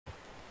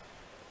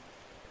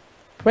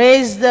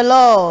Praise the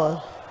Lord.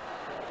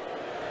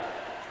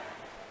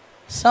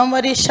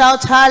 Somebody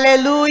shout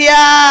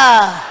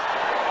hallelujah.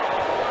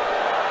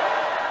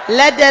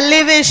 Let the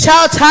living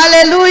shout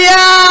hallelujah.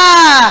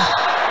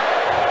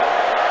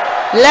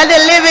 Let the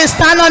living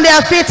stand on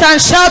their feet and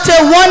shout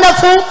a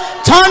wonderful,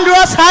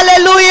 thunderous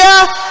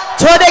hallelujah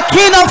to the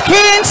King of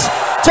Kings,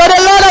 to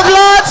the Lord of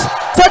Lords,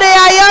 to the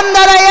I am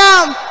that I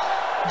am.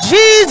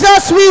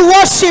 Jesus, we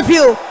worship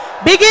you.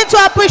 Begin to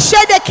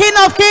appreciate the King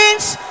of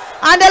Kings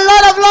and the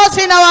Lord of Lords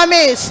in our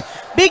midst.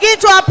 Begin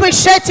to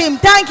appreciate him.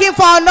 Thank him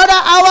for another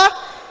hour.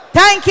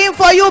 Thank him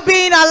for you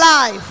being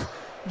alive.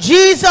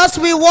 Jesus,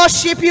 we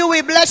worship you.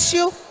 We bless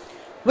you.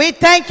 We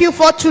thank you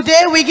for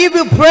today. We give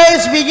you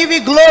praise. We give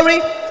you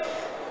glory.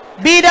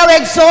 Be thou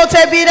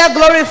exalted. Be thou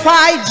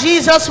glorified.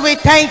 Jesus, we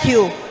thank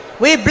you.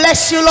 We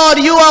bless you, Lord.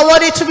 You are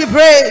worthy to be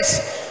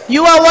praised.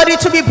 You are worthy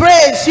to be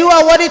praised. You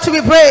are worthy to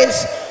be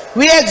praised.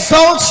 We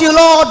exalt you,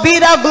 Lord. Be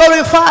thou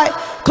glorified.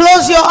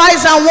 Close your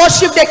eyes and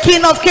worship the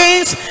King of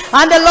Kings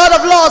and the Lord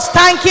of Lords.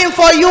 Thank him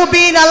for you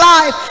being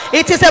alive.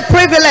 It is a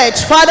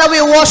privilege. Father, we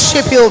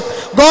worship you.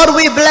 God,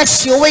 we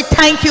bless you. We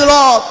thank you,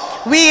 Lord.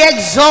 We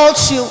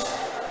exalt you.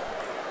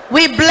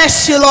 We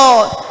bless you,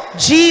 Lord.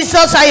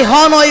 Jesus, I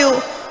honor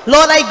you.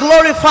 Lord, I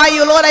glorify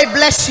you. Lord, I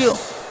bless you.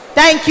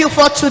 Thank you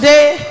for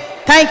today.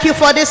 Thank you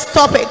for this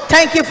topic.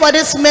 Thank you for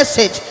this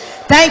message.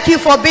 Thank you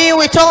for being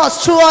with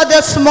us throughout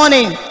this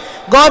morning.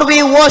 God,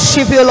 we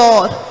worship you,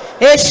 Lord.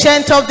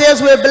 Ancient of days,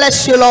 we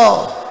bless you,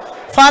 Lord.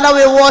 Father,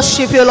 we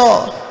worship you,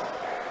 Lord.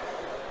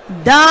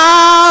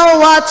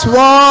 Thou art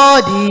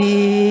worthy.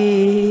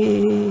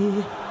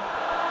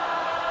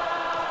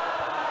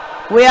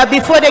 We are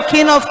before the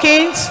King of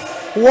Kings,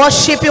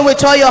 worshiping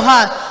with all your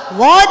heart.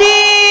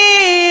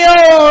 Worthy,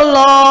 O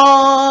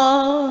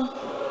Lord.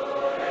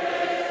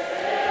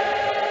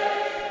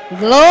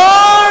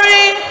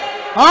 Glory,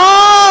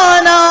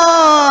 honor,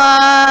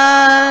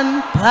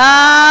 and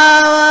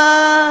power.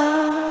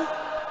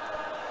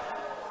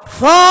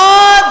 For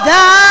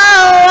thou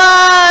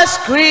wast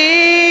created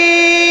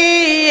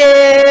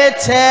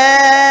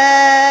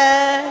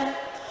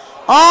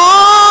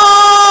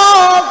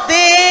all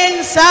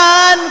things,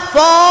 and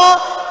for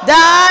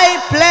thy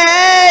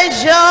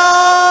pleasure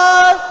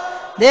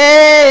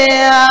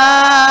they are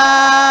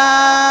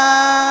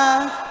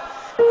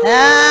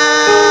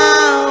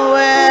and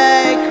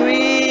were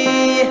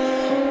created.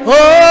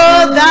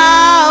 Oh,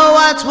 thou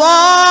art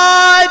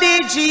worthy,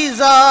 Jesus.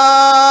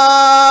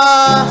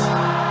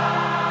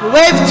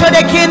 Wave to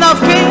the King of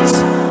Kings.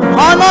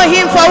 Honor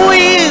him for who he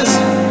is.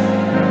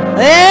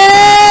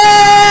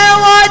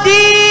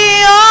 Worthy,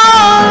 oh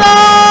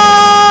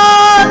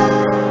Lord.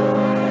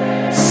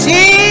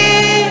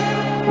 Sing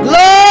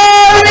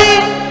glory,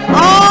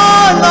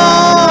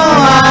 honor,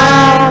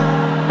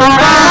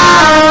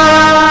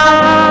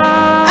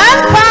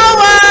 and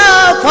power,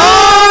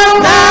 for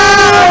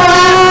thou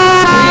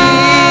art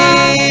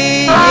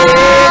created.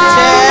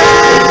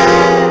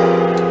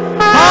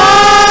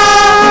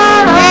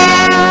 All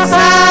things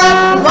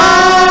and for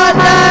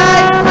thy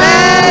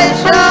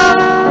pleasure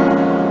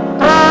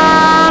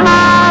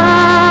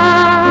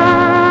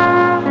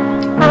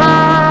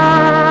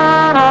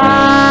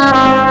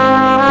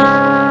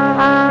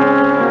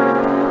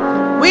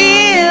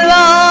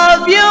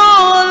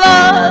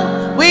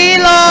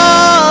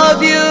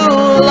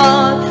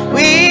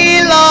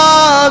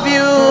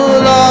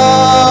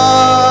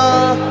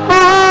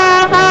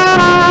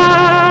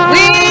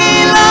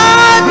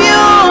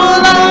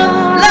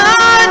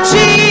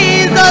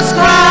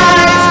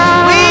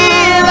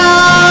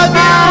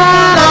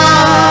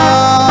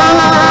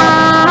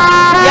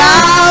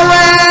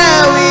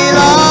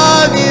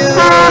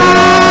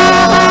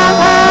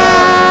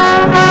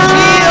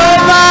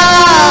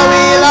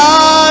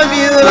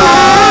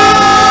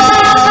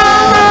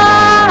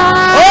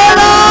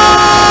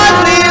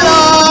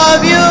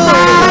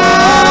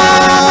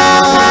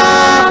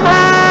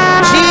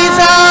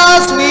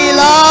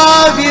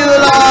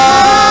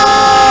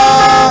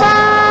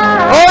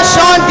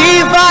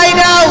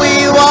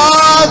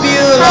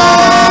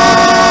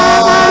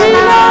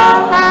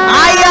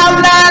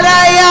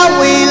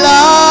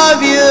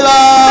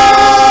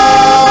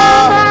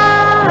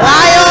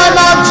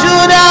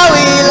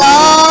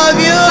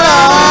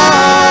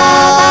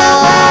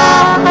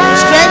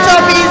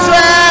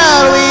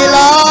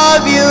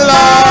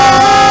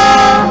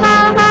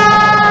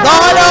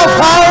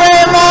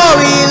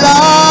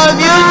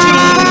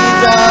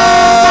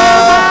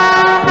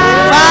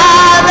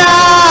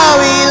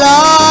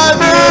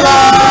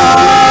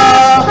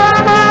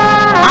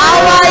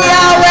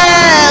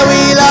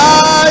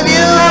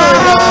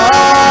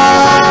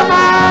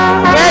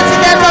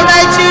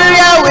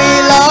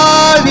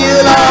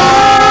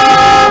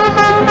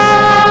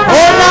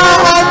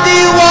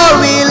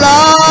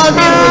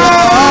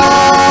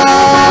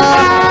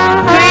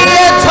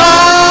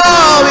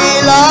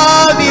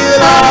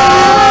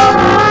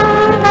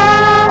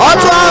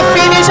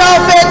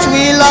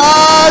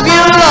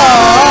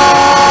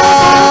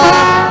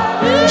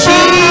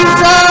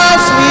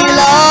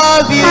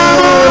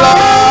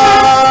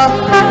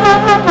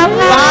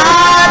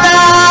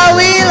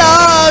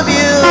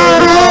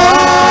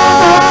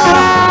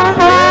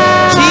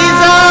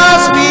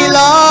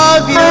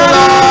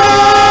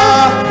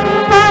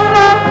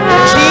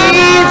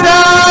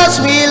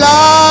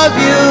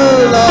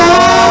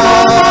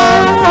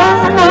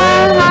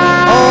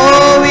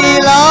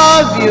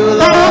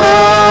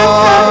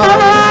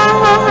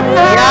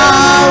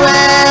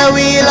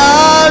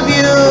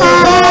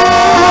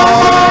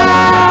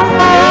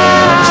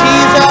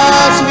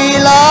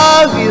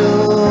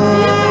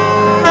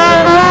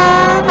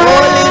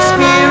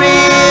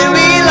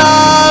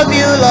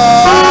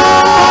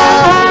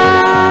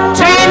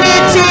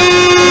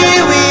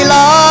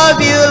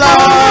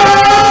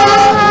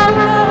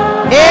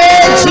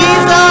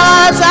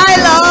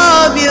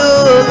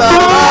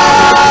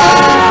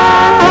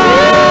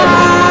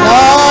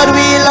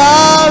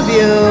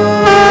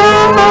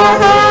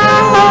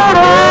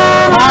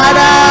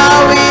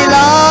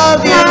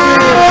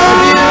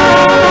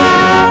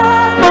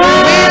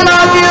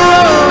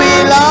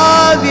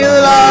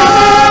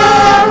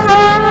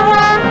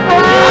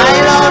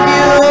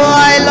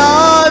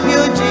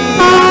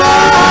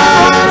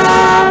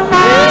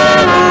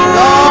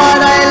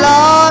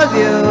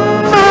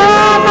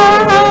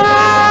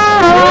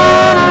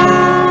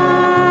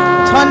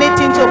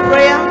to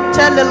prayer.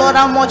 Tell the Lord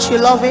how much you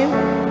love him.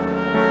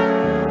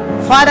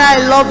 Father,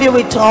 I love you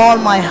with all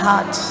my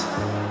heart.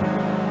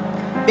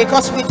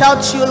 Because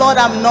without you, Lord,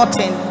 I'm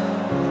nothing.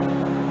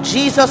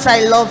 Jesus,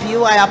 I love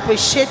you. I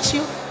appreciate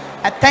you.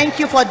 I thank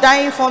you for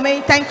dying for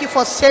me. Thank you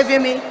for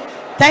saving me.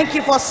 Thank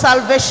you for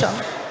salvation.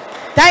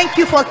 Thank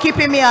you for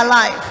keeping me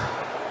alive.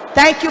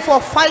 Thank you for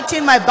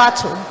fighting my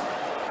battle.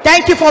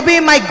 Thank you for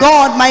being my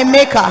God, my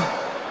maker.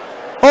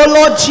 Oh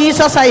Lord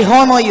Jesus, I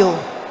honor you.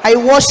 I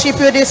worship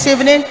you this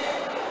evening.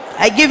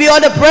 I give you all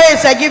the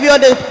praise. I give you all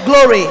the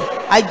glory.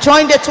 I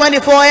join the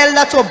 24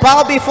 elders to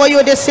bow before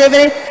you this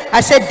evening.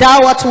 I said,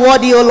 thou art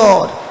worthy, O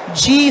Lord.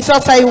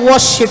 Jesus, I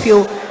worship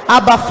you.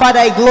 Abba, Father,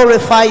 I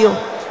glorify you.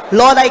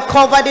 Lord, I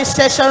cover this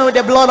session with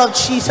the blood of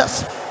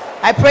Jesus.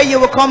 I pray you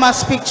will come and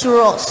speak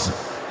to us.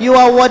 You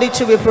are worthy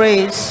to be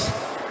praised.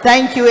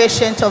 Thank you,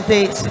 Ancient of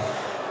Days.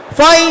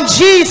 For in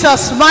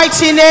Jesus'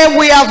 mighty name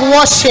we have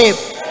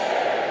worshipped.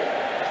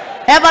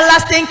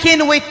 Everlasting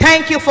King, we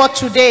thank you for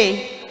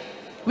today.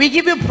 We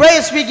give you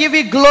praise, we give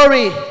you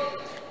glory.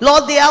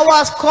 Lord, the hour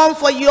has come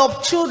for your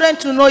children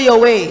to know your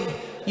way,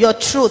 your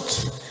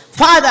truth.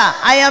 Father,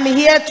 I am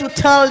here to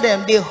tell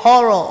them the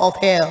horror of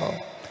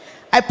hell.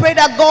 I pray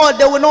that God,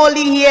 they will not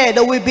only hear,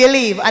 they will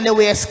believe, and they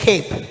will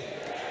escape.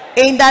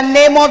 In the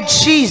name of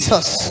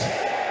Jesus,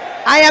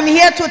 I am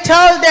here to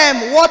tell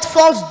them what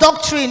false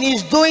doctrine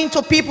is doing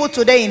to people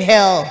today in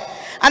hell.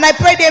 And I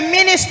pray the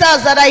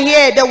ministers that are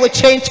here, they will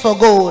change for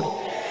good.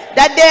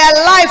 That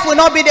their life will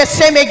not be the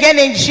same again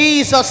in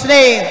Jesus'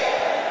 name.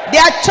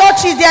 Their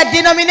churches, their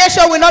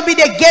denomination will not be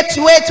the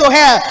gateway to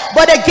hell,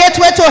 but the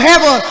gateway to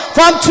heaven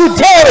from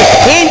today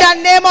in the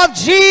name of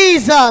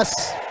Jesus.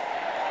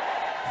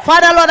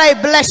 Father, Lord, I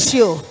bless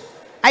you.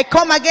 I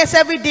come against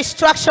every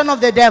distraction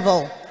of the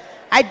devil.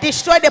 I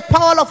destroy the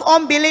power of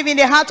unbelief in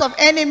the heart of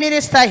any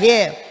minister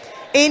here.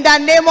 In the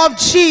name of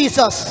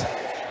Jesus.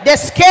 The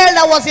scale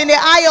that was in the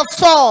eye of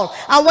Saul,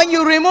 and when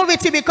you remove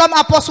it, it become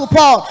Apostle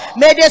Paul.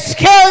 May the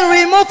scale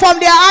remove from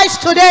their eyes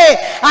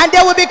today, and they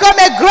will become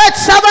a great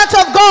servant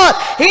of God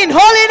in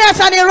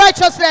holiness and in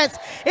righteousness.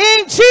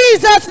 In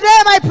Jesus'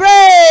 name I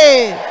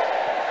pray.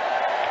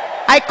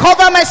 I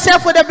cover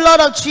myself with the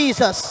blood of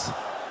Jesus.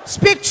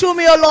 Speak through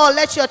me, O Lord.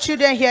 Let your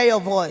children hear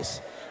your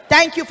voice.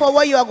 Thank you for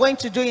what you are going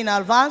to do in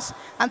advance,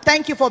 and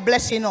thank you for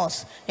blessing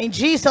us. In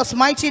Jesus'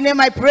 mighty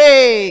name I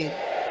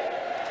pray.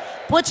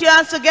 Put your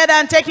hands together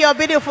and take your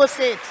beautiful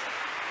seat.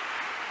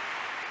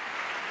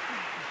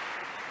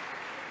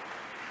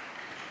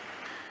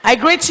 I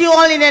greet you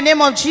all in the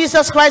name of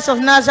Jesus Christ of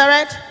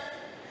Nazareth.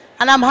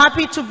 And I'm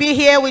happy to be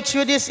here with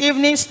you this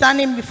evening,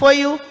 standing before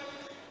you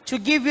to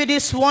give you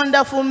this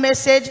wonderful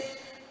message.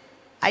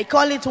 I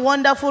call it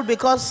wonderful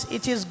because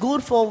it is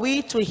good for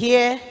we to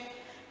hear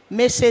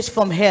message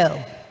from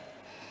hell.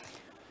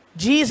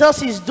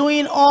 Jesus is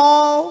doing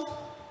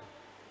all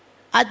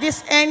at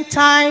this end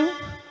time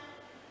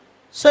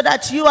so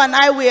that you and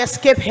I will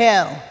escape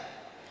hell.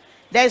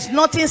 There is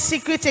nothing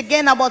secret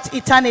again about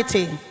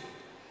eternity.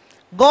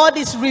 God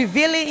is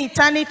revealing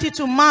eternity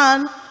to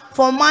man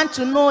for man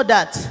to know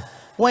that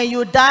when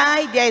you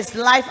die, there is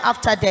life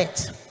after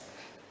death.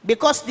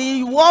 Because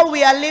the world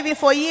we are living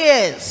for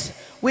years,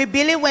 we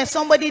believe when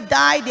somebody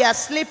dies, they are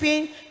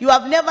sleeping. You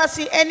have never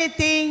seen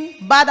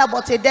anything bad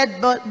about a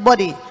dead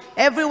body.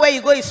 Everywhere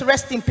you go is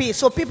rest in peace.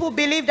 So people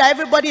believe that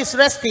everybody is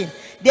resting.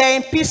 They are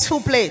in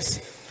peaceful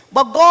place.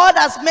 But God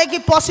has made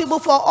it possible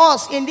for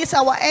us in this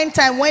our end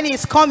time when He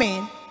is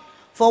coming,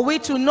 for we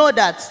to know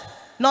that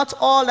not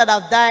all that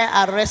have died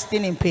are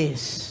resting in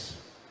peace.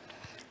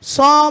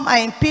 Some are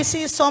in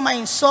pieces, some are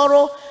in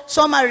sorrow,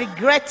 some are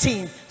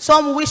regretting,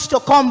 some wish to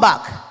come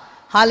back.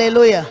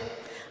 Hallelujah.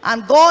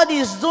 And God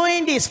is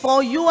doing this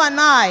for you and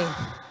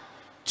I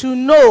to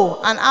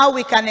know and how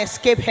we can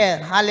escape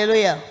hell.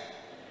 Hallelujah.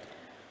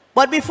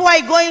 But before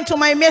I go into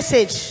my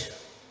message,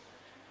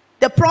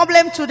 the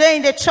problem today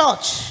in the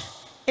church,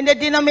 in the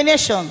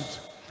denominations,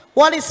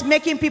 what is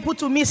making people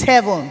to miss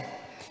heaven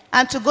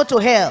and to go to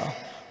hell?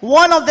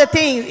 One of the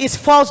things is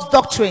false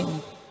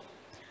doctrine.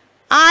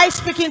 I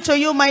speaking to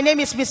you, my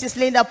name is Mrs.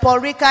 Linda Paul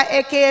Rika,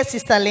 aka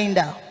Sister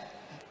Linda.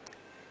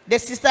 The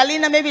Sister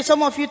Linda, maybe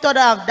some of you thought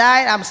I have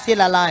died, I'm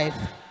still alive.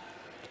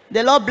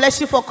 The Lord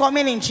bless you for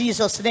coming in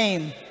Jesus'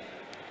 name.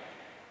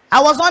 I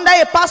was under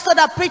a pastor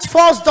that preached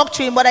false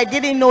doctrine, but I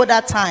didn't know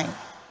that time.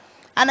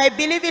 And I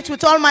believe it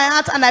with all my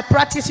heart, and I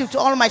practice it with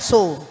all my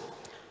soul.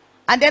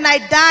 And then I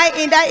died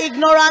in that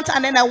ignorance,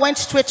 and then I went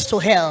straight to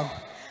hell.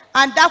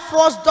 And that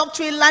false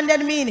doctrine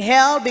landed me in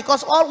hell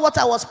because all what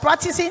I was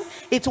practicing,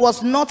 it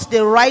was not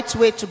the right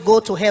way to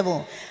go to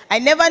heaven. I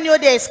never knew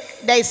there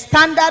is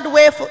standard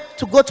way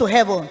to go to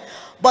heaven.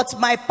 But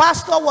my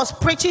pastor was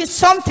preaching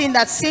something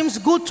that seems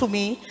good to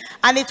me,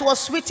 and it was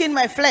sweet in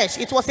my flesh.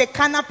 It was a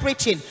carnal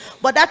preaching.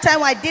 But that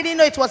time I didn't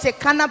know it was a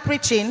carnal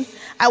preaching.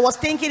 I was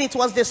thinking it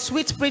was the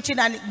sweet preaching,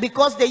 and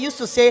because they used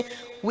to say,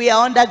 we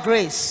are under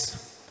grace.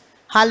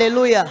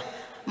 Hallelujah.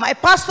 My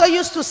pastor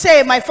used to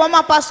say, my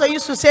former pastor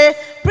used to say,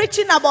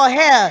 preaching about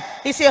hell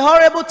It's a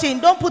horrible thing.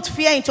 Don't put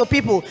fear into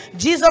people.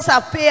 Jesus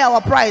has paid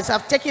our price,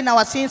 have taken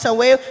our sins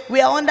away.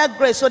 We are under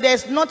grace. So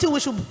there's nothing we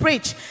should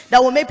preach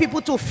that will make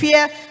people to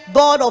fear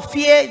God or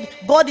fear.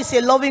 God is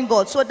a loving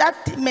God. So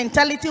that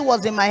mentality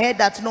was in my head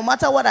that no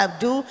matter what I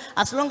do,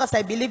 as long as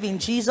I believe in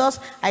Jesus,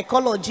 I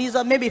call on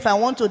Jesus. Maybe if I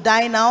want to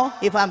die now,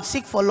 if I'm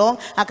sick for long,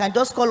 I can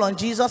just call on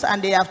Jesus.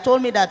 And they have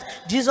told me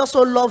that Jesus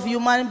so loves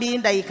human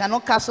being that he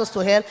cannot cast us to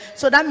hell.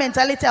 So that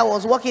mentality I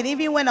was working,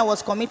 even when I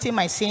was committing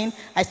my sin,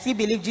 I still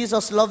believe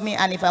Jesus loved me.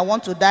 And if I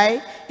want to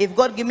die, if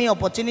God give me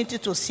opportunity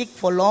to sick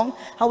for long,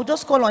 I will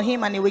just call on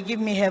him and he will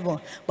give me heaven.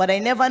 But I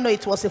never know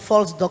it was a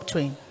false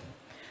doctrine.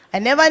 I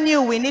never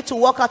knew we need to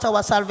work out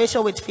our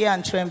salvation with fear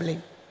and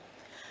trembling.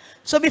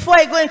 So before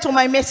I go into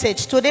my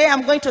message, today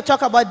I'm going to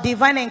talk about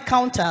divine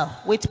encounter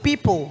with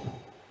people.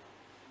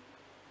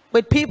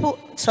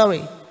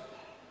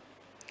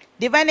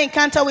 Divine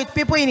encounter with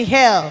people in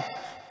hell,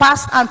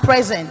 past and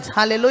present.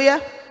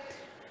 Hallelujah.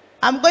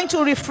 I'm going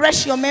to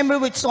refresh your memory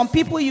with some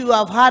people you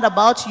have heard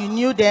about. You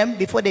knew them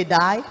before they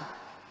died.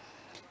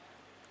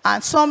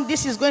 And some,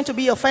 this is going to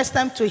be your first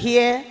time to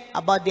hear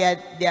about their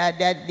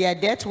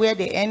death, where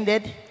they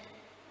ended.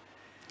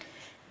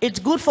 It's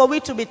good for me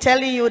to be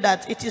telling you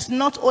that it is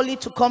not only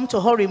to come to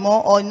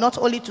HOLINESS or not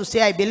only to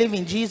say I believe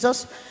in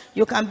Jesus.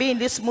 You can be in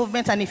this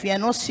movement, and if you are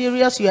not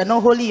serious, you are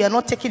not holy, you are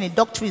not taking the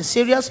doctrine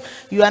serious,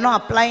 you are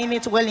not applying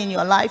it well in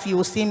your life, you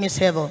will still miss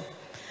heaven.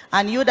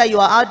 And you that you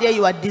are out there,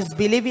 you are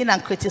disbelieving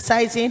and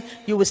criticizing,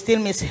 you will still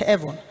miss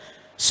heaven.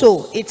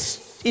 So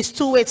it's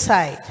two-way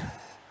side.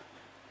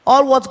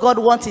 All what God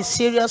wants is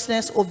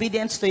seriousness,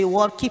 obedience to His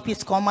word, keep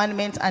His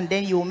commandments, and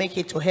then you will make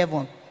it to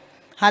heaven.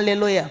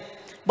 Hallelujah.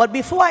 But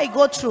before I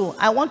go through,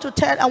 I want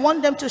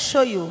them to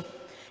show you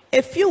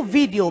a few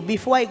videos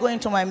before I go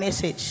into my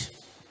message.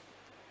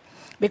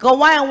 Because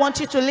why I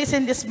want you to listen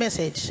to this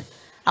message,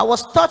 I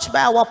was touched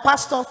by our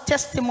pastor's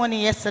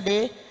testimony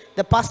yesterday,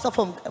 the pastor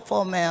from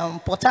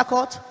Port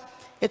Harcourt.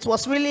 It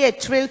was really a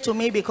thrill to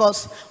me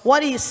because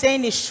what he is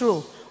saying is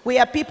true. We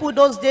are people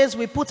those days,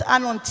 we put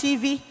on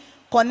TV,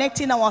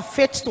 connecting our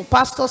faith to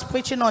pastors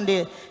preaching on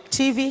the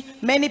TV.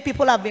 Many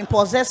people have been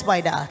possessed by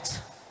that.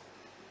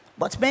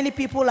 But many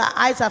people, our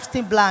eyes are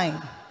still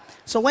blind.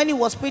 So when he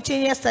was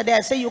preaching yesterday, I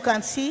said, you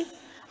can see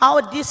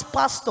how these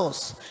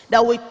pastors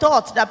that we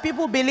thought that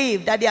people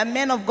believe that they are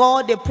men of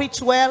God, they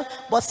preach well,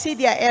 but see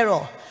their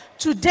error.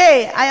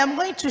 Today, I am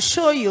going to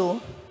show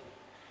you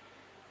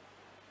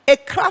a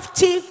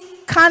crafty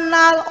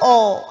canal,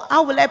 or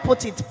how will I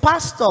put it,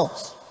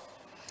 pastors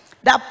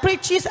that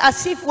preaches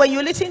as if when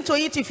you listen to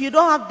it, if you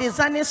don't have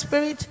discerning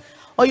spirit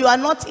or you are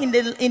not in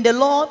the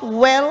Lord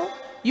well,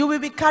 you will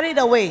be carried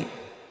away.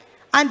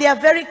 And they are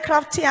very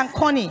crafty and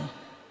cunning.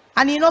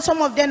 And you know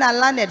some of them are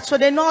learned, so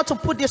they know how to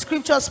put the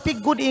scripture,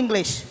 speak good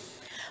English.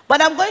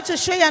 But I'm going to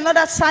show you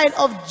another side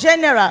of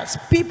generals,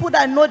 people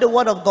that know the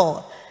word of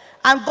God.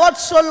 And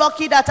God's so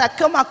lucky that I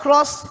come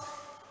across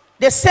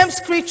the same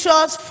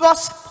scriptures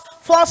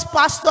false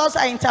pastors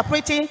are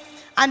interpreting,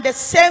 and the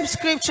same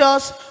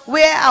scriptures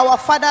where our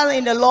father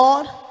in the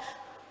Lord,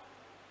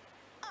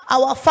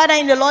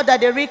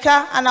 Daddy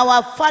Rika, and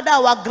our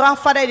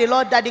grandfather in the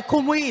Lord, Daddy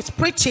Kumui, is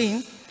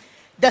preaching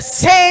the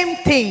same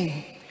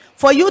thing,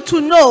 for you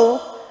to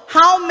know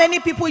how many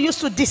people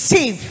used to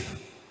deceive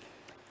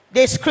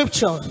the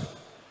scripture.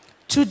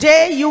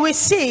 Today you will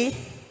see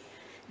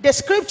the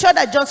scripture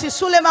that John C.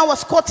 Suleiman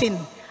was quoting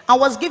and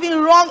was giving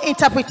wrong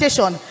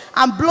interpretation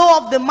and blow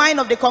up the mind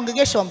of the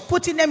congregation,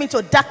 putting them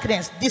into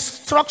darkness,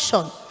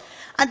 destruction.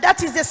 And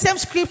that is the same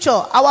scripture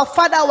our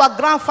father, our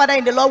grandfather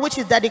in the Lord, which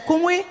is Daddy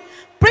Kumui,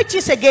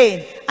 preaches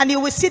again, and you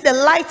will see the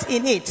light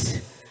in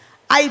it.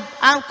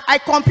 I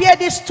compare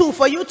these two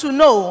for you to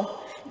know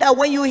that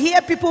when you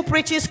hear people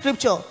preaching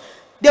scripture,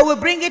 they will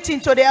bring it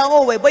into their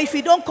own way. But if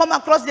you don't come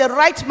across the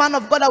right man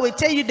of God, I will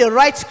tell you the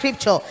right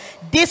scripture.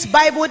 This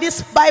Bible,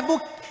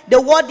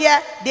 the word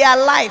there, their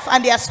life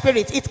and their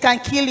spirit, it can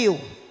kill you.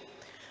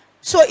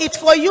 So it's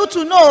for you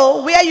to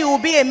know where you will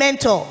be a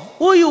mentor,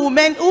 who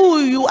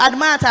you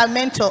admire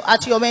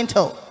as your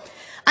mentor.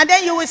 And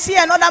then you will see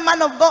another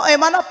man of God,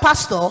 another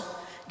pastor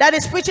that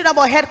is preaching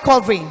about head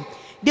covering.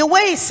 The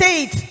way he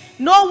said it,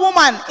 no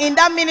woman in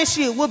that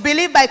ministry will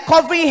believe by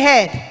covering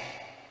head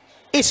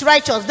is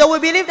righteous. They will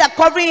believe that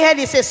covering head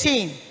is a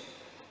sin.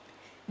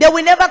 They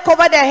will never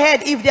cover their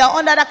head if they are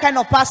under that kind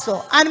of pastor.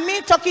 And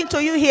me talking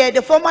to you here,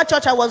 the former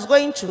church I was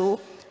going to,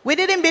 we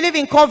didn't believe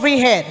in covering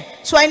head.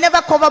 So I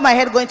never cover my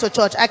head going to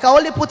church. I can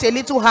only put a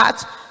little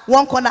hat,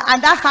 one corner,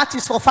 and that hat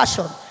is for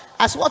fashion.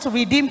 As what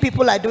redeemed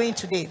people are doing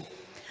today.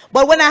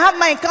 But when I have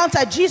my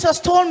encounter, Jesus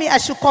told me I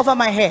should cover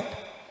my head.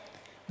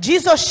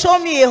 Jesus showed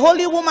me a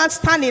holy woman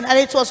standing, and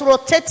it was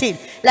rotating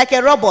like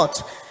a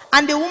robot.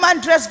 And the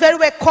woman dressed very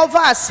well,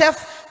 covered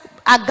herself.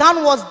 Her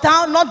gown was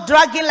down, not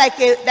dragging like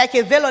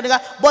a veil on the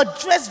gown,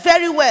 but dressed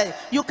very well.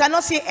 You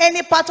cannot see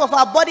any part of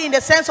her body in the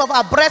sense of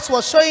her breast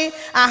was showing,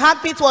 her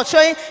armpit was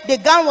showing, the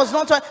gown was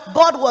not.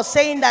 God was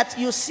saying that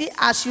you see,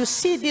 as you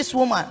see this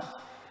woman,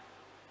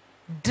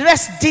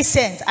 dress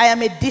decent. I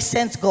am a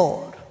decent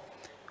God.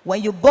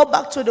 When you go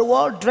back to the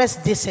world, dress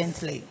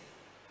decently.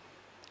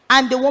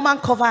 and the woman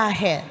cover her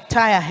head,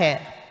 tie her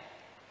head.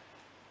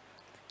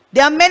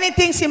 There are many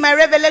things in my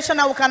revelation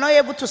I cannot be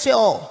able to say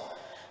all.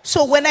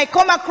 So when I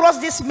come across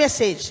this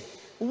message,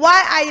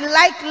 why I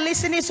like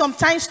listening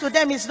sometimes to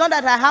them is not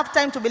that I have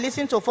time to be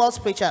listening to false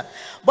preacher,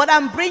 but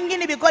I'm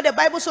bringing it because the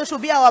Bible says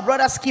should be our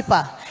brother's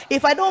keeper.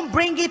 If I don't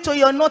bring it to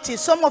your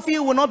notice, some of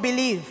you will not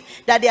believe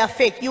that they are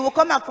fake. You will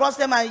come across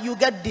them and you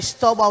get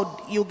disturbed or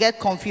you get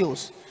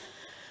confused.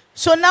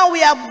 So now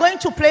we are going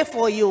to play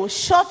for you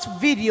short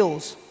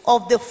videos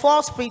of the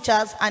false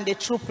preachers and the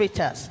true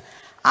preachers.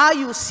 How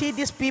you see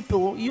these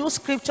people use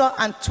scripture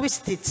and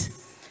twist it.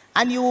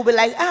 And you will be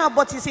like,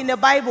 but it's in the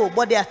Bible,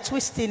 but they are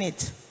twisting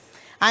it.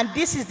 And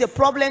this is the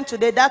problem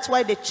today. That's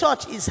why the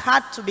church is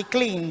hard to be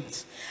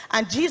cleaned.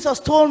 And Jesus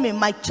told me,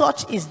 my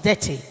church is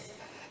dirty.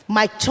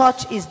 My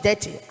church is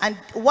dirty. And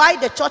why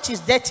the church is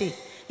dirty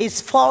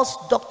is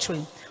false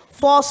doctrine,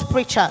 false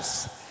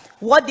preachers.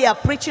 What they are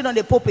preaching on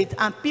the pulpit,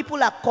 and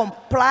people are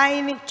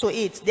complying to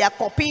it. They are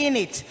copying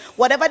it.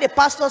 Whatever the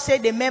pastor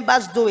said, the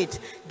members do it.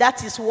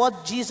 That is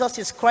what Jesus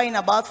is crying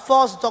about,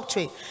 false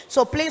doctrine.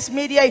 So please,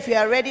 media, if you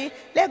are ready,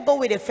 let's go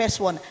with the first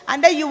one.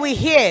 And then you will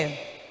hear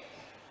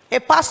a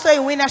pastor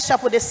in Winners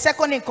Chapel, the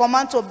second in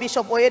command to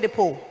Bishop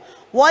Oyedepo,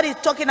 what he's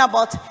talking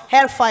about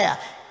hellfire.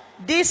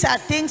 These are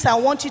things I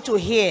want you to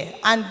hear,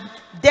 and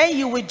then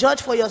you will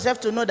judge for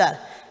yourself to know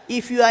that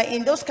if you are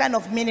in those kind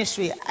of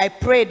ministry, I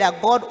pray that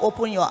God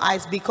open your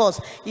eyes, because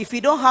if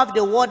you don't have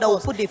the word that will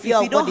put the fear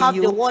of God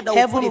in you,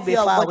 heaven will be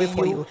far away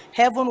from you.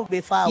 Heaven will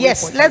be far away.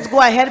 Yes, let's go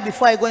ahead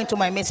before I go into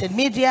my message.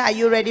 Media, are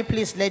you ready?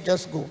 Please, let's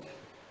just go.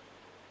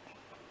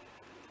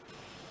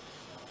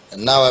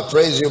 And now I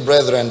praise you,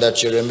 brethren,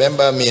 that you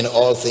remember me in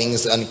all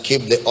things and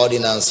keep the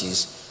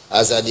ordinances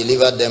as I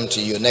delivered them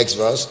to you. Next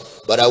verse.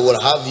 But I will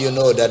have you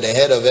know that the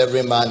head of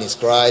every man is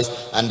Christ,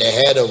 and the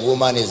head of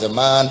woman is a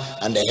man,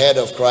 and the head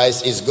of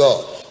Christ is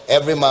God.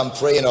 Every man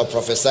praying or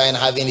prophesying,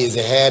 having his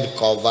head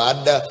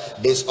covered,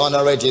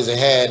 dishonoreth his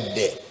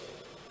head.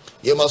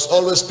 You must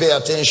always pay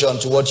attention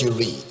to what you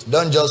read.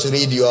 Don't just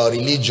read your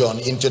religion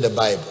into the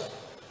Bible.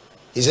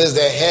 He says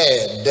the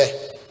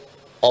head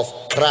of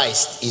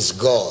Christ is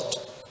God.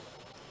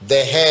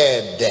 The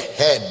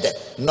head,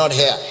 not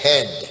hair,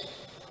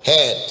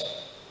 head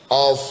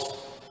of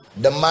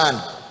the man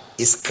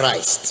is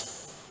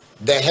Christ.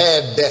 The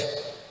head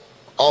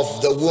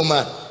of the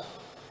woman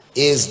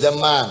is the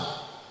man.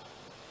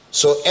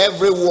 So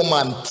every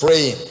woman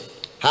praying,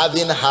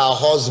 having her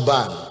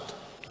husband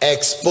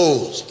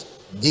exposed,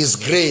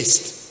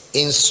 disgraced,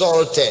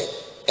 insulted,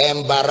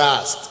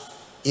 embarrassed,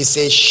 is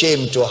a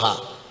shame to her.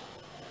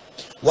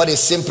 What is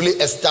simply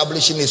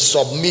establishing is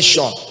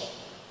submission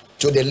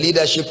to the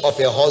leadership of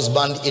a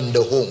husband in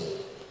the home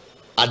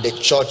at the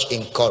church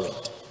in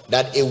Corinth.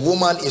 That a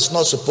woman is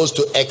not supposed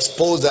to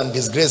expose and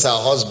disgrace her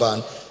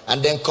husband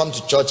and then come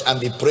to church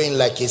and be praying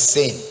like a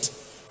saint.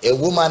 A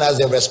woman has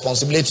a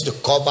responsibility to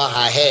cover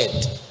her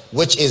head,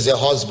 which is the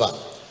husband.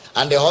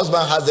 And the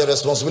husband has the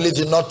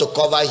responsibility not to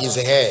cover his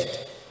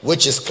head,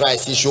 which is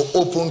Christ. He should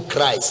open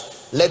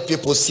Christ. Let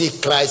people see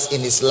Christ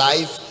in his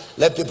life.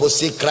 Let people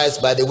see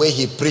Christ by the way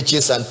he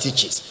preaches and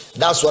teaches.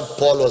 That's what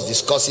Paul was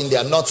discussing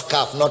there. Not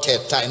scarf, not hair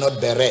tie,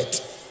 not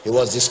beret. He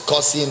was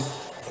discussing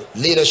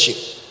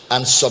leadership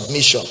and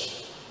submission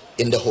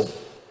in the home.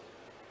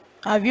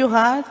 Have you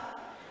heard?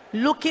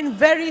 Looking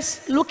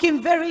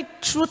very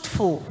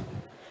truthful,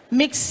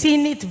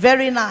 mixing it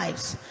very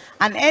nice.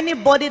 And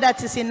anybody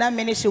that is in that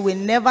ministry will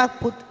never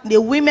put,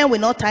 the women will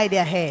not tie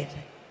their head.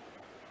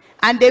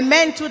 And the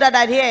men too that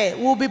are here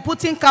will be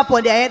putting cap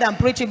on their head and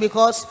preaching,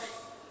 because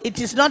it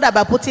is not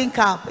about putting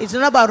cap. It's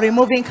not about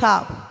removing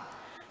cap.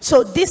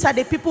 So these are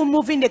the people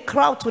moving the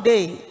crowd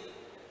today.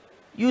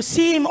 You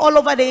see him all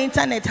over the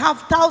internet,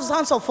 have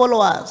thousands of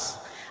followers.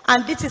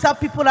 And this is how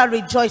people are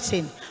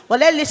rejoicing. Well,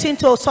 let's listen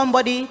to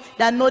somebody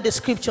that knows the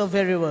scripture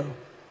very well.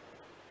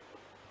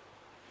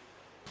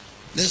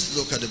 Let's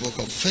look at the book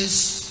of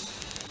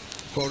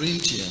 1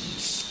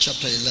 Corinthians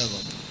chapter 11,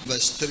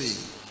 verse 3.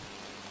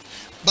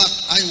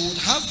 But I would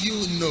have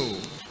you know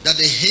that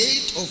the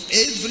head of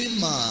every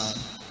man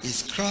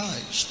is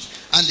Christ,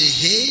 and the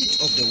head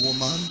of the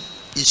woman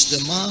is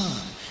the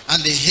man,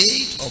 and the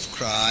head of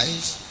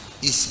Christ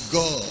is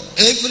God.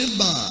 Every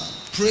man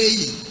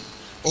praying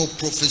or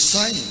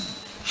prophesying,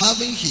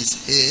 having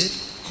his head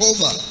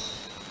covered,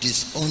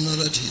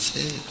 dishonored his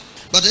head.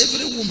 But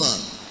every woman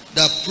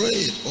that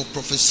prayed or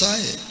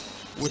prophesied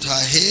with her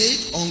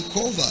head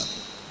uncovered,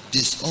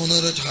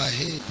 dishonored her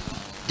head.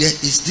 There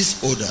is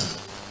this order: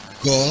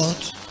 God,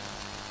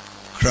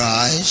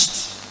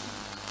 Christ,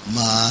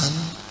 man,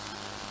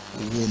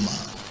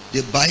 woman.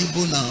 The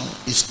Bible now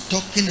is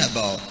talking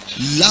about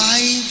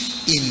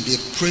life in the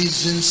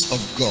presence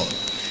of God.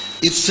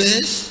 It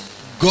says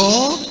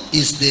God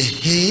is the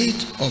head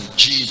of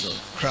Jesus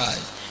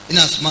Christ,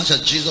 inasmuch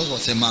as Jesus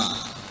was a man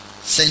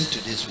sent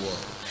to this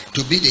world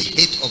to be the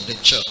head of the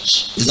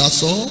church. Is that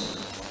so?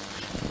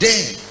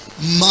 Then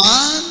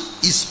man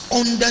is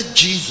under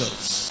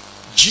Jesus.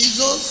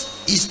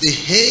 Jesus is the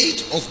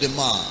head of the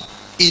man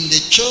in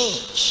the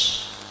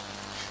church.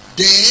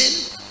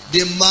 Then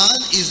The man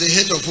is the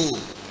head of who?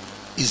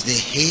 Is the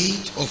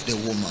head of the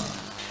woman.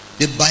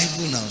 The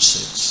Bible now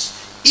says,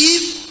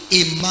 if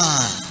a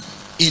man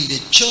in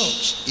the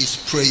church is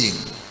praying,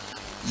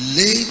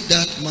 let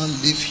that man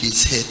leave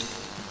his head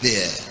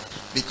there.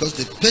 Because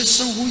the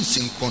person who is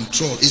in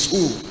control is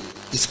who?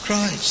 Is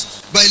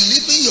Christ. By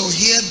leaving your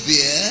hair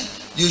bare,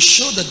 you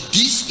show that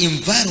this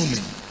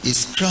environment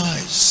is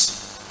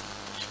Christ.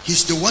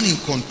 He's the one in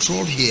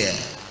control here.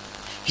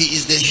 He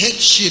is the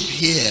headship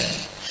here.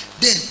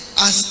 Then,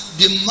 as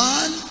the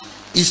man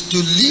is to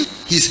leave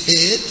his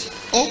head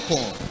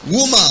open,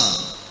 woman,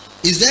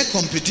 is there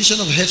competition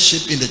of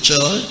headship in the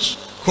church?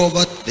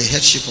 Cover the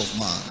headship of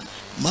man.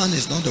 Man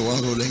is not the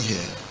one ruling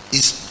here.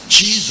 It's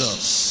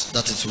Jesus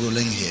that is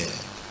ruling here.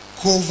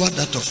 Cover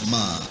that of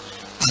man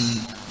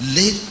and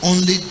let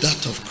only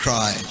that of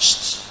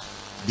Christ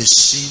be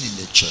seen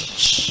in the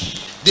church.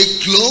 The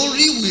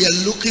glory we are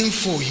looking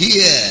for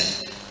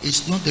here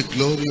is not the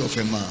glory of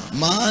a man.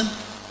 Man,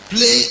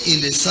 play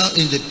in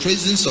the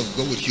presence of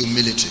God with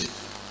humility.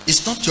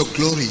 It's not your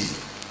glory.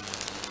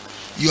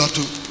 You are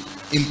to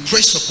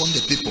impress upon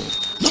the people,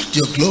 not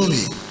your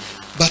glory,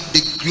 but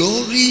the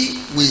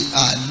glory we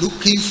are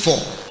looking for,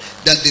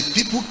 that the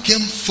people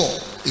came for,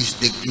 is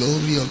the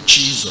glory of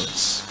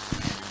Jesus.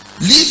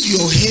 Leave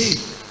your head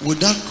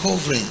without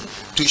covering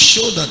to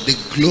show that the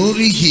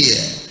glory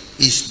here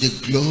is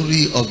the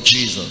glory of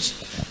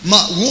Jesus.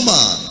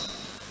 Woman,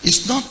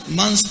 it's not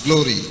man's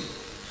glory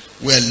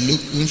we are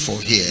looking for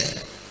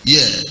here.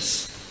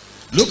 Yes.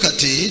 Look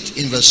at it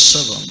in verse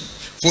 7.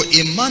 For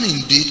a man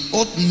indeed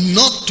ought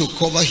not to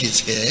cover his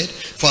head,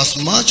 for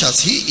as much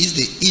as he is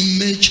the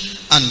image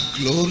and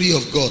glory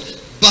of God.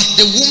 But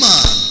the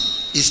woman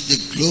is the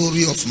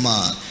glory of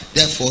man.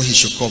 Therefore she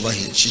should cover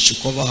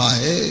her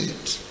head.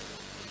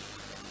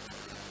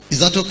 Is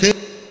that okay?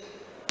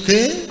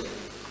 Okay?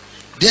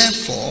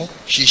 Therefore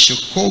she should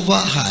cover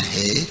her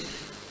head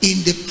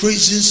in the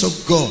presence of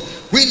God.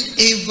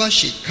 Whenever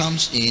she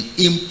comes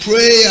in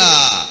prayer,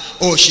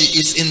 or she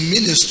is in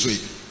ministry,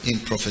 in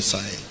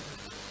prophesying.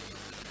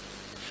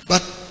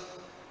 But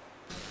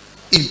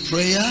in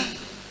prayer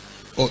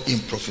or in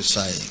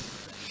prophesying.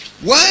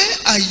 Why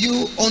are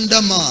you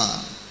under man?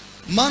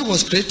 Man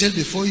was created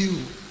before you.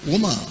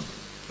 Woman,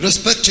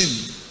 respect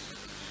him.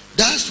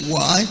 That's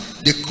why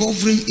the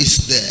covering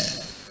is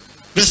there.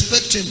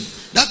 Respect him.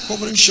 That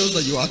covering shows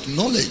that you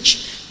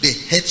acknowledge the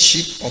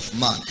headship of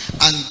man,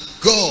 and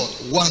God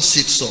wants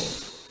it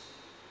so.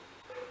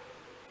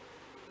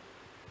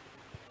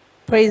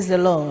 Praise the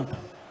Lord.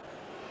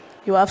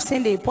 You have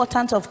seen the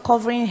importance of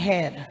covering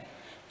head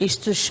is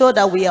to show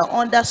that we are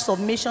under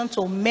submission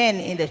to men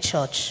in the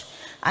church.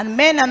 And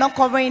men are not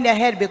covering their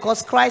head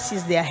because Christ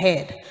is their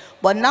head.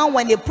 But now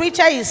when the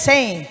preacher is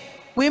saying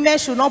women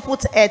should not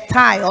put a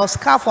tie or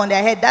scarf on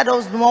their head, that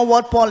is not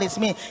what Paul is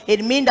mean.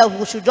 It means that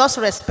we should just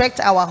respect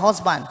our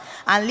husband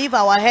and leave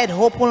our head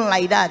open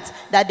like that.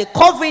 That the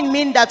covering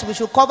means that we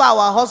should cover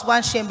our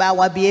husband's shame by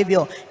our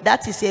behavior.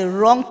 That is a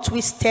wrong,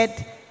 twisted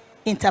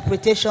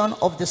interpretation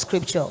of the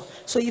scripture.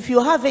 So if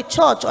you have a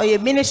church or a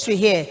ministry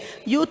here,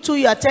 you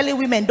are telling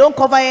women, don't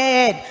cover your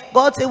head.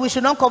 God said we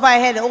should not cover our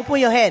head. Open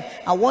your head.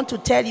 I want to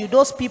tell you,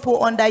 those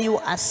people under you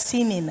are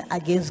sinning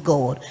against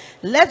God.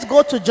 Let's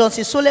go to John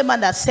C. Suleiman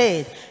that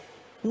said,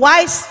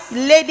 why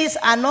ladies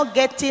are not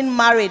getting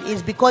married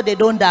is because they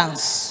don't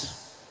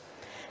dance.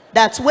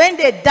 That when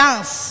they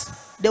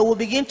dance, they will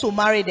begin to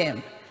marry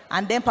them.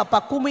 And then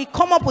Papa Kumi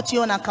come up with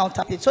your own account.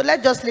 So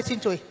let's just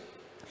listen to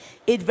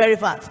it very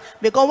fast,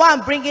 because why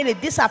I'm bringing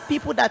it, these are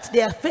people that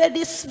they are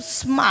very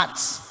smart.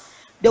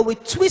 They will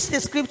twist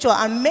the scripture,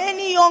 and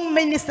many young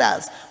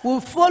ministers will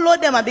follow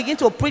them and begin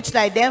to preach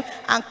like them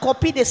and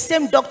copy the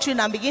same doctrine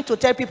and begin to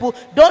tell people,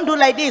 don't do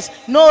like this,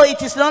 no,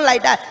 it is not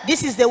like that,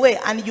 this is the way,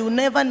 and you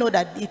never know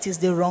that it is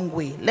the wrong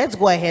way. Let's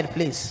go ahead,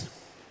 please.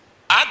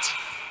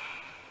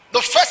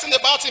 The first thing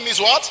about him is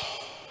what?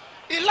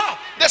 He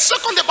laughed. The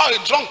second about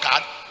a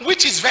drunkard,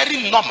 which is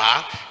very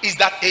normal, is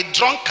that a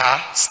drunkard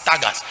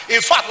staggers.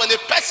 In fact, when a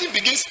person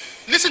begins,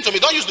 listen to me,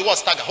 don't use the word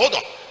stagger, hold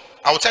on,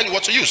 I will tell you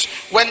what to use.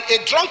 When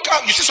a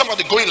drunkard, you see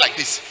somebody going like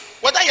this,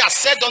 whether he has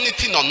said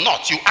anything or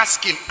not, you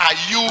ask him, are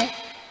you?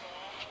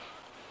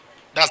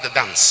 That's the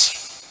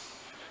dance.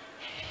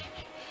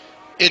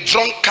 A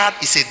drunkard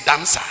is a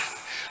dancer.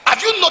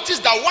 Have you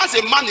noticed that once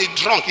a man is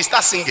drunk, he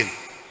starts singing?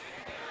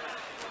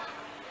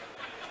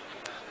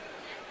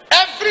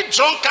 Every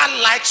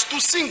drunkard likes to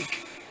sing.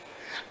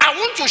 I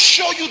want to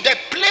show you the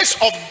place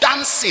of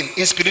dancing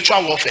in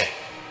spiritual warfare.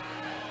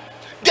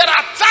 There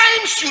are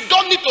times you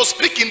don't need to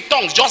speak in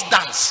tongues, just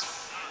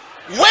dance.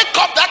 Wake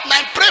up that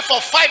night, pray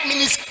for 5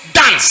 minutes,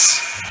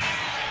 dance.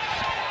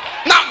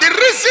 Now the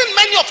reason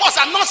many of us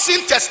are not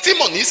seeing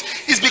testimonies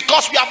is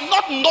because we have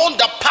not known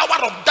the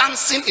power of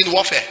dancing in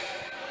warfare.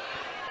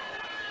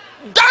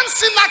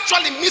 Dancing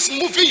actually means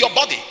moving your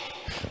body.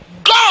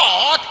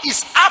 God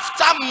is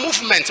after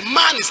movement,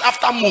 man is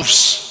after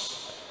moves.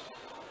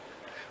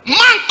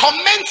 Man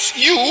commends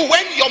you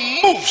when your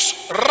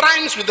moves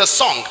rhymes with the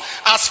song.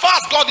 As far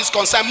as God is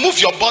concerned, move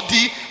your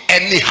body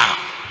anyhow.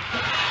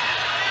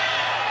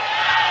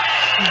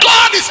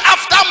 God is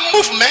after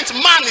movement,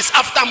 man is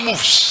after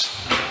moves.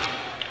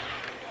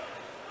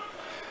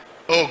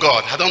 Oh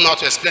God, I don't know how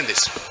to explain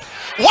this.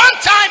 One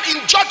time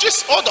in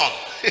Judges, hold on,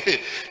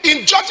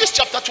 in Judges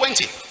chapter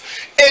 20,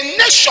 a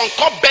nation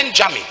called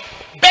Benjamin.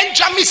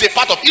 Benjamin is a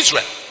part of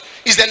Israel,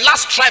 is the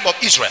last tribe of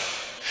Israel.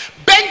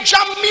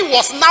 Benjamin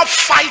was now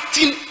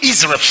fighting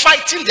Israel,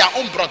 fighting their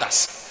own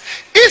brothers.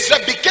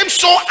 Israel became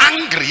so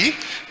angry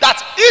that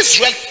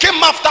Israel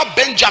came after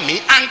Benjamin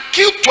and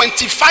killed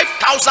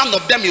 25,000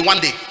 of them in one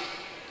day.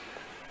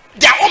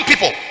 Their own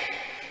people.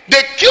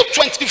 They killed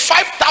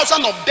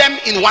 25,000 of them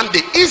in one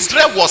day.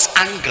 Israel was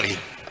angry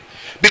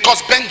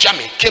because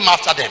Benjamin came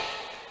after them.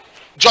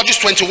 Judges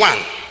 21.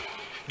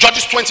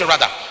 Judges 20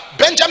 rather.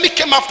 Benjamin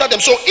came after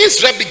them. So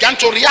Israel began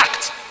to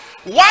react.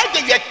 While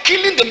they were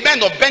killing the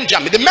men of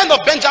Benjamin, the men of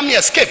Benjamin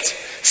escaped.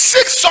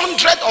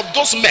 600 of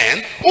those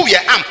men who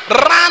were armed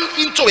ran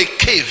into a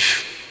cave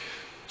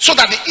so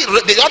that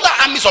the other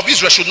armies of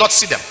Israel should not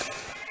see them.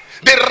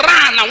 They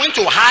ran and went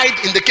to hide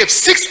in the cave.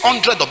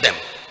 600 of them.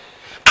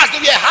 As they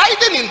were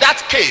hiding in that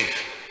cave,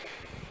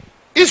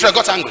 Israel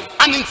got angry.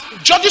 And in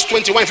Judges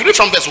 21, if you read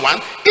from verse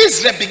 1,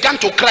 Israel began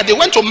to cry. They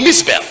went to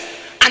Mizpeh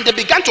and they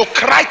began to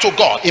cry to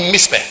God in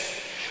Mizpeh.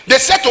 They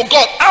said to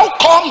God, how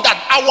come that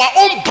our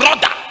own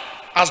brother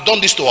has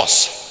done this to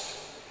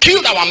us?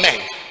 Killed our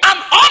men. And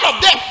all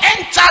of them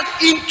entered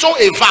into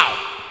a vow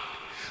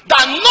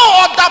that no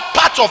other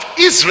part of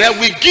Israel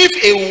will give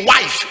a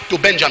wife to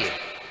Benjamin.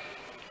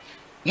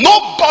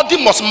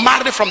 Nobody must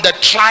marry from the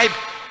tribe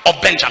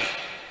of Benjamin.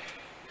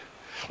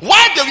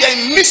 While they were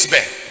in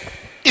Mizpeh,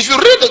 if you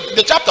read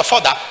the chapter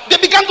further, they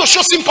began to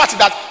show sympathy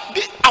that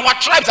our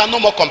tribes are no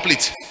more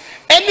complete.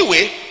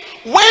 Anyway,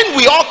 when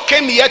we all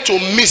came here to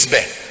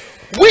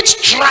Mizpeh, which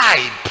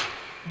tribe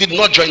did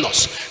not join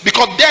us?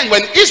 Because then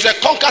when Israel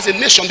conquers a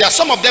nation, there are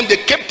some of them, they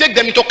take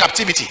them into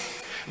captivity.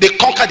 They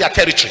conquer their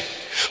territory.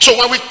 So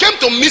when we came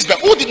to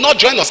Mizpeh, who did not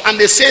join us? And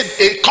they said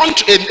a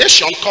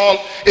nation called,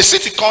 a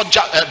city called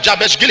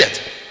Jabesh Gilead.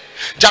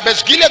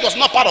 Jabesh Gilead was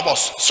not part of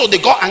us, so they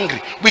got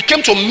angry. We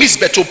came to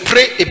Mizpeh to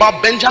pray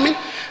about Benjamin.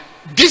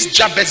 This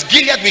Jabesh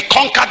Gilead we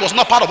conquered was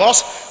not part of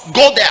us.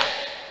 Go there,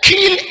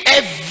 kill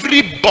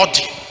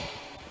everybody,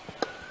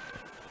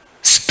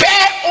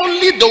 spare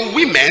only the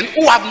women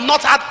who have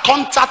not had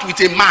contact with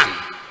a man.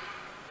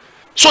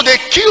 So they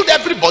killed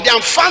everybody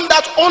and found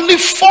out only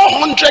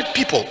 400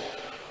 people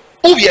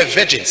who were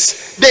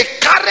virgins. They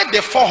carried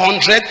the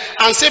 400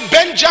 and said,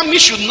 Benjamin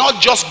should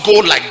not just go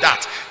like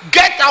that.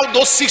 Get out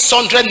those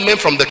 600 men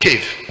from the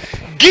cave.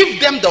 Give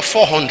them the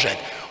 400.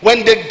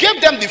 When they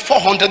gave them the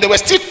 400, there were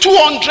still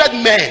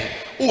 200 men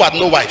who had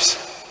no wives.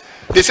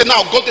 They said,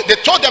 now go. They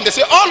told them, they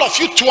said, all of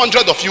you,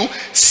 200 of you,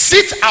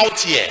 sit out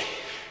here.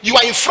 You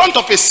are in front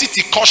of a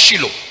city called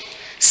Shiloh.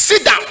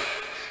 Sit down.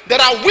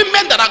 There are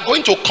women that are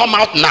going to come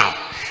out now.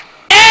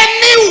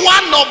 Any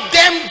one of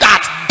them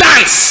that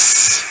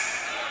dance,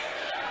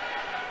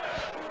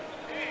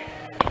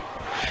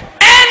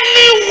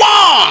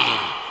 anyone.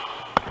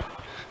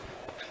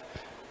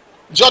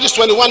 Judges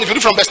 21, if you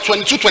read from verse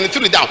 22,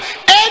 23 down,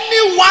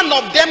 any one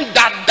of them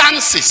that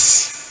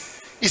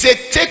dances, he said,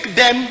 take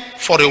them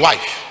for a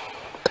wife.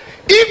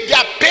 If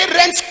their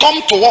parents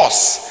come to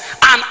us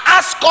and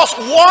ask us,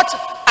 what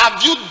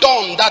have you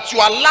done that you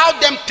allow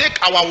them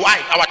take our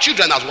wife, our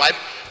children as wife,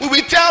 we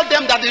will tell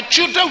them that the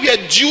children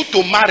were due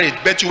to marriage,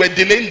 but you were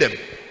delaying them.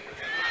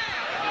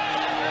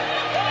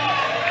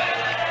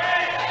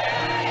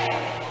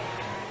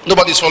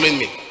 Nobody's following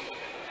me.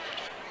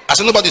 I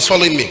said nobody's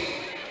following me.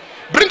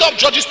 Bring up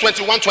Judges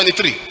 21,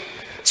 23.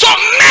 So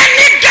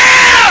many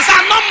girls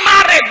are not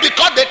married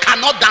because they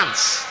cannot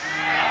dance.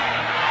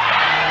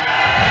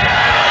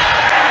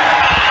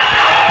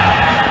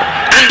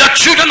 And the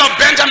children of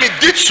Benjamin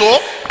did so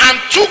and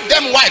took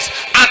them wives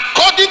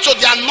according to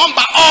their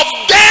number of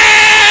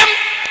them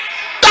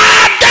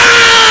that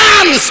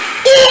dance,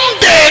 whom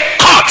they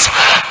caught.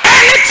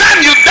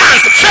 Anytime you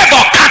dance,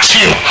 favor catch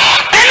you.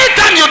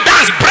 Anytime you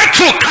dance,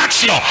 breakthrough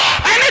catch you.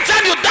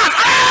 Anytime you dance,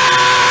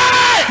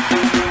 hey!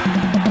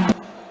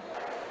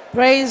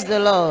 Praise the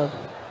Lord.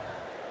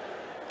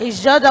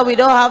 It's just that we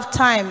don't have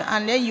time,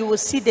 and then you will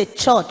see the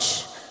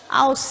church,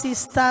 our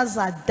sisters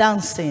are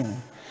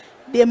dancing.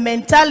 The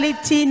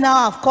mentality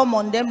now have come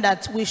on them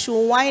that we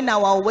should wind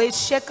our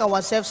waist, shake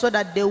ourselves so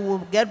that they will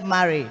get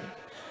married.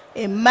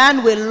 A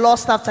man will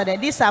lust after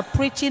them. These are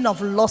preaching of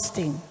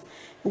lusting.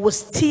 It will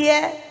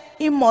steer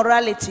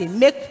immorality,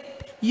 make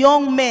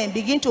young men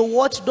begin to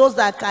watch those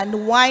that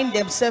can wind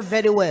themselves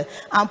very well,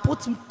 and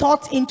put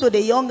thought into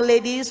the young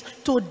ladies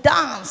to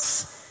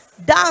dance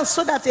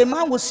so that a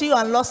man will see you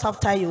and lust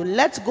after you.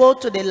 Let's go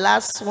to the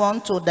last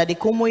one, to Daddy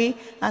Kumui,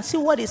 and see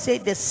what he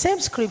said. The same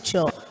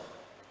scripture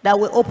that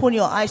will open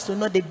your eyes to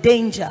know the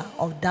danger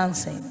of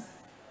dancing.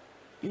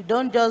 You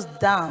don't just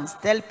dance.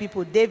 Tell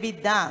people,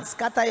 David, dance.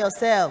 Scatter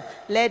yourself.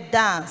 Let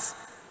dance.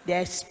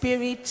 There's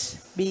spirit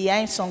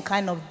behind some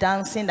kind of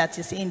dancing that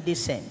is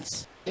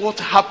indecent. what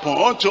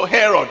happened to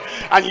Herod.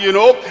 And you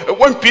know,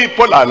 when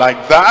people are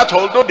like that,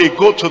 although they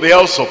go to the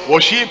house of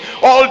worship,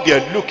 all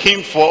they're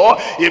looking for,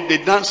 if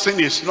the dancing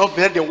is not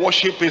there, the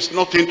worship is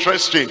not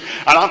interesting.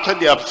 And after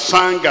they have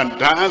sang and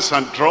danced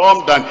and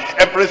drummed and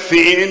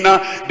everything,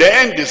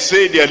 then they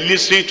say they're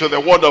listening to the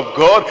word of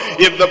God.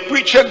 If the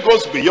preacher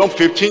goes beyond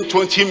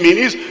 15-20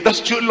 minutes, that's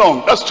too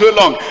long, that's too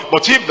long.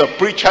 But if the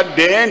preacher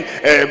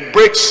then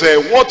breaks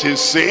what he's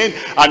saying,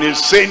 and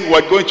is saying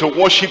we're going to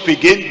worship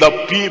again,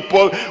 the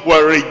people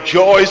will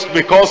rejoice,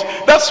 because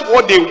that's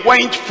what they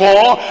went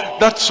for.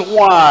 That's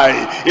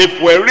why,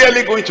 if we're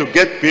really going to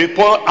get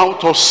people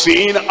out of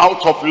sin,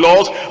 out of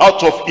loss,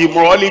 out of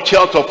immorality,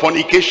 out of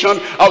fornication,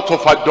 out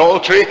of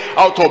adultery,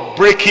 out of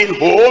breaking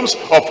homes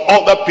of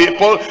other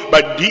people,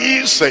 but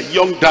these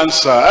young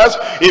dancers,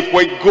 if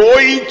we're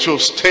going to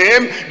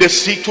stem the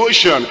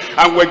situation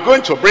and we're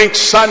going to bring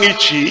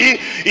sanity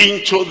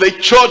into the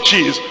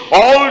churches,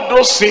 all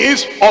those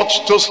things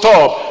ought to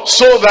stop,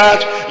 so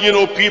that, you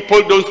know,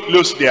 people don't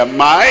lose their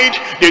mind,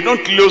 they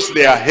don't lose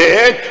their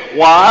head,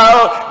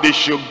 while they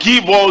should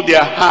give all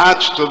their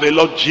heart to the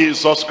Lord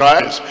Jesus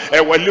Christ.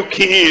 And we're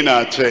looking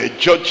at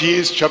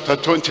Judges chapter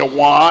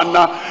 21,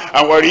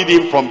 and we're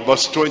reading from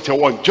verse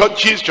 21.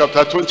 Judges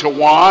chapter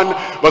 21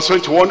 verse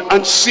 21.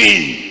 And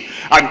see,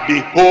 and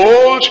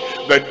behold,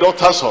 the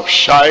daughters of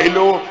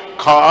Shiloh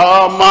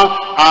come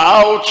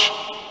out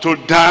to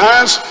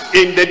dance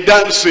in the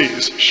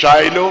dances.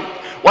 Shiloh,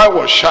 why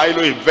was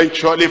Shiloh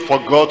eventually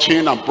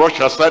forgotten and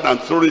brushed aside and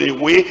thrown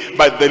away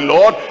by the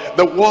Lord?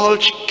 The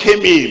world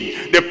came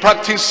in, the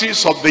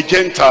practices of the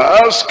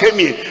Gentiles came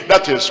in.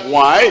 That is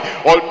why,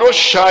 although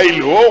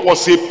Shiloh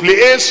was a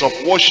place of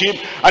worship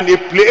and a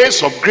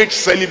place of great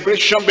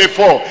celebration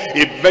before,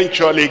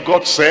 eventually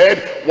God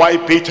said,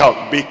 wipe it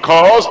out,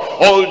 because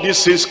all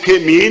this is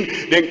came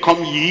in. Then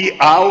come ye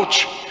out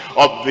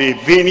of the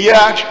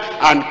vineyard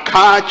and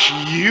catch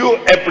you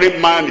every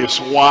man his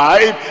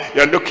wife.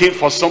 You're looking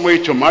for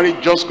somebody to marry,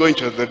 just go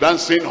into the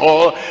dancing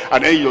hall,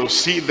 and then you'll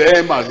see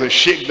them as they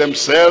shake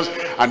themselves,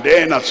 and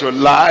then as you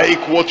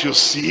like what you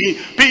see,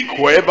 pick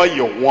whoever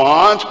you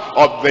want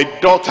of the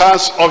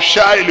daughters of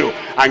Shiloh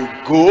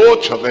and go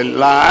to the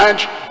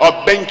land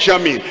of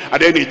Benjamin.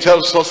 And then he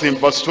tells us in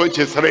verse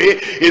 23,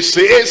 it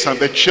says, and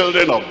the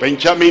children of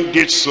Benjamin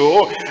did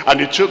so, and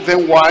they took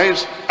them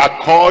wives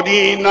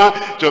according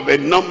to the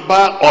number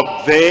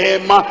of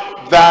them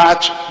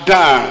that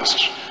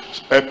danced.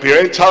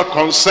 Parental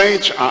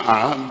consent,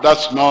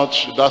 that's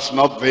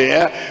not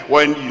there.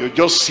 When you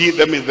just see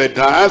them in the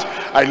dance,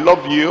 I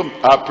love you,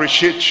 I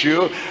appreciate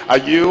you, are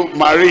you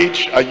married,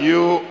 are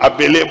you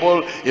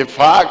available, in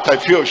fact I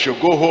feel I should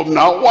go home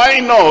now, why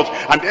not?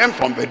 And then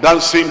from the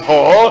dancing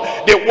hall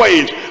they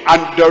went,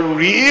 and the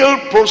real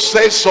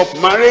process of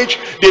marriage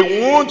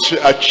they won't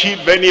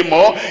achieve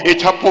anymore.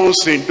 It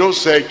happens in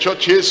those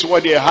churches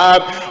where they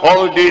have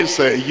all these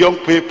young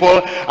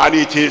people, and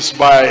it is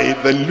by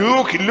the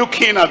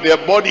looking at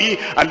their body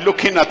and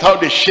looking at how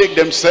they shake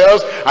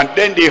themselves, and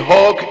then they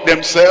hug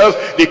themselves,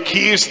 they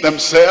kiss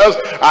themselves,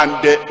 and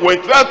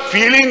with that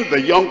feeling,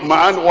 the young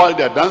man, while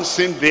they're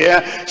dancing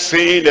there,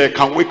 saying,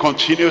 can we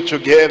continue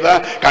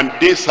together, can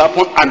this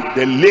happen? And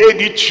the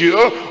lady too,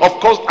 of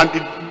course, and they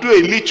do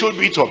a little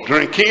bit of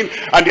drinking,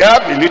 and they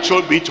have a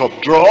little bit of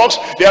drugs,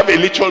 they have a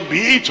little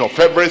bit of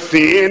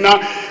everything.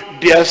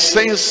 Their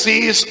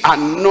senses are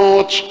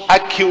not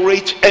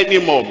accurate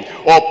anymore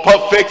or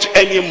perfect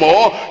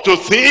anymore to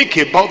think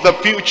about the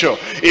future.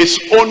 It's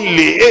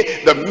only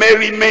the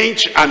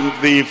merriment and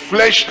the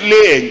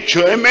fleshly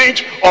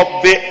enjoyment of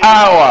the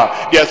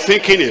hour they are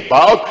thinking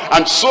about.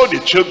 And so they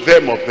took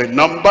them of the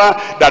number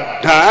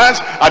that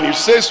danced, and it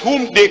says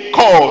whom they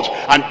called,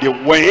 and they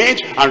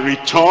went and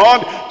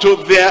returned to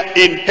their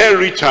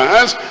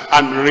inheritance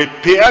and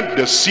repaired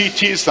the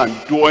cities and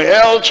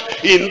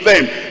dwelt in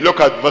them. Look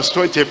at verse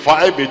 25.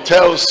 It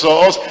tells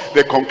us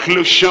the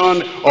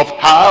conclusion of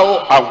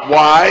how and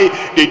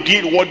why they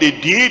did what they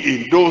did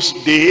in those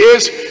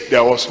days.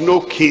 There was no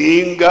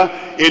king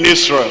in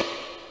Israel.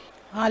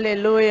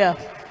 Hallelujah.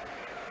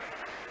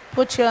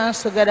 Put your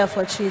hands together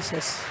for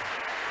Jesus.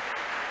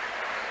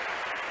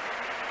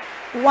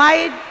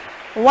 Why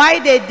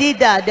they did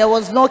that? There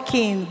was no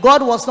king.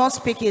 God was not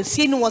speaking.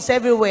 Sin was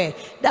everywhere.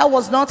 That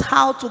was not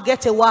how to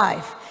get a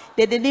wife.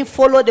 They didn't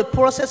follow the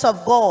process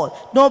of God.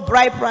 No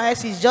bride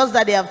price. It's just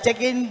that they have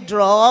taken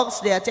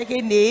drugs, they are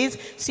taking this,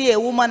 see a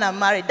woman and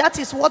marry. That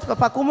is what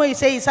Papa Kumo is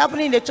saying is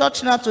happening in the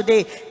church now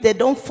today. They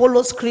don't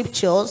follow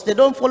scriptures. They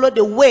don't follow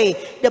the way,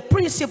 the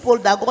principle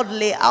that God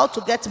laid out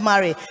to get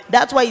married.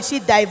 That's why you see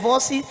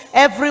divorces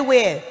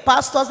everywhere.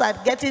 Pastors are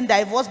getting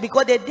divorced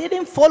because they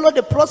didn't follow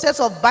the process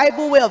of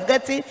Bible way of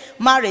getting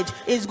marriage.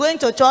 It's going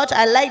to church.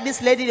 I like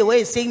this lady, the way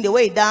he sing, the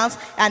way he dance,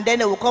 and then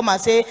they will come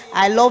and say,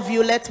 I love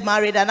you, let's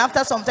marry. And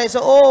after some time, say,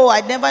 oh,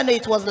 I never knew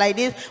it was like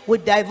this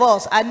with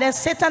divorce. And then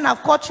Satan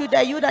have caught you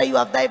that you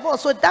have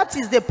divorced. So that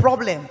is the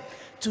problem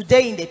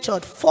today in the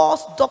church.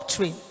 False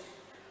doctrine.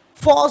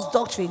 false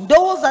doctrine.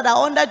 Those that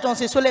are under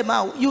Johnson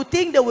Suleiman, you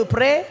think they will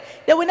pray?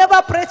 They will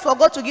never pray for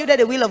God to give them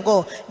the will of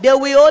God. They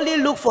will only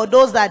look for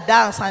those that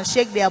dance and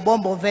shake their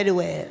bum very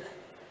well.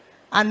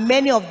 And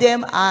many of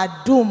them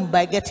are doomed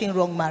by getting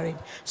wrong married.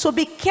 So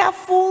be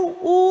careful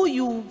who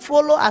you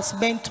follow as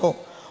mentor,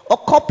 or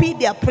copy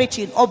their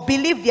preaching, or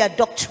believe their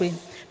doctrine.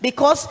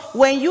 Because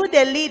when you,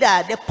 the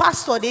leader, the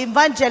pastor, the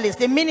evangelist,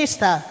 the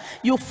minister,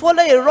 you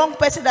follow a wrong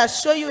person that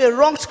show you a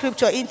wrong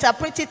scripture,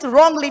 interpret it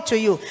wrongly to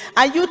you,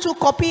 and you to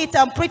copy it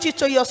and preach it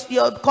to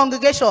your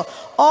congregation,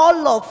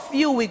 all of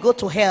you will go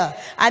to hell.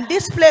 And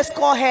this place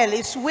called hell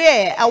is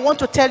where I want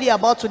to tell you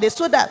about today,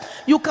 so that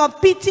you can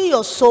pity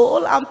your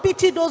soul and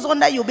pity those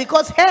under you.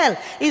 Because hell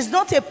is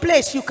not a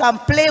place you can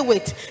play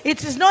with.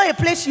 It is not a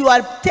place you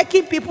are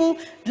taking people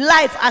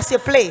life as a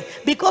play.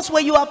 Because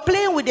when you are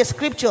playing with the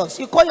scriptures,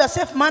 you call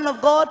yourself man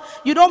of God,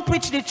 you don't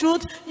preach the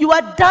truth, you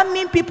are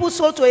damning people's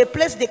soul to a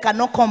place they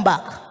cannot come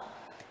back.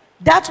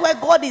 That's why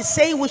God is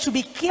saying we should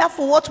be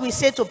careful what we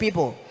say to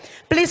people.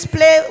 Please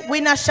play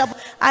Winner Sharp.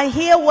 I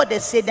hear what they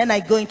say, then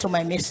I go into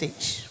my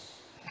message.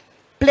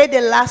 Play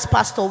the last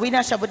pastor,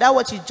 Winner Sharp. That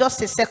was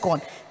just a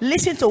second.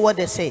 Listen to what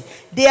they say.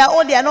 They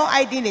are not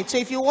hiding it. So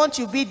if you want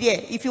to be there,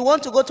 if you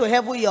want to go to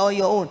heaven, you're on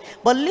your own.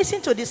 But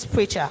listen to this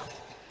preacher.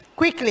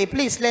 Quickly,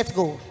 please, let's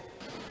go.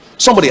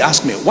 Somebody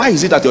asked me, why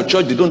is it that your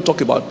church, they don't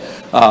talk about,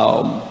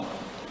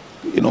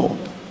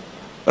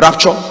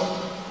 rapture?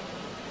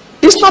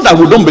 It's not that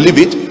we don't believe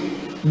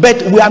it,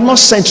 but we are not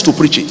sent to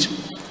preach it.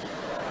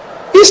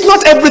 It's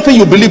not everything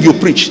you believe you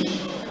preach.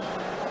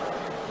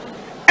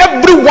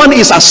 Everyone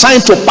is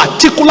assigned to a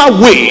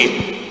particular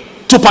way,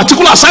 to a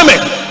particular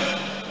assignment.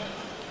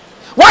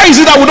 Why is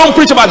it that we don't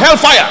preach about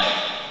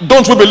hellfire?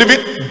 Don't we believe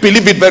it?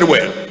 Believe it very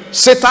well.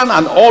 Satan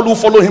and all who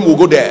follow him will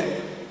go there.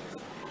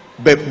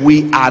 But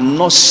we are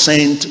not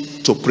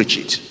sent to preach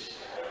it.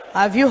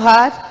 Have you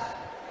heard?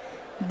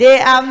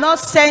 They are not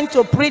sent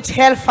to preach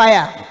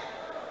hellfire.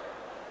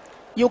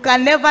 You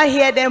can never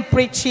hear them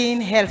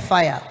preaching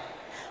hellfire.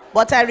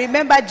 But I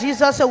remember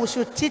Jesus said we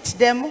should teach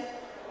them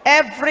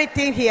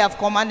everything he has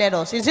commanded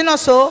us. Is it not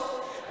so?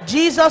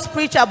 Jesus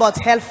preached about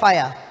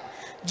hellfire.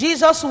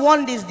 Jesus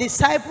warned his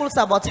disciples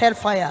about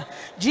hellfire.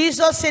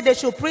 Jesus said they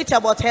should preach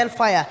about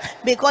hellfire,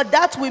 because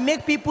that will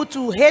make people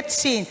to hate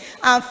sin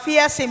and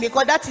fear sin,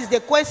 because that is the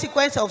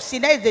consequence of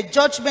sin. That is the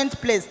judgment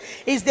place.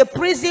 It's the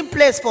prison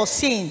place for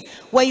sin.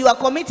 When you are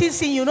committing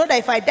sin, you know that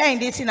if I die in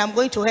this sin, I'm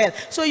going to hell.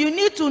 So you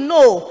need to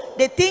know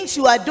the things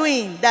you are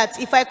doing, that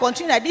if I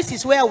continue, this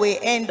is where we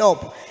end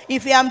up.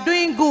 If I am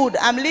doing good,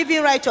 I'm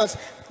living righteous,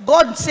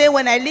 God say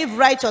when I live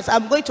righteous,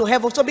 I'm going to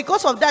heaven. So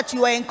because of that,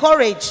 you are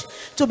encouraged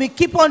to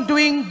keep on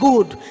doing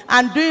good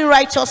and doing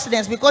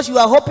righteousness, because you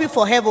are hoping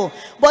for heaven.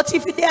 But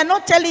if they are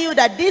not telling you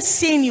that this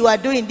sin you are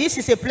doing, this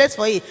is a place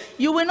for it,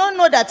 you will not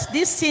know that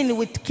this sin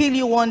will kill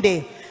you one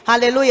day.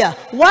 Hallelujah.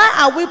 Why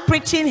are we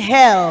preaching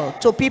hell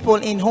to people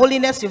in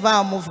Holiness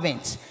Revival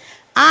Movement?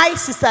 I,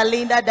 Sister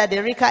Linda, Daddy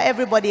Rika,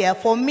 everybody here,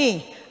 for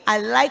me, I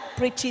like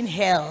preaching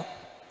hell,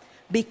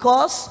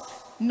 because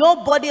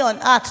nobody on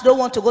earth don't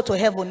want to go to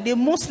heaven. The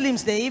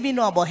Muslims, they even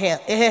know about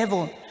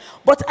heaven.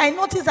 But I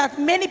notice that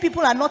many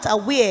people are not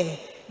aware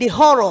the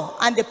horror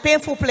and the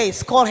painful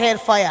place called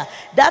hellfire.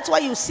 That's why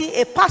you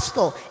see a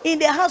pastor in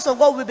the house of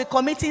God will be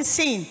committing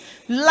sin,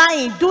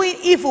 lying, doing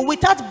evil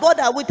without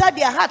bother, without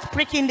their heart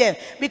pricking them,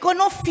 because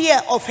no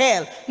fear of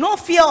hell, no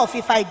fear of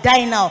if I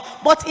die now.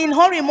 But in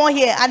Horimore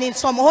here and in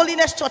some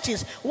holiness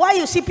churches, why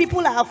you see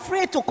people are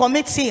afraid to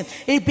commit sin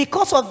is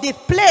because of the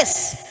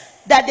place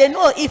that they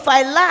know, if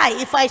I lie,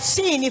 if I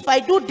sin, if I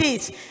do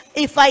this,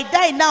 if I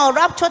die now,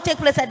 rapture take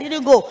place, I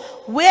didn't go,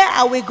 where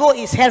I will go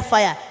is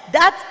hellfire.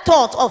 That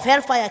thought of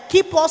hellfire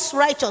keep us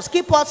righteous,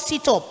 keep us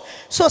sit up.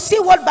 So see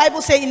what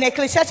Bible says in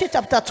Ecclesiastes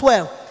chapter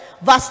 12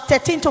 verse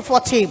 13 to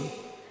 14.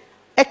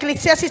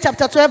 Ecclesiastes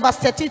chapter 12 verse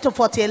 13 to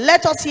 14.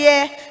 Let us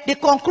hear the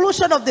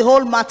conclusion of the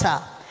whole matter.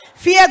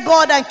 Fear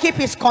God and keep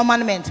his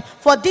commandment,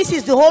 for this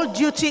is the whole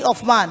duty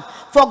of man.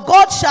 For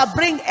God shall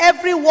bring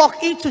every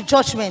work into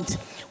judgment,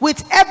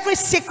 with every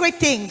secret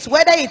things,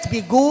 whether it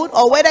be good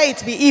or whether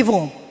it be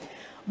evil.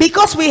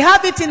 Because we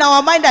have it in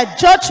our mind that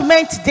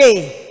judgment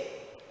day,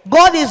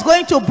 God is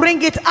going to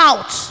bring it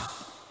out.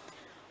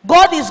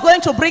 God is going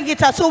to bring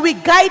it out. So we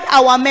guide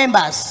our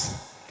members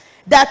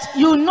that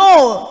you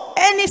know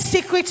any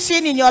secret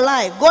sin in your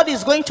life, God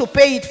is going to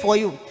pay it for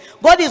you.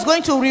 God is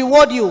going to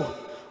reward you.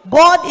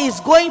 God is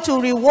going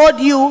to reward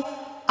you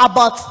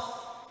about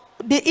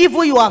the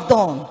evil you have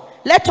done.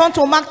 Let's turn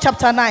to Mark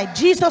chapter 9.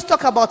 Jesus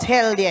talked about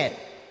hell there.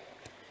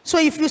 So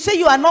if you say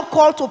you are not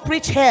called to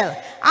preach hell,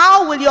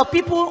 how will your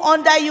people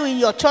under you in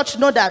your church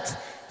know that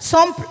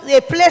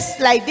a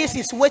place like this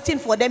is waiting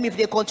for them if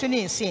they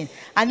continue in sin?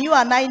 And you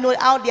and I know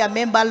how their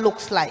member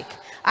looks like.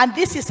 And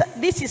this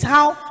is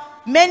how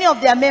many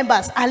of their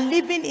members are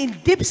living in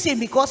deep sin,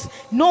 because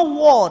no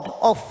word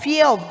of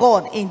fear of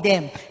God in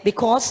them,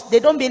 because they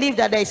don't believe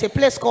that there is a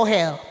place called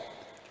hell.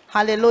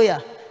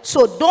 Hallelujah.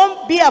 So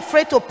don't be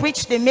afraid to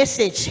preach the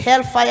message,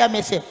 hellfire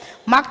message.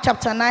 Mark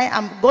chapter 9,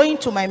 I'm going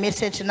to my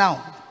message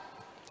now.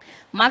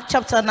 Mark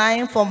chapter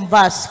 9 from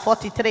verse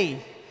 43.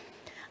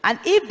 And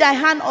if thy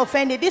hand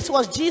offend thee, this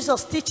was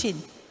Jesus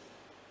teaching,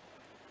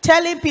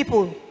 telling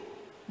people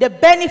the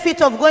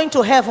benefit of going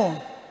to heaven,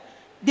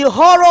 the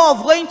horror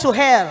of going to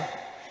hell.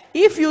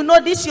 If you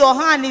know this, your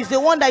hand is the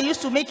one that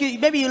used to make you,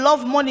 maybe you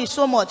love money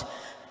so much.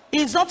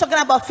 He's not talking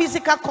about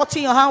physical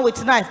cutting your hand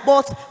with a knife,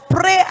 but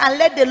pray and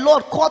let the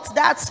Lord cut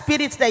that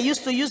spirit that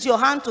used to use your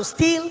hand to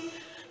steal,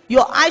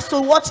 your eyes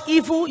to watch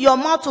evil, your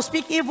mouth to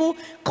speak evil.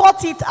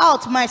 Cut it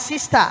out, my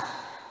sister.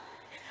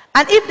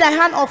 And if thy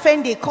hand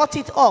offend thee, cut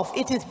it off.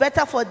 It is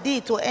better for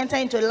thee to enter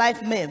into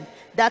life maimed,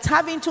 that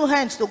having 2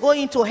 hands to go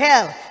into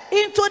hell,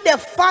 into the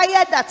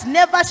fire that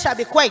never shall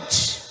be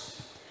quenched.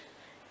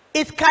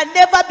 It can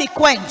never be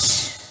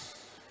quenched.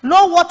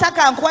 No water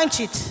can quench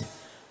it.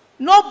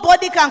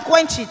 Nobody can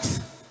quench it.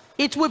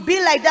 It will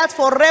be like that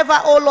forever,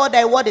 O Lord,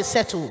 thy word is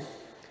settled.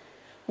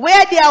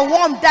 Where they are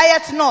warm,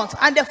 diet not,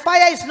 and the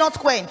fire is not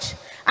quenched.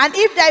 And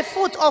if thy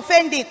foot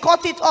offend thee,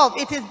 cut it off.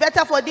 It is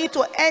better for thee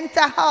to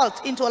enter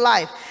health into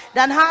life,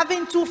 than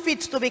having 2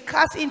 feet to be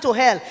cast into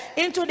hell,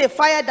 into the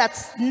fire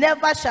that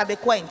never shall be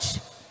quenched.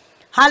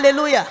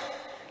 Hallelujah.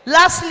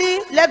 Lastly,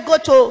 let's go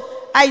to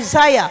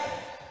Isaiah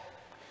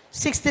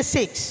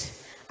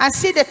 66 and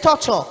see the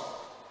torture.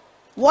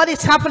 What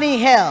is happening in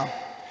hell?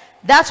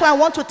 That's why I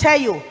want to tell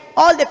you,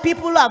 all the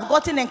people who I've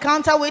gotten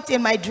encounter with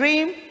in my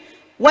dream,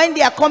 when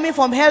they are coming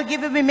from hell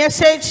giving me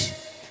message,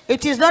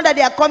 it is not that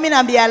they are coming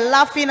and they are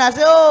laughing and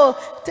say,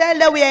 oh, tell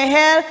them we are in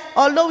hell,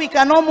 although we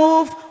cannot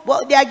move,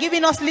 but they are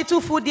giving us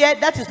little food there.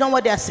 That is not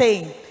what they are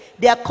saying.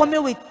 They are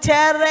coming with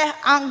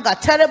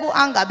terrible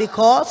anger,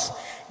 because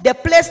the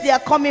place they are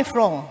coming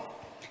from,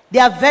 they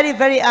are very,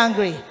 very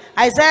angry.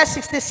 Isaiah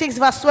 66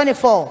 verse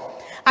 24.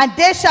 And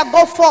they shall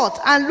go forth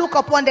and look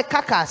upon the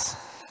carcass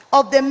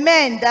of the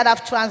men that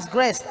have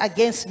transgressed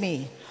against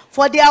me,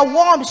 for their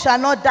worm shall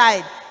not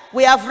die.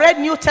 We have read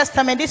New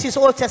Testament, this is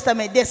Old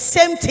Testament, the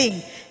same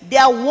thing.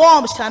 Their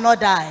worm shall not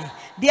die.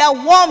 Their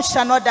worm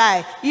shall not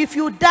die. If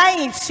you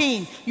die in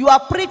sin, you are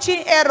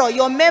preaching error.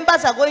 Your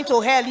members are going to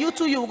hell. You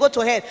too, you will go to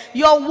hell.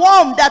 Your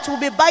worm that will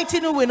be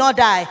biting you will not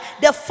die.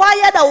 The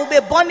fire that will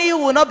be burning you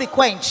will not be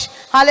quenched.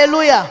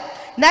 Hallelujah.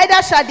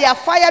 Neither shall their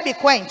fire be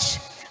quenched,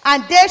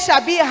 and they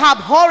shall be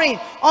abhorring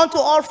unto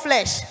all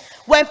flesh.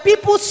 When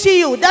people see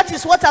you, that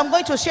is what I'm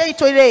going to share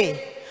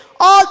today.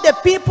 All the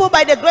people,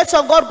 by the grace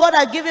of God, God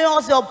has given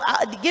us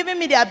given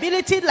me the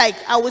ability, like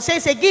I would say,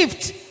 it's a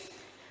gift,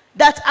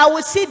 that I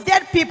will see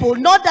dead people,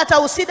 not that I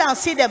will sit down and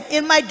see them.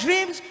 In my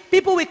dreams,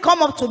 people will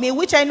come up to me,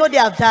 which I know they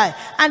have died,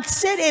 and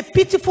say a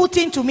pitiful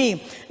thing to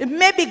me.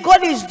 Maybe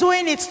God is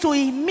doing it to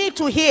me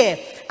to hear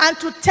and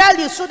to tell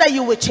you so that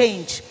you will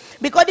change.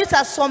 Because these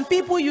are some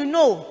people you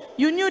know,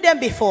 you knew them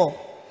before.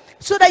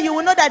 So that you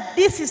will know that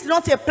this is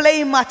not a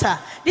playing matter.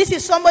 This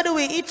is somebody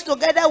we eat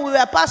together, we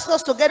were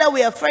pastors together,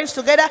 we are friends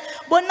together.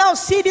 But now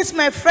see this,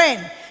 my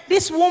friend,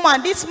 this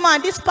woman, this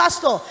man, this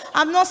pastor,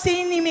 I'm not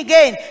seeing him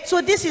again.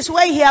 So this is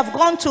where he have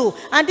gone to.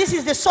 And this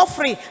is the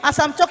suffering. As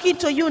I'm talking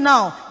to you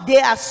now, they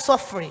are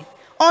suffering.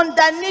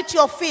 Underneath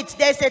your feet,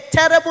 there's a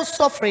terrible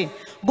suffering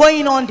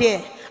going on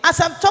there.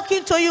 As I'm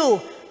talking to you,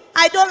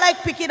 I don't like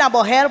speaking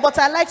about hell, but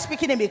I like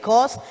speaking it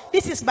because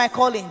this is my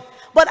calling.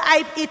 But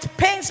it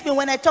pains me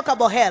when I talk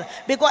about hell,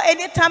 because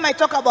anytime I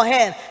talk about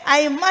hell,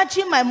 I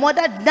imagine my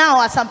mother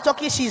now as I'm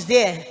talking, she's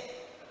there.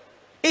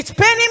 It's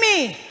paining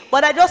me,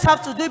 but I just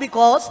have to do it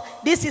because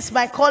this is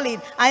my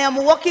calling. I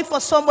am working for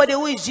somebody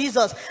who is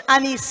Jesus,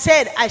 and he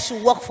said I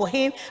should work for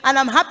him, and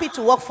I'm happy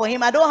to work for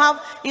him. I don't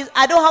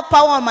have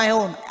power on my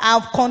own.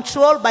 I'm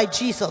controlled by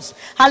Jesus.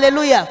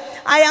 Hallelujah.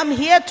 I am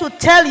here to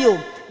tell you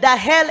that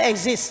hell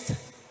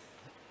exists.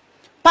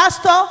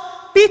 Pastor,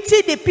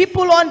 pity the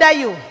people under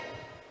you.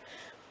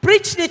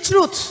 Preach the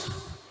truth.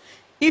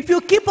 If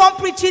you keep on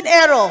preaching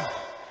error,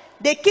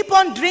 they keep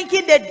on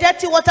drinking the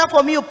dirty water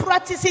from you,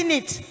 practicing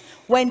it.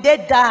 When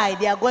they die,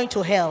 they are going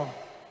to hell.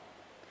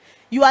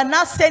 You are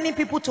not sending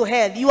people to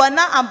hell. You are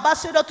not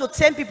ambassador to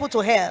send people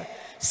to hell.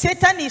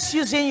 Satan is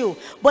using you.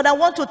 But I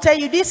want to tell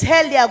you, this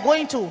hell they are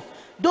going to,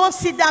 don't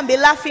sit down and be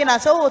laughing and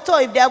say, oh, so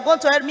if they are going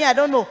to help me, I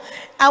don't know.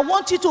 I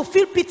want you to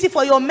feel pity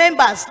for your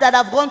members that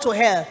have gone to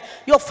hell.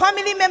 Your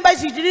family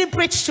members you didn't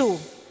preach to.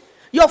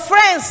 Your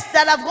friends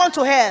that have gone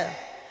to hell.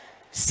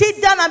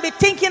 Sit down and be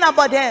thinking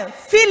about them.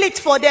 Feel it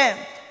for them.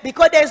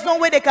 Because there's no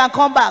way they can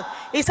come back.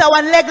 It's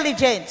our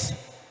negligence.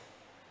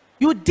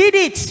 You did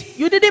it.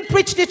 You didn't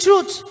preach the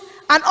truth.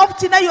 And up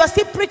to now you are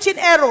still preaching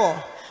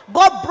error.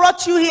 God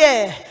brought you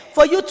here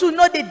for you to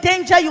know the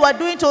danger you are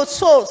doing to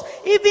souls.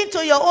 Even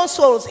to your own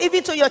souls.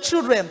 Even to your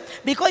children.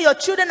 Because your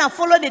children are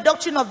following the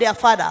doctrine of their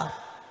father.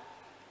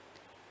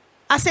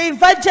 As an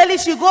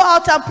evangelist, you go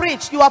out and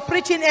preach. You are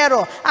preaching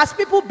error. As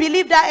people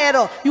believe that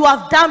error, you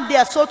have damned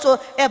their soul to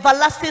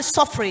everlasting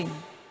suffering.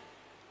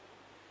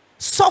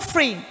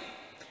 Suffering.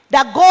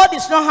 That God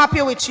is not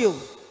happy with you.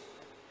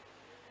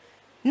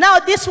 Now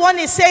this one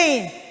is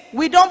saying,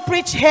 we don't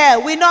preach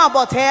hell. We know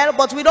about hell,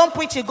 but we don't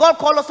preach it. God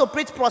called us to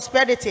preach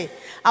prosperity.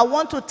 I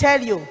want to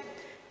tell you,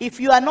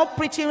 if you are not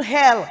preaching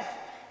hell,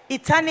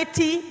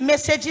 eternity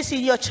messages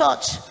in your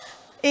church,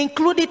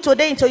 Include it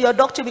today into your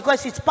doctrine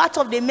because it's part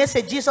of the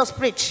message Jesus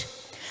preached.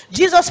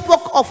 Jesus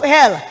spoke of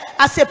hell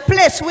as a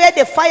place where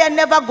the fire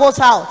never goes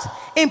out,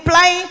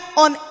 implying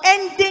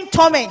unending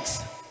torment.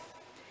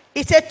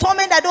 It's a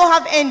torment that don't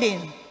have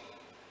ending.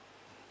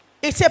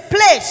 It's a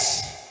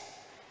place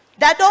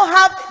that don't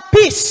have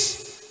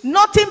peace.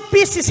 Nothing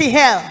peace is in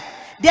hell.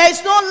 There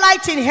is no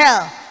light in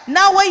hell.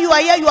 Now when you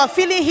are here, you are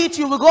feeling heat,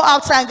 you will go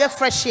outside and get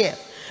fresh air.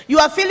 You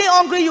are feeling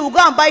hungry, you will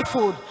go and buy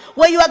food.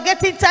 When you are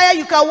getting tired,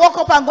 you can walk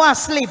up and go and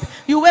sleep.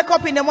 You wake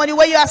up in the morning.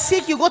 When you are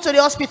sick, you go to the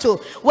hospital.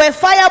 When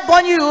fire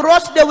burn you, you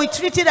rush, they will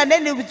treat it and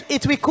then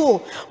it will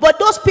cool. But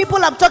those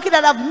people I'm talking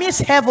that have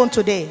missed heaven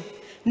today,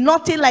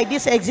 nothing like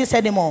this exists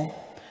anymore.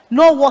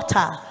 No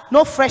water,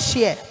 no fresh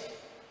air,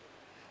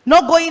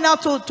 no going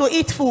out to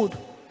eat food,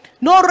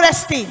 no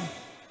resting,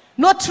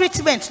 no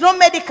treatment, no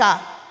medical,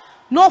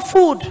 no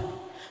food,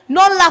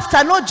 no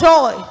laughter, no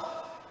joy,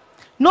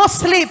 no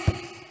sleep,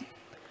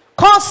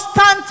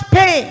 constant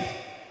pain,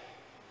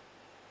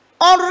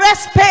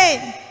 unrest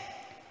pain.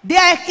 They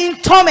are in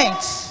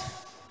torment.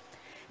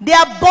 They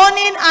are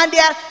burning and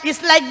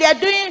it's like they are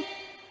doing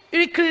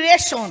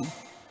recreation.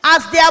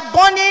 As they are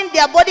burning,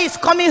 their body is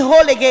coming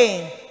whole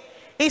again.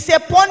 It's a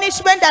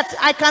punishment that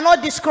I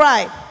cannot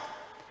describe.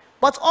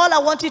 But all I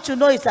want you to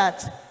know is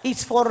that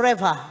it's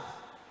forever.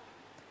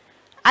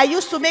 I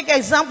used to make an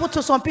example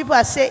to some people.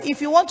 I say, if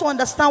you want to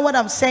understand what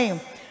I'm saying,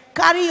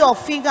 carry your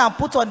finger and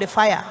put on the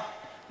fire.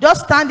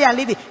 Just stand there and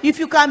leave it. If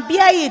you can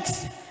bear it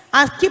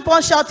and keep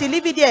on shouting,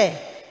 leave it there,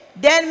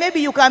 then maybe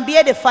you can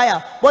bear the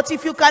fire. But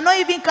if you cannot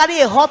even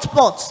carry a hot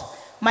pot,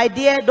 my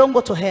dear, don't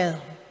go to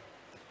hell.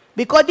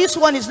 Because this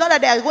one is not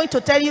that they are going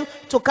to tell you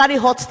to carry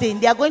hot thing.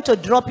 They are going to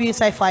drop you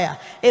inside fire.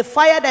 A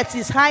fire that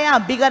is higher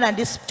and bigger than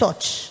this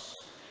church.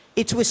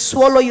 It will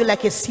swallow you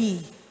like a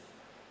sea.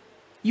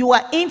 You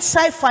are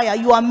inside fire.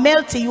 You are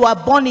melting. You are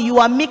burning. You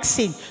are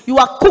mixing. You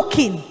are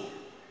cooking.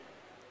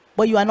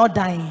 But you are not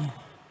dying.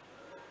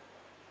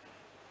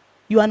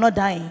 You are not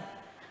dying.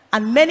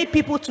 And many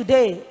people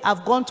today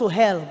have gone to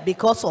hell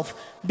because of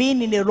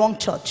being in the wrong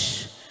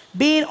church.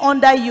 Being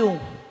under you.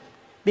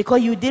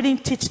 Because you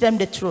didn't teach them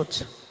the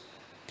truth.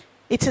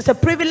 It is a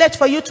privilege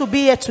for you to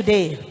be here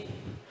today.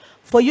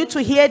 For you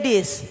to hear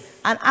this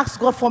and ask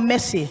God for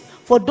mercy.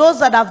 For those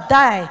that have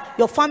died,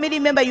 your family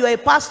member, you are a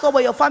pastor,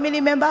 but your family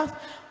member,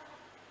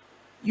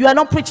 you are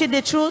not preaching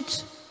the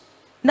truth.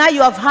 Now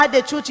you have heard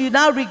the truth, you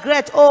now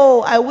regret,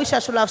 oh, I wish I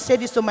should have said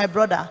this to my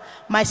brother,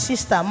 my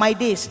sister, my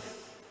this.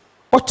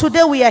 But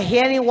today we are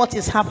hearing what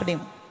is happening.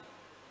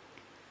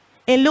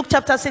 In Luke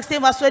chapter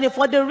 16, verse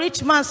 24, the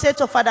rich man said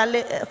to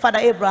Father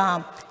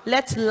Abraham,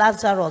 let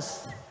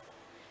Lazarus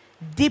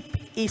dip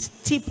his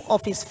tip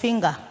of his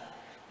finger.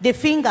 The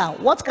finger,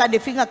 what can the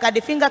finger? Can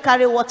the finger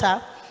carry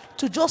water?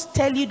 To just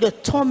tell you the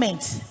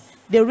torment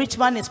the rich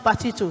man is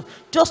party to,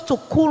 just to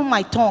cool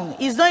my tongue.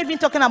 He's not even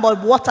talking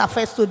about water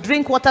first, to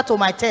drink water to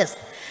my taste.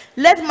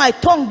 Let my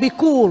tongue be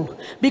cool,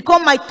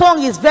 because my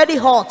tongue is very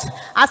hot.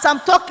 As I'm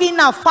talking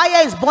now,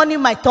 fire is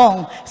burning my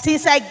tongue.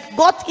 Since I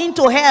got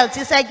into hell,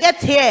 since I get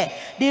here,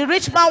 the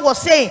rich man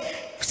was saying,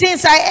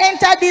 since I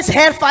entered this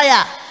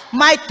hellfire,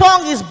 my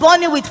tongue is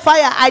burning with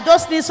fire. I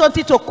just need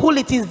something to cool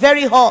it. It's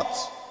very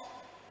hot.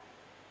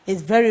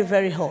 It's very,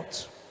 very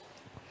hot.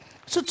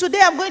 So today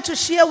I'm going to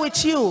share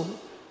with you,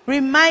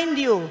 remind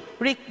you,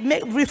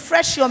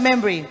 refresh your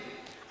memory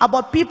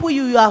about people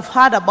you have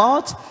heard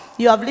about.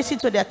 You have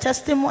listened to their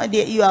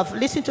testimony. You have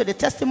listened to the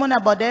testimony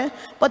about them.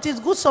 But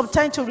it's good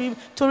sometimes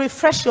to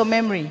refresh your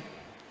memory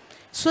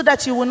so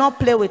that you will not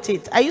play with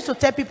it. I used to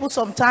tell people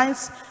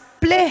sometimes,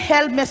 play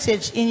hell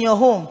message in your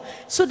home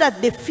so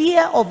that the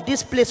fear of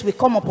this place will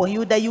come upon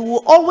you, that you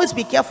will always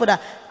be careful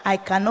that I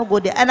cannot go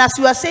there. And as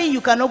you are saying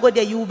you cannot go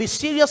there, you will be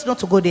serious not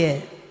to go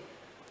there.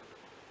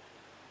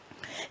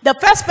 The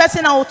first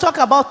person I will talk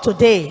about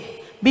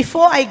today,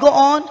 before I go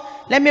on,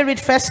 let me read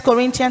 1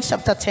 Corinthians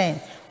chapter 10.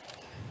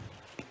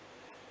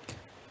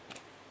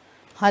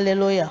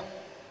 Hallelujah.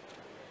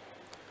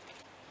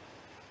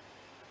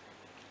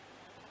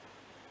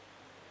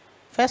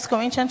 First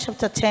Corinthians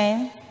chapter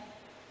 10,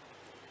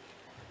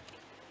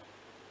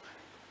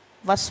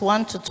 verse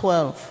 1 to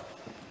 12.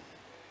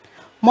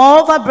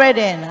 Moreover,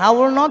 brethren, I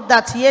will not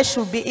that ye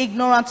should be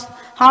ignorant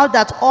how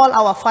that all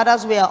our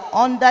fathers were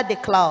under the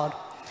cloud,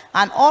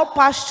 and all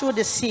passed through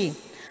the sea,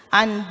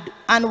 and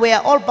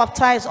were all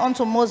baptized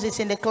unto Moses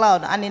in the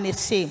cloud and in the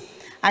sea,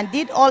 and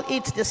did all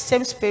eat the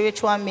same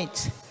spiritual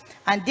meat,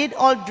 and did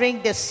all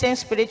drink the same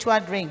spiritual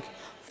drink.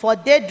 For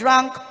they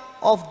drank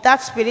of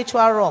that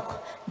spiritual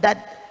rock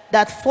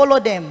that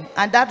followed them,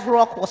 and that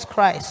rock was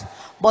Christ.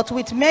 But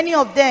with many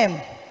of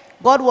them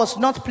God was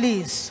not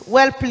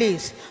well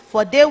pleased,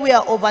 for they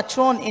were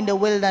overthrown in the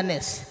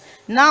wilderness.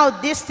 Now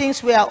these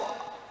things were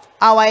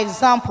our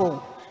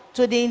example,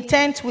 to the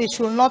intent we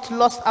should not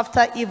lust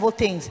after evil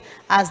things,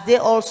 as they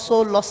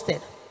also lusted.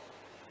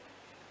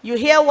 You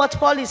hear what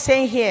Paul is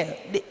saying here,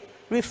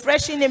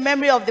 refreshing the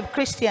memory of the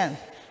Christians.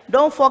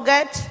 Don't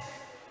forget,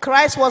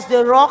 Christ was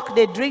the rock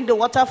they drink the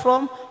water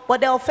from,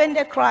 but they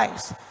offended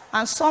Christ.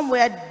 And some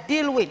were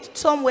dealt with,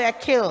 some were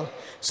killed.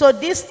 So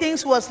these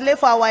things was laid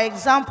for our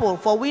example,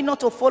 for we not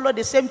to follow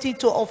the same thing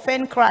to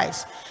offend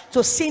Christ,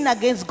 to sin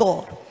against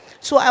God.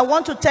 So I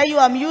want to tell you,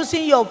 I'm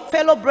using your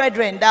fellow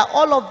brethren that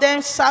all of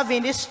them serve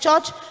in this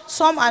church.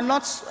 Some are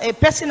not. A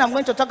person I'm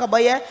going to talk about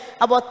here,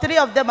 about 3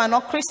 of them are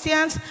not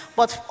Christians,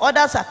 but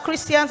others are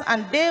Christians,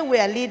 and they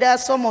were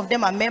leaders. Some of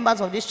them are members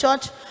of this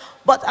church.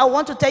 But I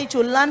want to tell you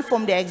to learn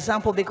from their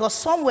example, because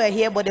some were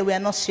here but they were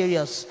not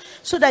serious,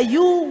 so that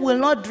you will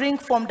not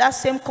drink from that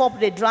same cup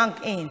they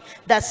drank in.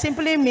 That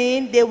simply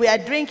means they were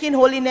drinking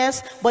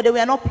holiness but they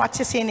were not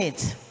practicing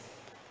it.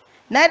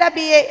 Neither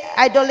be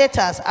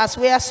idolaters, as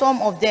were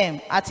some of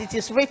them, as it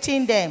is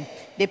written them.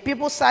 The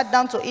people sat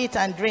down to eat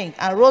and drink,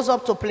 and rose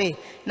up to play.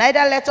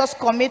 Neither let us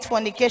commit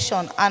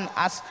fornication, and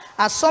as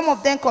some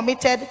of them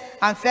committed,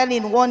 and fell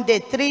in one day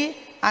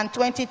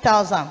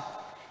 23,000.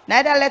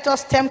 Neither let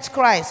us tempt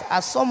Christ,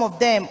 as some of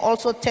them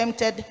also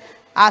tempted,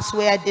 as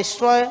were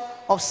destroyed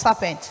of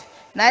serpents.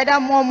 Neither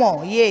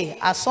murmur, yea,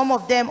 as some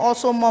of them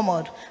also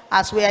murmured,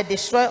 as were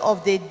destroyed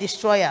of the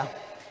destroyer.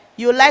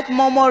 You like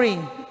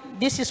murmuring.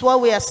 This is what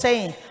we are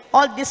saying.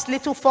 All these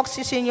little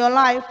foxes in your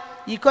life,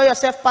 you call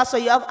yourself pastor,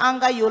 you have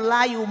anger, you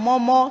lie, you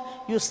murmur,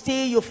 you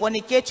steal, you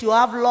fornicate, you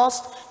have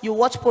lust, you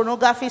watch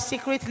pornography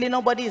secretly,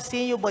 nobody is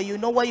seeing you, but you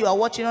know what you are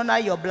watching under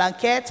your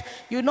blanket.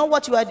 You know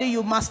what you are doing,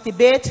 you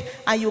masturbate,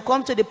 and you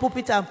come to the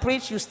pulpit and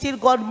preach, you steal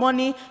God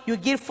money, you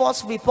give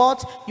false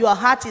report, your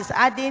heart is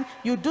adding,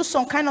 you do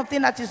some kind of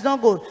thing that is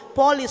not good.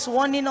 Paul is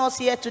warning us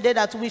here today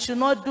that we should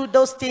not do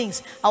those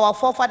things our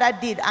forefather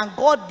did, and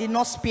God did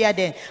not spare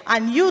them.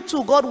 And you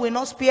too, God will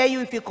not spare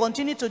you if you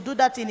continue to do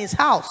that in his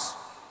house.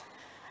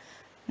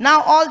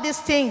 Now all these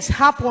things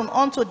happen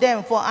unto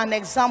them for an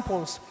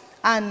examples,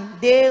 and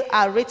they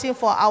are written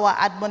for our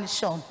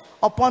admonition,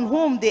 upon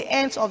whom the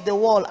ends of the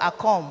world are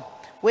come.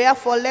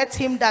 Wherefore let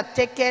him that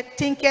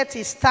thinketh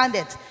he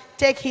standeth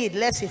take heed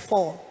lest he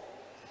fall.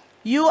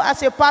 You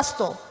as a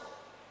pastor,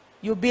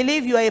 you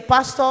believe you are a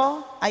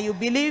pastor, and you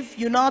believe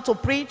you know how to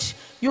preach,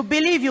 you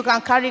believe you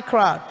can carry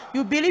crowd,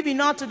 you believe you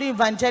know how to do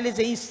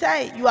evangelism, you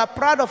say you are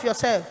proud of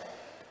yourself.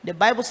 The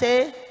Bible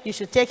says you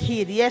should take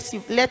heed, yes,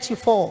 let you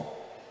fall.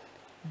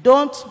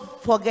 Don't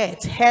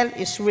forget, hell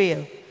is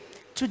real.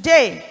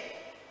 Today,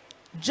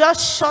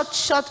 just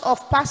short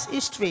of past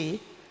history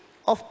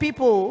of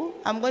people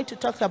I'm going to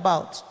talk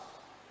about.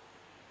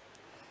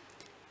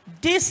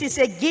 This is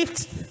a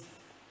gift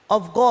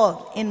of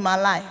God in my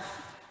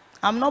life.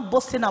 I'm not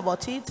boasting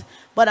about it,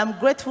 but I'm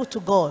grateful to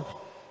God.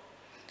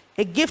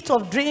 A gift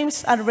of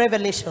dreams and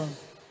revelation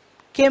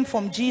came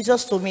from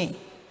Jesus to me.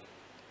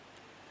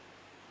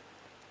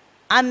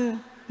 And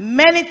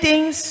many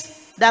things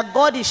that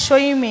God is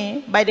showing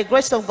me by the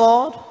grace of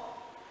God,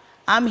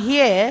 I'm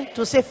here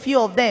to say few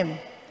of them.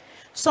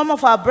 Some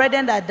of our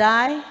brethren that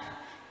died,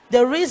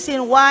 the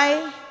reason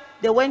why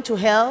they went to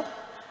hell,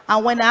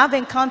 and when I have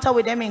encounter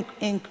with them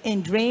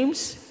in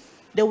dreams,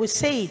 they will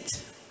say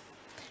it.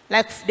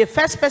 Like the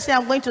first person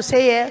I'm going to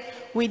say here,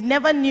 we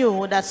never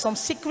knew that some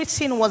secret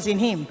sin was in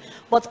him.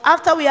 But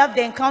after we have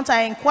the encounter,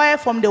 I inquire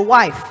from the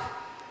wife.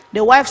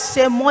 The wife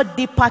said more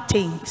deeper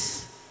things.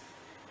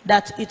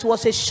 That it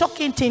was a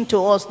shocking thing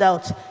to us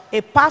that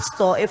a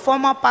pastor, a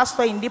former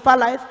pastor in Deeper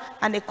Life,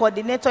 and a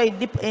coordinator in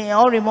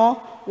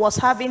Orimo was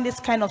having this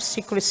kind of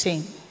secret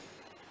sin.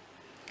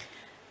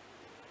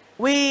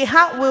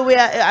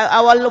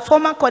 Our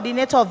former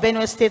coordinator of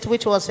Benue State,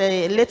 which was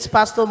a late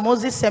pastor,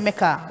 Moses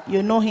Semeka,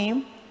 you know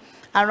him,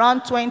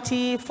 around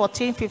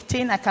 2014,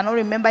 15, I cannot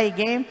remember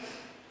again,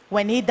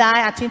 when he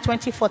died, I think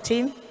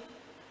 2014.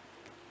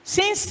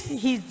 Since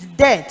he's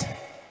dead,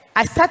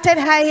 I started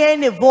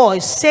hearing a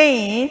voice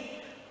saying,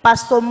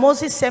 Pastor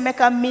Moses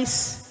Semeka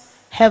missed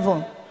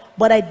heaven.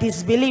 But I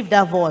disbelieved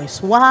that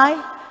voice.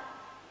 Why?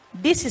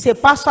 This is a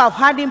pastor, I've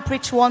heard him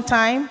preach one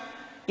time.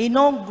 You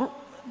know,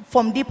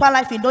 from Deeper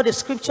Life, you know the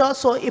scripture,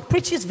 so he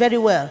preaches very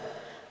well.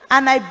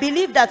 And I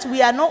believe that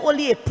we are not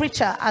only a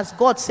preacher, as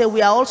God said,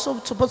 we are also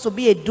supposed to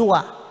be a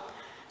doer.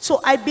 So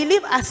I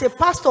believe as a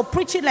pastor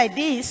preaching like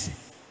this,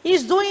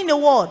 he's doing the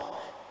word.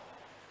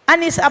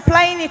 And he's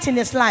applying it in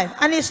his life.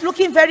 And he's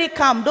looking very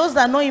calm. Those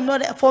that know him know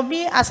that. For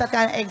me, as I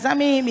can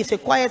examine him, he's a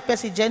quiet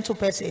person, gentle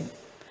person.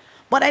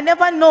 But I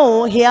never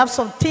know he has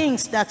some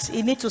things that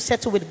he needs to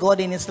settle with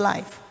God in his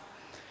life.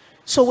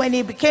 So when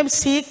he became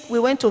sick, we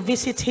went to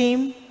visit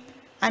him.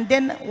 And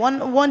then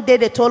one day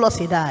they told us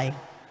he died.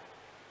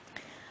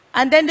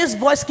 And then this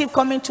voice kept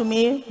coming to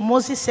me,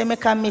 Moses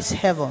Semeka missed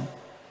heaven.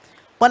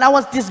 But I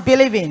was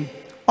disbelieving.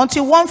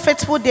 Until one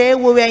fateful day,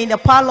 we were in the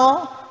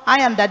parlor.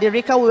 I and Daddy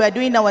Rika, we were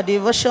doing our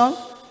devotion.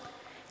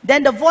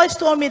 Then the voice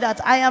told me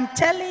that I am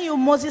telling you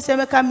Moses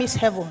Semeka missed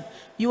heaven.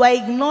 You are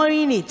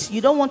ignoring it. You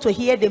don't want to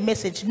hear the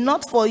message.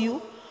 Not for you,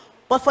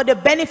 but for the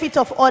benefit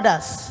of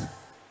others.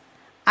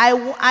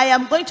 I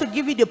am going to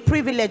give you the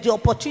privilege, the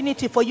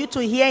opportunity for you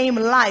to hear him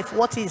live,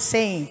 what he's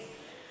saying.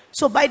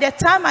 So by the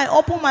time I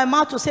open my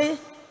mouth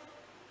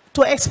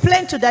to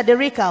explain to Daddy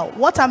Rika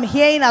what I'm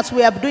hearing as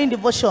we are doing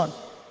devotion,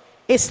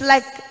 it's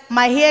like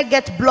my hair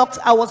gets blocked.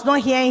 I was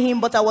not hearing him,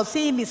 but I was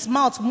seeing his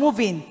mouth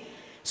moving.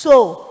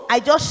 So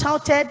I just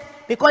shouted,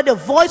 because the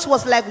voice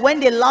was like when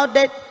they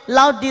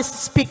loud this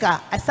speaker.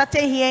 I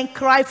started hearing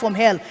cry from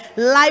hell.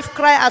 Live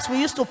cry, as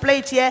we used to play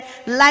it here,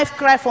 live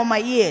cry from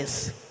my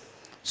ears.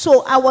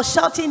 So I was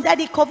shouting,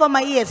 Daddy, cover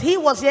my ears. He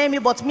was hearing me,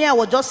 but me, I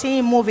was just seeing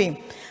him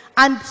moving.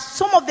 And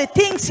some of the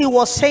things he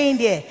was saying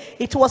there,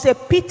 it was a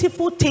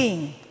pitiful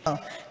thing.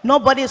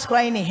 Nobody is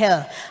crying in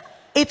hell.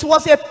 It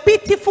was a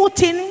pitiful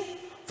thing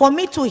for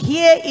me to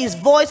hear his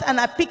voice, and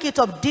I pick it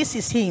up. This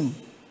is him.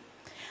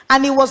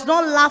 And he was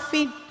not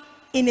laughing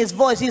in his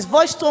voice. His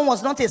voice tone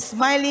was not a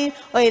smiling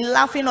or a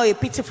laughing or a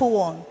pitiful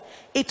one.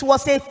 It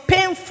was a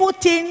painful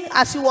thing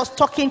as he was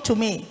talking to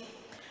me.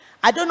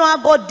 I don't know how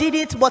God did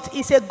it, but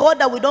it's a God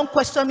that we don't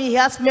question me. He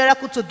has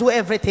miracle to do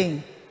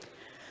everything.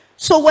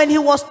 So when he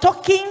was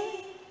talking,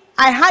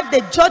 I had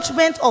the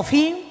judgment of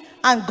him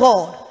and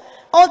God.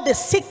 All the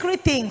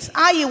secret things,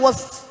 how he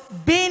was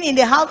being in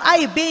the house, how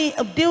he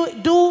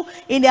do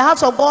in the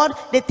house of God,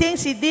 the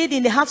things he did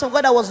in the house of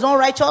God that was not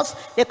righteous,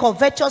 the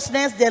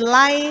covetousness, the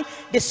lying,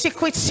 the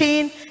secret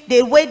sin,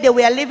 the way they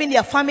were living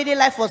their family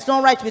life was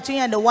not right between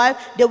you and the wife.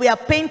 They were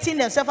painting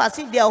themselves as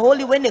if they are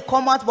holy when they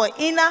come out, but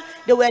inner,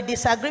 they were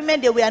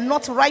disagreement, they were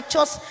not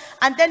righteous.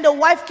 And then the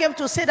wife came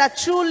to say that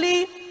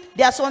truly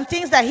there are some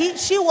things that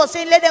she was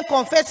saying, let them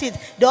confess it.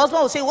 The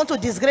husband would say, you want to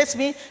disgrace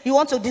me? You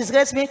want to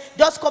disgrace me?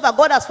 Just cover.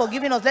 God has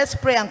forgiven us. Let's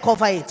pray and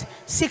cover it.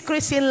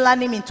 Secret sin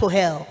land him into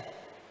hell.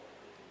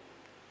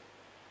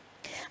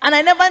 And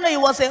I never knew he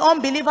was an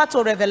unbeliever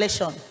to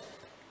revelation.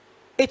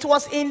 It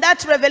was in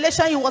that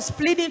revelation he was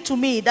pleading to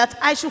me that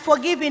I should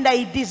forgive him, that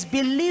he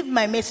disbelieved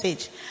my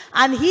message.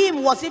 And he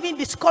was even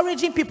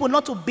discouraging people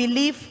not to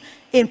believe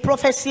in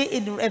prophecy,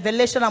 in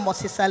revelation, and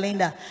Sister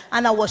Linda.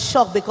 And I was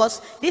shocked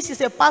because this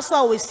is a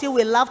pastor we see,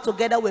 we laugh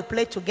together, we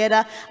play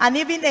together, and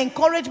even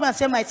encouragement.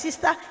 Say, my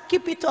sister,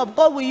 keep it up.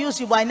 God will use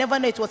you. But I never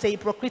knew it was a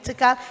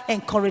hypocritical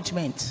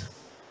encouragement.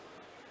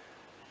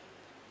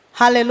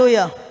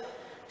 Hallelujah.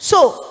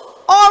 So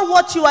all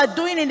what you are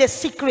doing in the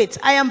secret,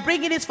 I am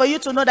bringing it for you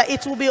to know that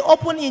it will be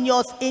open in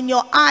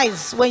your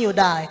eyes when you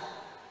die.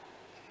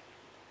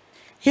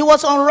 He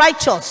was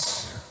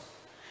unrighteous.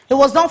 He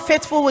was not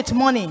faithful with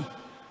money.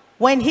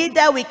 When he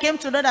died, we came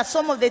to know that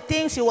some of the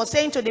things he was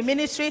saying to the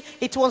ministry,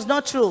 it was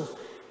not true.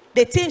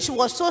 The things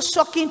was so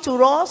shocking to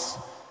us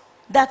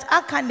that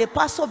how can the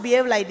pastor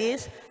behave like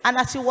this? And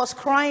as he was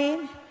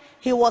crying,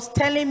 he was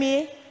telling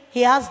me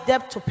he has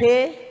debt to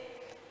pay.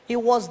 He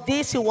was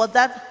this, he was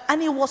that,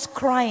 and he was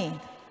crying.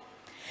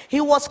 He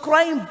was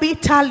crying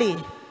bitterly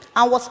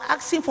and was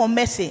asking for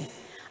mercy.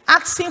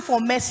 Asking for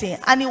mercy.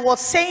 And he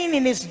was saying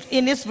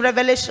in his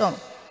revelation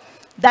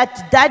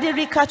that Daddy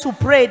Rika to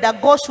pray that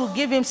God should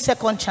give him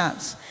second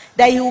chance.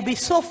 That he will be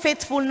so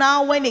faithful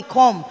now when he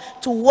come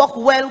to walk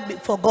well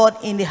for God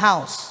in the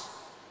house.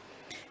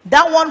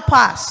 That one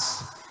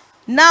passed.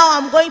 Now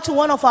I'm going to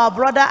one of our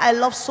brother I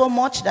love so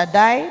much that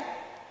died.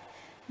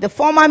 The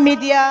former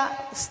media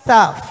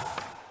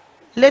staff,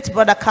 late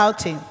brother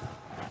Carlton.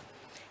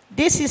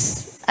 This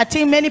is, I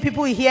think many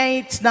people hear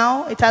it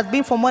now. It has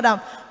been for more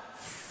than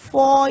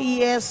 4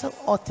 years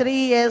or 3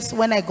 years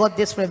when I got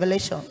this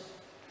revelation.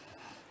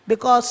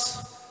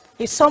 Because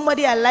he's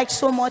somebody I like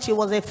so much. He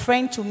was a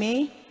friend to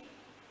me.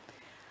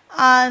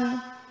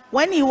 And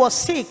when he was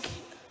sick,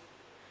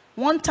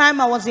 one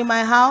time I was in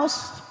my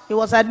house. He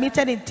was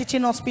admitted in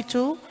teaching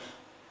hospital,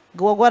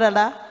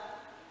 Guaguadala.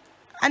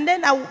 And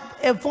then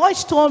a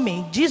voice told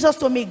me, Jesus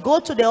told me, go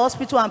to the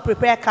hospital and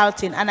prepare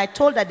Carlton. And I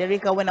told that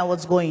Rika when I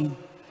was going.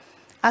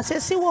 I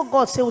said, see what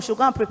God said, we should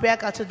go and prepare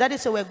Carlton. Daddy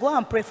said, well, go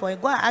and pray for him.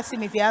 Go and ask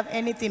him if you have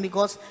anything,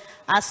 because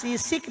as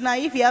he's sick now,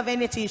 if you have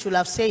anything, you should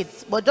have said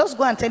it. But just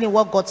go and tell him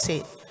what God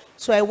said.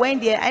 So I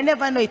went there. I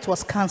never knew it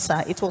was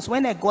cancer. It was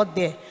when I got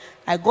there.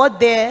 I got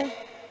there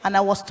and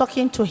I was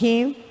talking to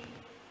him.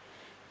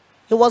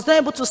 He was not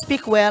able to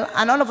speak well.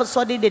 And all of a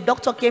sudden, the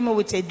doctor came in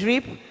with a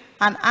drip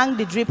and hung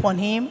the drip on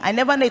him. I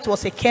never knew it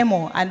was a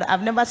chemo. And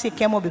I've never seen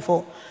chemo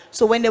before.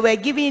 So when they were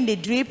giving him the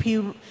drip,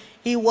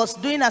 he was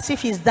doing as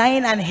if he's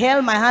dying and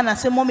held my hand and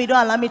said, Mommy,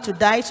 don't allow me to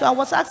die. So I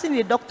was asking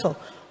the doctor,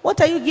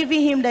 what are you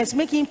giving him that's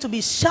making him to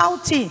be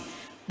shouting?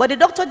 But the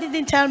doctor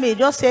didn't tell me. He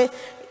just said,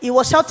 he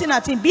was shouting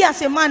at him, be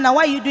as a man, now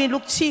what are you doing?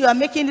 Look, see, you are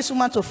making this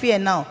woman to fear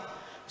now.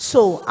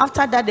 So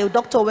after that, the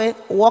doctor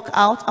walked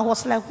out. I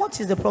was like, what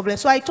is the problem?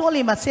 So I told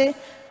him, I said,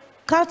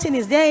 Carlton,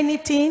 is there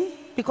anything?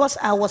 Because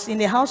I was in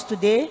the house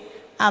today.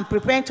 I'm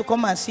preparing to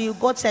come and see you.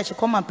 God said I should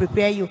come and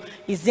prepare you.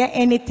 Is there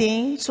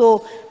anything?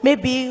 So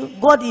maybe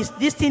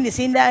this thing is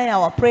in there in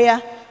our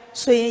prayer.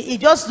 So he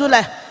just do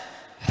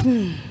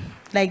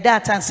like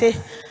that and say,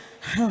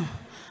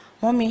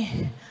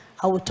 Mommy,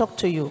 I will talk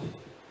to you.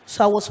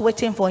 So I was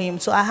waiting for him.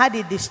 So I had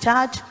a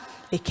discharge.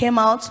 He came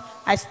out.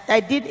 I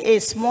did a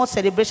small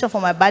celebration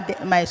for my birthday,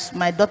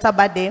 my daughter's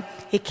birthday.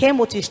 He came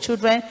with his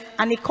children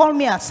and he called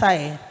me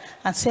aside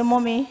and said,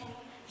 Mommy,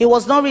 he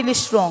was not really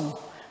strong.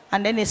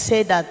 And then he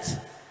said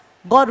that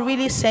God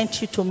really sent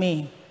you to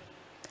me,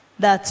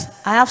 that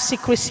I have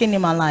secret sin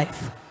in my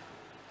life.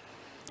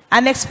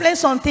 And explain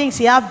some things.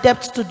 He have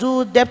debt to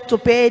do, debt to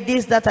pay,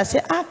 this, that. I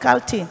said,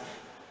 Carlton,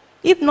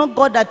 If not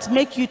God that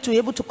make you to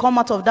able to come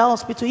out of that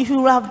hospital, if you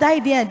would have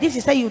died there, this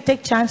is how you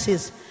take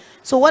chances.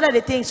 So what are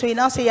the things? So you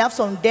now say you have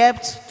some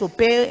debt to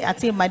pay, I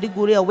think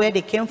Madiguri or where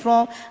they came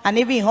from, and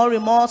even in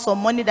Horimo, some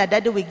money that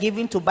daddy will give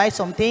him to buy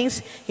some things.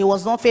 He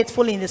was not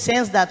faithful in the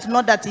sense that,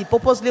 not that he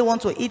purposely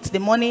want to eat the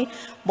money,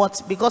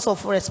 but because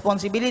of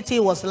responsibility, he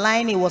was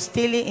lying, he was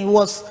stealing, he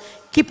was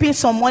keeping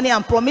some money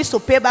and promised to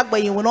pay back,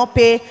 but he will not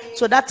pay.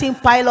 So that thing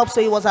piled up,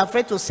 so he was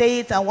afraid to say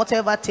it and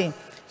whatever thing.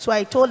 So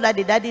I told that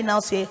the daddy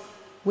now say,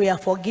 we are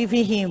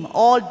forgiving him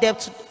all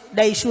debts,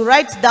 that he should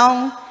write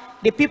down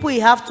the people he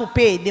have to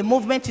pay. The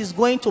movement is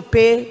going to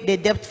pay the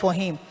debt for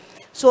him.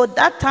 So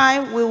that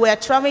time we were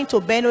traveling to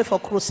Benue for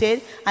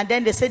crusade, and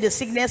then they said the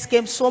sickness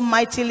came so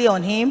mightily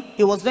on him,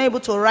 he was not able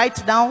to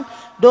write down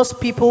those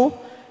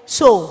people.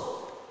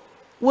 So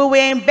we were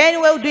in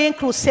Benue doing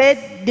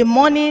crusade. The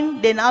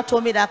morning, they now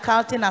told me that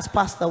Carlton has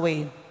passed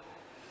away.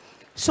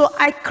 So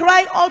I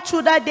cried all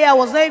through that day. I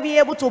was not even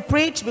able to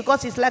preach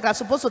because it's like I was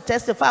supposed to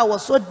testify. I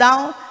was so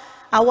down.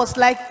 I was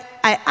like,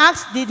 I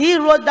asked, did he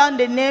wrote down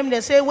the name? They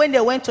say when they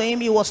went to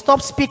him, he was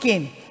stopped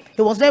speaking.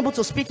 He was not able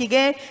to speak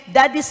again.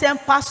 Daddy sent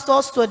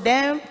pastors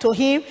to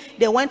him.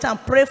 They went and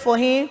prayed for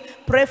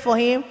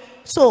him.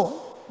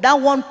 So that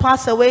one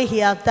passed away. He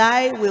had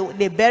died.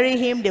 They buried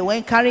him. They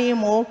went carrying him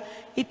home.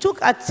 It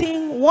took, I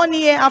think, 1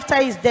 year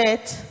after his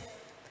death.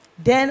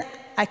 Then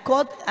I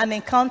caught an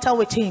encounter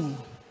with him.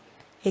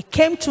 He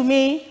came to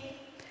me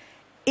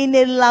in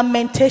a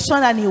lamentation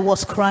and he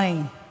was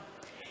crying.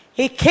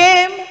 He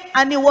came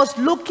and he was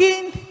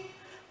looking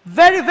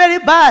very, very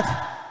bad.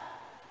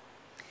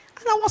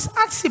 And I was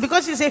asking,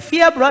 because he's a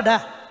fair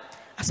brother.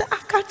 I said,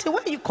 Carlton,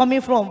 where are you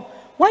coming from?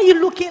 Why are you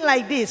looking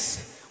like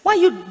this? Why are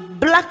you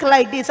black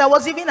like this? I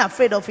was even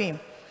afraid of him.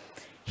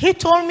 He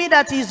told me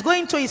that he's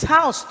going to his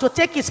house to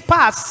take his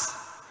pass.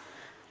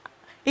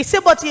 He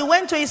said, but he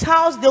went to his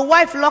house, the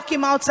wife locked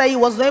him outside, he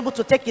was not able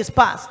to take his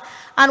pass.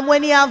 And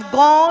when he had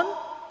gone,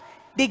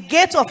 the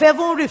gate of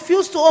heaven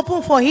refused to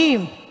open for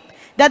him.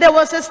 That there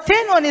was a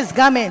stain on his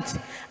garment.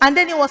 And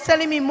then he was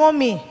telling me,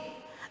 Mommy,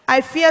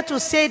 I fear to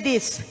say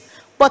this,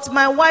 but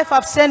my wife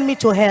have sent me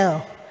to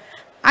hell.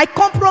 I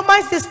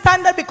compromised the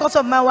standard because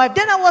of my wife.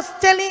 Then I was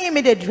telling him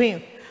in the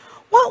dream,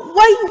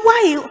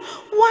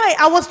 why?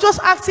 I was just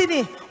asking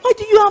him, why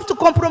do you have to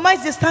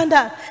compromise the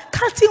standard?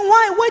 Carlton,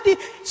 why?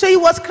 So he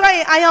was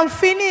crying, I am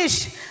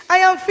finished. I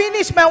am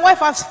finished. My wife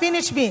has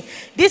finished me.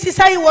 This is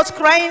how he was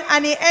crying,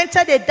 and he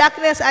entered the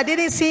darkness. I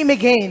didn't see him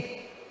again.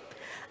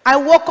 I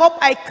woke up,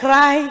 I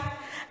cry.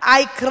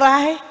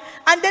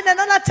 And then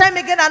another time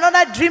again,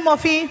 another dream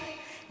of him.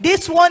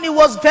 This one, it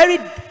was very,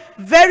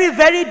 very,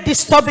 very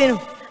disturbing.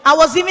 I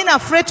was even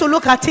afraid to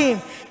look at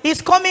him.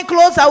 He's coming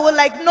close. I was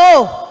like,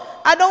 no,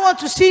 I don't want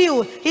to see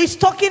you. He's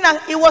talking,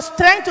 he was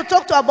trying to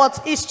talk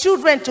about his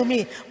children to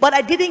me, but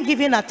I didn't give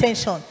him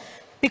attention.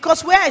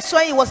 Because where I saw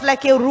him, it was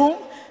like a room,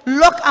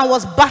 locked and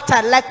was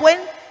battered. Like when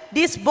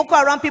these Boko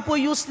Haram people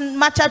use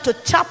matcha to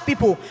chop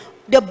people.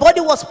 The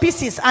body was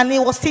pieces and he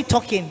was still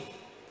talking.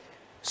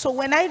 So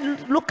when I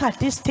look at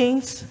these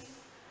things,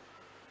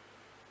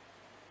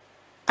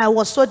 I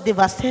was so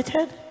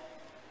devastated.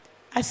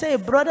 I say, a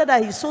brother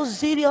that is so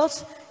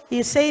serious,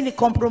 he's saying he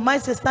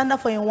compromised the standard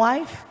for his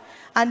wife,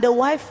 and the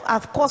wife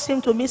has caused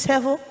him to miss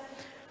heaven.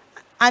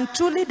 And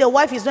truly, the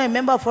wife is not a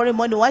member of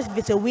Horimo. The wife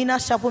is a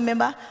Winners Chapel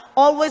member.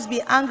 Always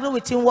be angry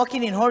with him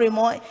working in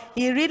Horimo.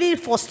 He really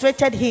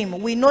frustrated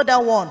him. We know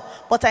that one.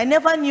 But I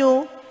never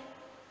knew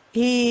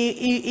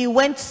he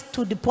went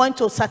to the point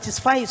to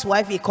satisfy his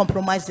wife. He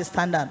compromised the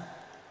standard.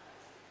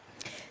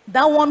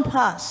 That one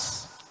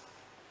passed.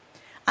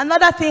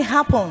 Another thing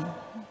happened.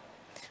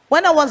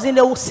 When I was in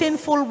the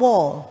sinful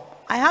world,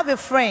 I have a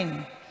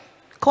friend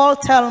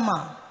called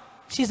Thelma.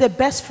 She's a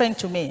best friend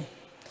to me.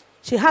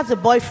 She has a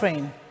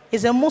boyfriend.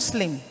 He's a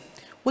Muslim.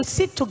 We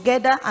sit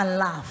together and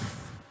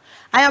laugh.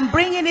 I am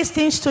bringing these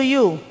things to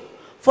you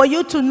for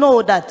you to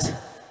know that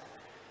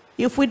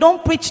if we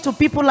don't preach to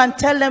people and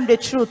tell them the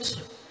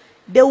truth,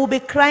 they will be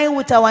crying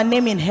with our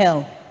name in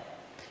hell.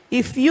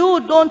 If you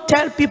don't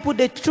tell people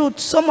the truth,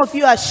 some of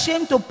you are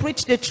ashamed to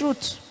preach the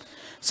truth.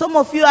 Some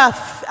of you are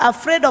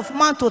afraid of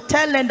man to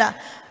tell them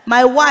that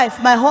my wife,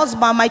 my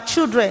husband, my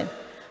children,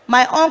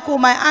 my uncle,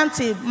 my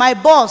auntie, my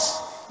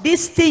boss,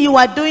 this thing you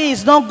are doing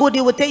is not good.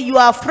 He will tell you, you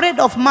are afraid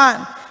of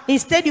man.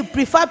 Instead, you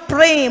prefer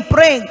praying.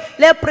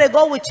 Let's pray.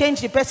 God will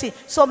change the person.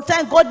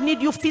 Sometimes God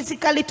needs you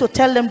physically to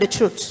tell them the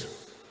truth.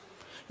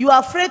 You are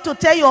afraid to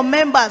tell your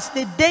members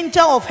the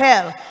danger of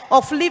hell,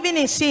 of living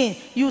in sin.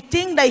 You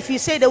think that if you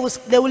say they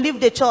will leave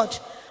the church.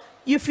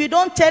 If you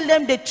don't tell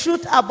them the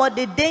truth about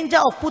the danger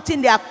of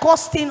putting their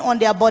costing on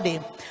their body,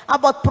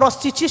 about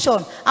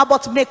prostitution,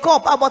 about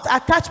makeup, about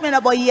attachment,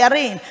 about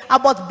earring,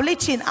 about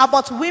bleaching,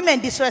 about women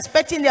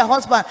disrespecting their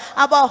husband,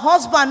 about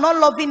husband not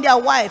loving their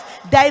wife,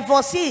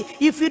 divorcee.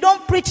 If you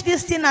don't preach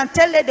this thing and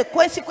tell them the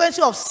consequence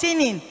of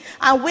sinning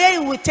and where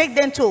it will take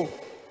them to,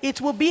 it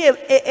will be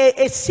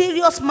a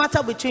serious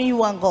matter between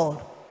you and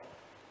God.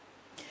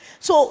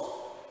 So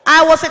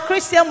I was a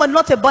Christian, but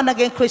not a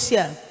born-again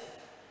Christian.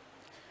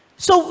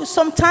 So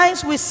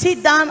sometimes we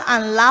sit down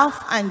and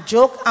laugh and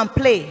joke and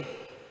play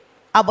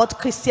about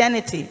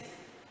Christianity.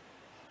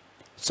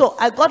 So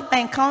I got my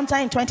encounter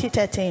in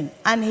 2013,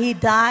 and he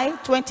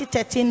died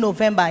 2013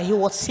 November. He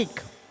was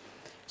sick.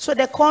 So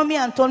they called me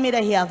and told me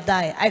that he had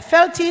died. I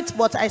felt it,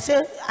 but I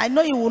said, I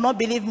know you will not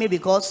believe me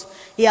because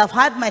he have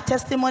had my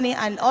testimony,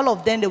 and all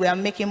of them, they were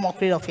making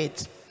mockery of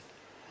it.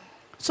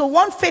 So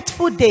one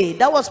fateful day,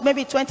 that was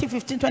maybe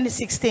 2015,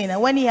 2016,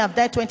 and when he have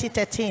died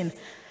 2013,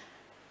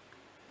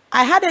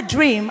 I had a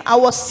dream. I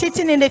was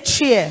sitting in a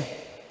chair,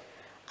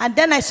 and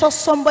then I saw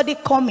somebody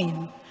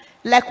coming.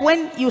 Like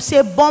when you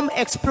say bomb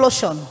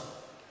explosion,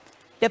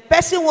 the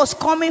person was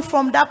coming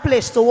from that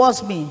place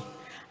towards me.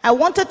 I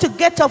wanted to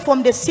get up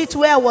from the seat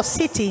where I was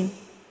sitting,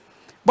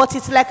 but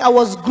it's like I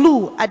was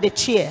glued at the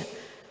chair.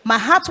 My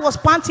heart was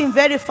pumping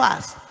very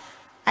fast.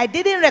 I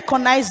didn't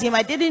recognize him.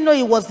 I didn't know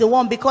he was the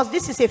one, because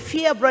this is a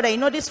fear brother. You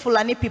know, these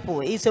Fulani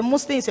people, he's a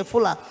Muslim, he's a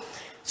Fula.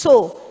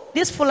 So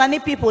these Fulani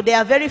people, they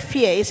are very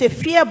fear. He's a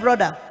fear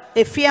brother,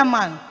 a fear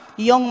man,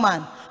 young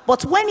man.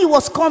 But when he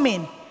was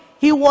coming,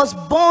 he was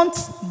burnt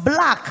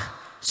black.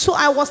 So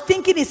I was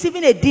thinking it's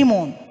even a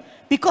demon,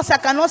 because I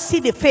cannot see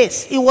the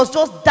face. It was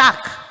just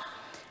dark.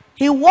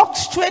 He walked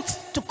straight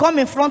to come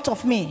in front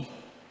of me.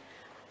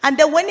 And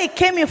then when he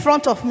came in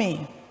front of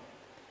me,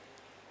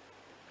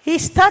 he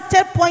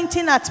started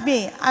pointing at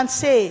me and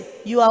say,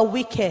 "You are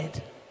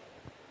wicked.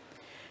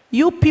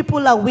 You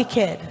people are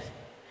wicked.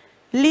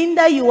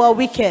 Linda, you are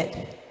wicked."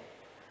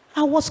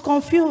 I was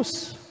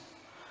confused.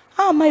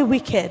 How am I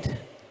wicked?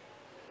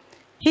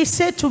 He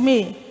said to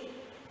me,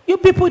 "You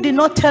people did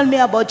not tell me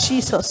about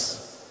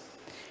Jesus.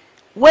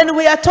 When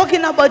we are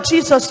talking about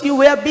Jesus, you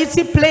were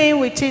busy playing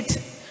with it.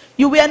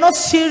 You were not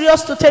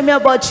serious to tell me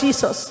about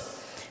Jesus.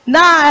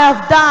 Now I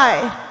have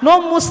died.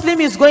 No Muslim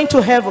is going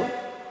to heaven.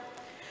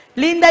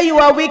 Linda, you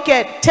are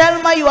wicked.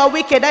 Thelma, you are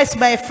wicked." That's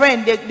my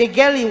friend, the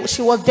girl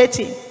she was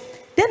dating.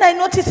 Then I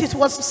noticed it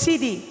was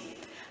CD.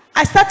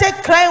 I started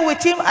crying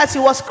with him as he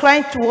was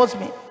crying towards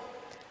me.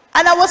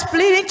 And I was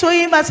pleading to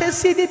him. I said,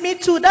 "CD, me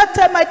too." That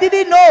time I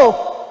didn't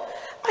know.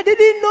 I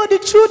didn't know the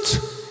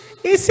truth.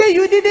 He said,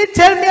 "You didn't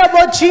tell me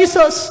about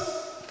Jesus.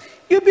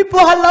 You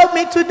people allowed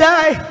me to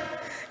die.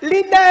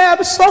 Linda, I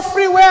am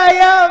suffering where I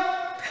am.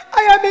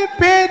 I am in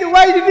pain.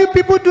 Why did you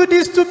people do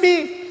this to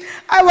me?"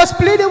 I was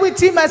pleading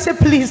with him. I said,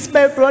 "Please,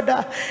 my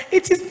brother,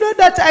 it is not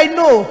that I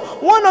know.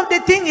 One of the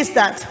things is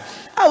that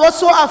I was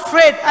so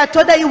afraid. I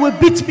thought that he would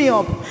beat me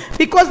up,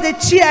 because the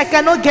chair, I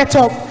cannot get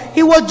up.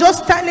 He was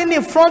just standing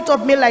in front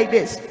of me like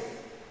this."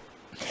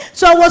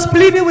 So I was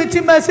pleading with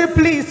him. I said,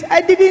 "Please,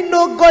 I didn't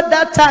know God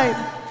that time."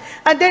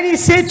 And then he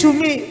said to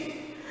me,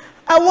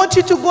 "I want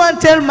you to go and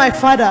tell my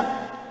father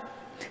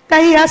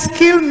that he has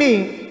killed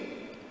me."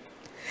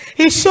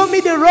 He showed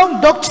me the wrong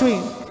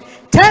doctrine.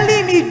 Tell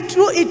him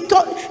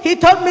he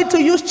taught me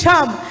to use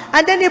charm.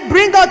 And then he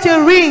bring out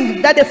a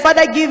ring that the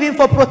father gave him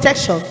for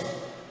protection,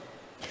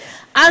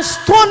 and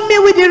stoned me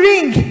with the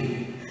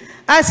ring.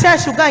 I said I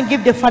should go and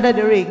give the father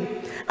the ring.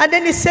 And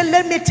then he said,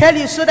 "Let me tell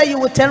you so that you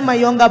will tell my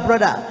younger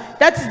brother."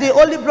 That is the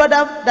only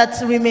brother that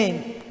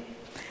remained.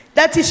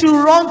 That he should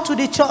run to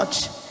the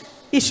church.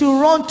 He should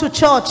run to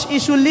church. He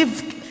should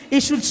leave. He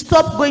should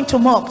stop going to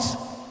mosques.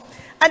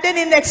 And then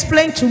he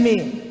explained to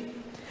me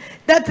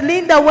that,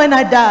 "Linda, when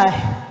I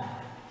die,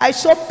 I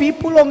saw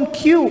people on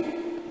queue.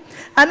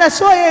 And I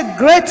saw a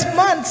great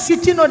man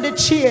sitting on the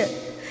chair.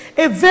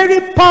 A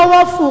very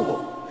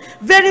powerful,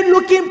 very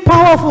looking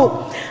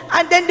powerful.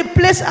 And then the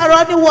place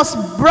around it was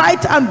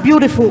bright and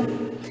beautiful.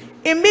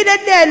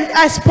 Immediately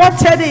I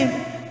spotted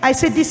him. I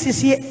said, "This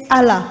is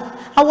Allah."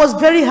 I was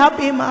very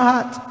happy in my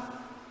heart.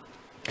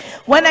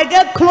 When I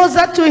get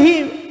closer to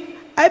him,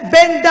 I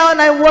bend down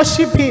and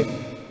worship him.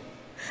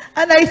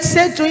 And I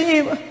said to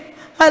him,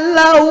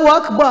 "Allahu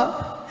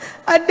Akbar."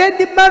 And then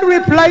the man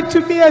replied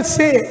to me and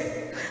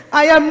said,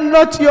 "I am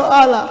not your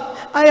Allah.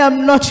 I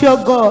am not your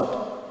God."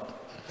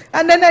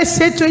 And then I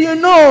said to you,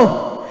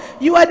 "No,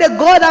 you are the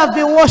God I've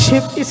been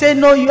worshipped." He said,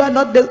 "No, you are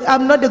not.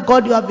 I'm not the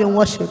God you have been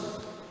worshipped.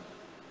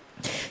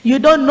 You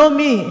don't know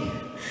me."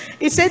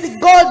 He said,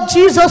 God,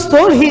 Jesus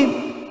told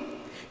him,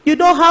 "You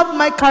don't have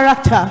my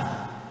character.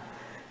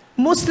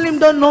 Muslims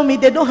don't know me.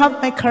 They don't have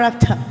my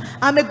character.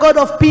 I'm a God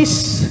of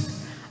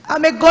peace.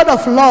 I'm a God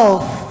of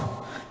love.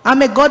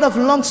 I'm a God of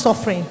long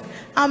suffering.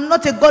 I'm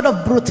not a God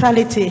of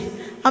brutality.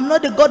 I'm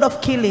not the God of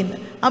killing.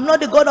 I'm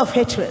not the God of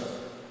hatred."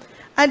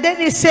 And then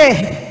he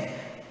said,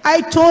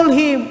 I told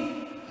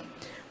him,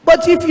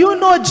 "But if you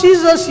know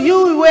Jesus,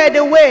 you were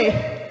the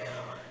way.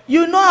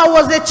 You know, I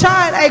was a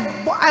child.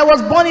 I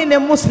was born in a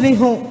Muslim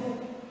home.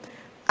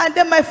 And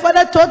then my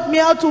father taught me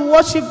how to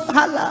worship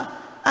Allah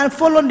and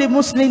follow the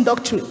Muslim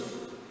doctrine.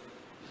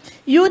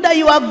 You that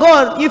you are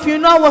God, if you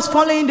know I was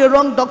following the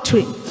wrong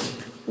doctrine,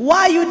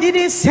 why you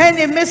didn't send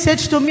a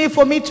message to me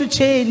for me to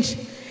change?"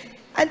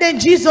 And then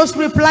Jesus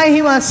replied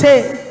him and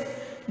said,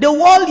 "The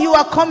world you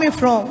are coming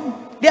from,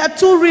 there are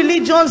two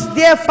religions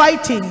there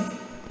fighting.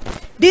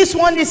 This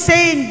one is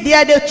saying they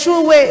are the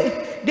true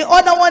way. The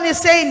other one is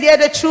saying they are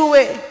the true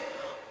way.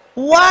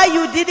 Why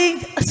you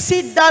didn't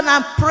sit down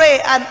and pray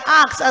and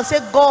ask and say,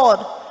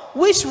 God,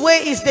 which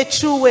way is the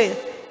true way?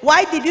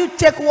 Why did you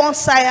take one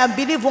side and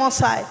believe one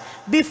side?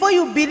 Before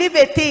you believe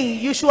a thing,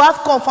 you should have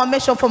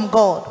confirmation from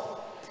God.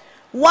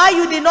 Why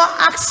you did not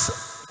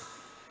ask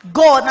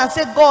God and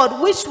say,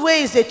 God, which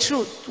way is the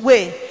truth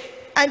way?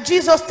 And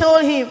Jesus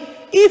told him,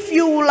 if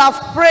you will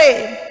have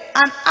prayed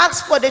and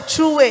asked for the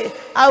true way,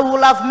 I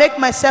will have made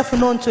myself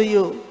known to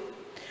you.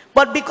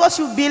 But because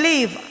you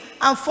believe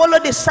and follow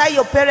the side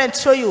your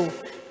parents show you,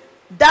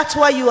 that's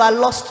why you are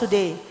lost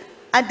today.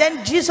 And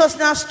then Jesus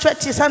now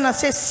stretches his hand and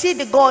says, see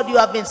the God you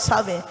have been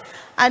serving.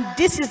 And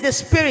this is the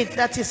spirit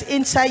that is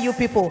inside you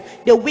people.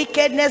 The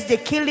wickedness, the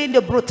killing,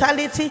 the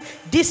brutality.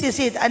 This is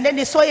it. And then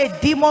they saw a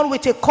demon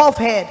with a curved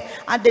head.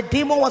 And the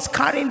demon was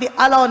carrying the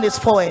Allah on his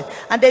forehead.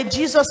 And then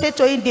Jesus said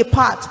to him,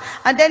 depart.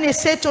 And then he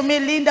said to me,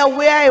 Linda,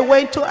 where I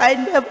went to, I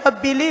never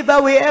believe I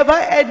will ever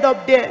end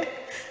up there.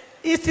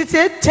 It is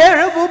a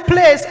terrible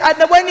place.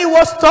 And when he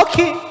was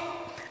talking,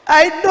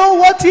 I know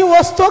what he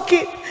was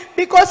talking.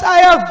 Because I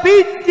have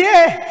been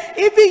there.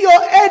 Even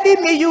your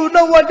enemy, you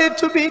don't want it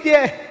to be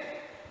there.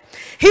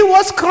 He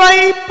was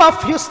crying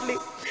profusely.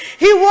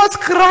 He was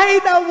crying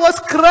and was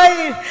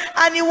crying.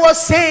 And he was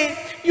saying,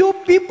 you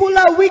people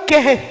are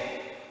wicked.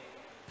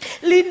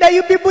 Linda,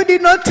 you people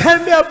did not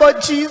tell me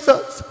about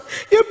Jesus.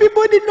 You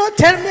people did not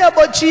tell me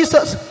about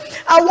Jesus.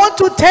 I want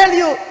to tell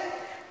you,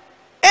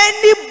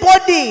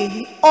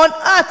 anybody on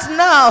earth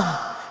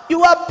now,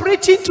 you are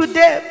preaching to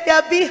them, they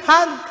are being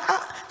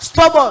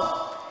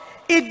stubborn.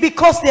 It's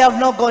because they have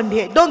not gone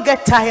there. Don't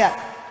get tired.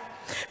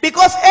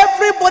 Because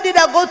everybody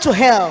that go to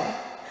hell,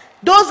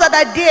 those that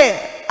are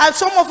there, and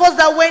some of us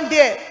that went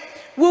there,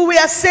 we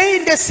were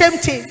saying the same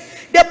thing.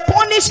 The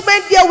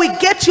punishment there will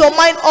get your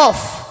mind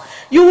off.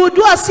 You will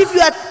do as if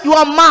you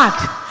are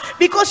mad.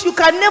 Because you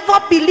can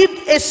never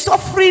believe a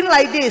suffering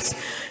like this.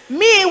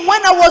 Me,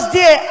 when I was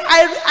there,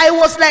 I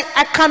was like,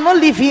 I cannot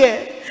live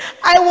here.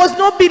 I was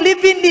not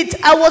believing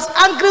it. I was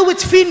angry with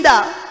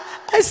Finda.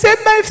 I said,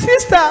 my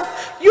sister,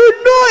 you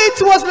know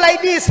it was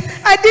like this.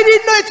 I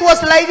didn't know it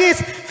was like this.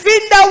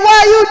 Finda,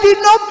 why you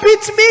did not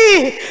beat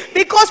me?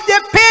 Because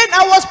the pain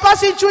I was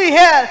passing through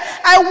here.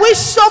 I wish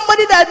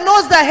somebody that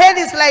knows that hell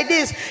is like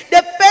this.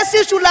 The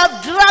person should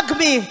have dragged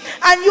me.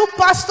 And you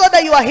pastor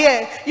that you are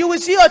here, you will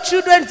see your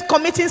children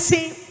committing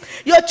sin.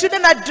 Your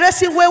children are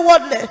dressing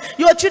waywardly.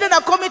 Your children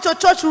are coming to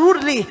church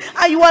rudely.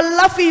 And you are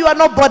laughing, you are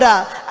not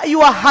bothered.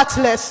 You are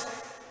heartless.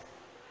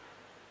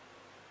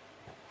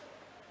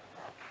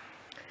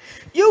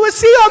 You will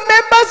see your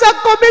members are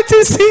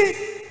committing sin.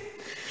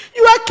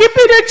 You are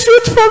keeping the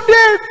truth from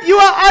them. You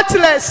are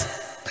heartless.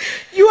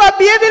 You are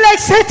behaving like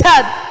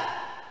Satan.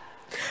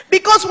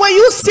 Because when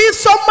you see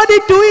somebody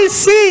doing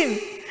sin,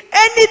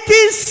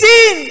 anything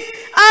sin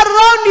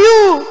around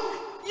you,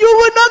 you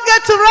will not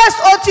get to rest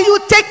until you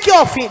take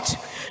care of it.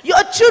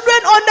 Your children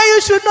under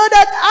you should know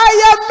that I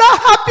am not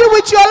happy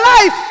with your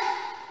life.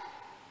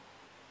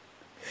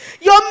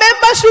 Your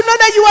members should know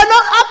that you are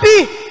not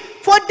happy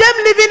for them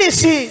living in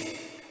sin.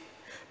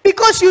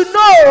 Because you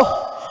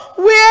know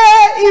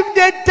where, if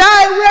they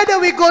die, where do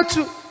we go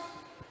to?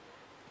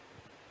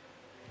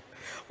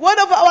 One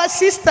of our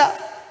sister,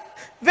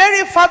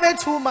 very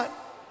fervent woman,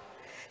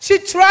 she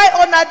tried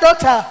on her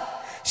daughter.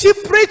 She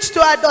preached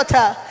to her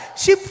daughter.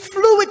 She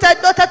flew with her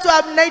daughter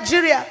to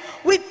Nigeria.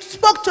 We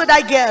spoke to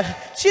that girl.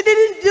 She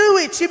didn't do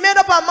it. She made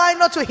up her mind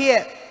not to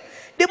hear.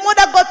 The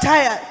mother got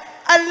tired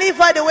and leave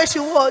her the way she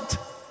would.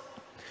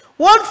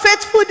 One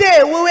fateful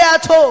day, we were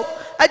at home.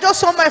 I just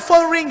saw my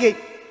phone ringing.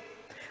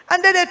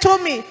 And then they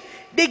told me,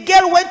 the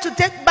girl went to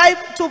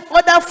to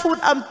order food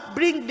and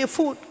bring the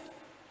food.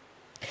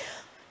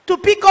 To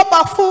pick up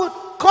her food.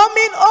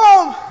 Coming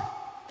home,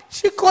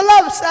 she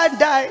collapsed and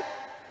died.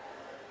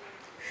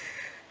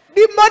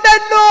 The mother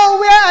knows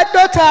where her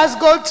daughter has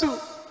gone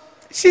to.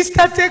 She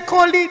started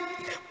calling,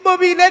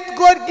 Mommy, let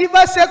God give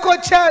her a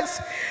second chance.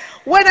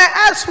 When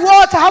I asked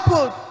what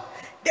happened,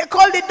 they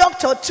called the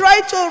doctor,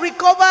 tried to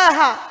recover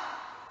her.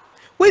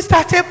 We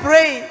started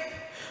praying.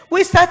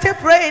 We started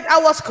praying.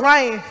 I was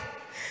crying.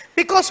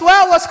 Because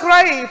while I was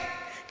crying,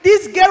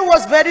 this girl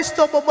was very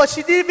stubborn, but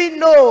she didn't even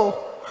know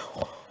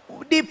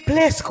the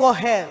place called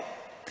hell.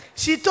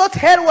 She thought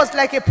hell was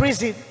like a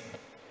prison.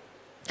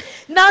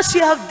 Now she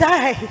have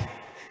died.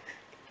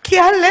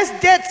 Careless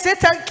death.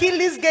 Satan killed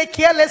this girl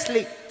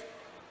carelessly.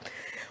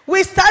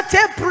 We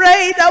started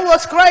praying. I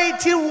was crying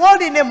till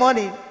 1 in the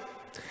morning.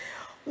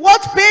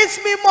 What pains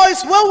me more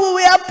is when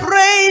we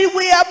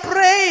are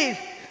praying.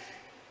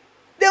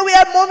 Then we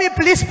are, Mommy,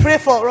 please pray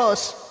for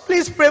us.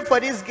 Please pray for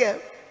this girl.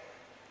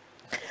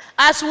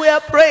 As we are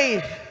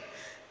praying,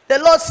 the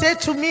Lord said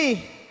to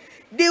me,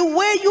 the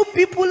way you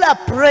people are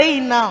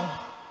praying now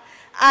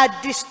are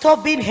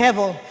disturbing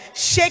heaven,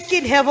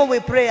 shaking heaven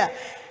with prayer.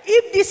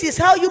 If this is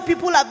how you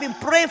people have been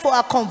praying for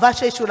our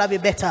conversion, it should have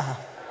been better.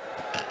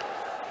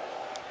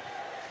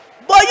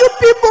 But you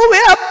people, we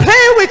are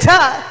praying with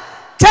her.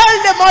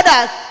 Tell the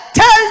mother,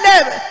 tell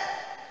them,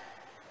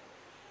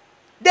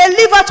 they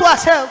leave her to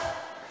herself.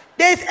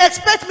 They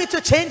expect me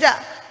to change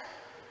her.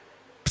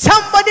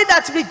 Somebody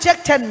that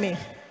rejected me,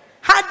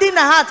 hardened her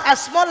heart,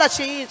 as small as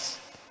she is,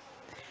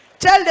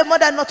 tell the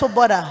mother not to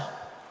bother.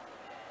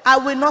 I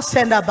will not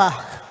send her back.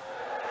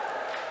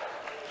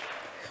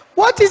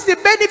 What is the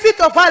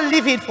benefit of her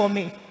living for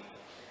me?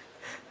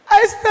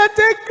 I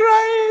started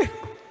crying.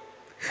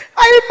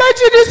 I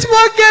imagine this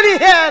small girl in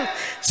hell.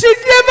 She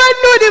never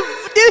knew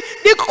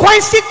the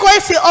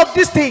consequences of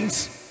these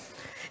things.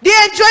 The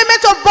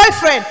enjoyment of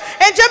boyfriend,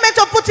 enjoyment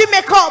of putting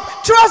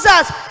makeup,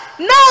 trousers.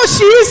 Now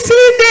she is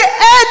seeing the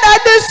end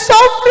and the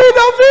suffering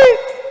of it.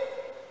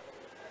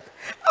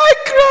 I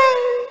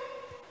cry.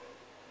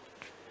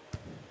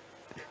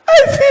 I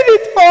feel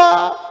it for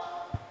her.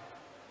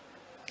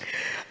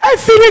 I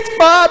feel it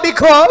for her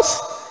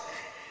because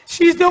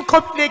she's not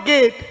coming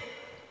again.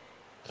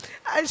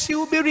 And she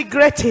will be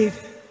regretting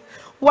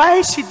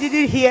why she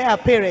didn't hear her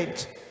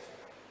parents.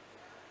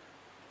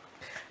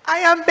 I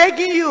am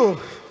begging you.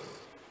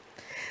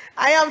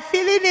 I am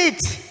feeling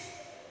it.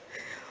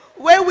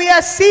 When we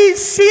are seeing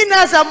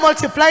sinners are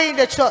multiplying in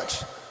the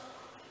church.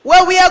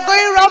 When we are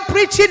going around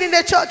preaching in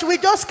the church. We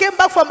just came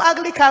back from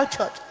Anglican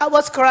church. I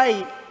was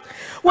crying.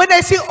 When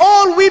I see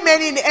all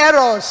women in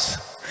errors.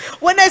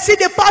 When I see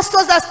the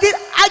pastors are still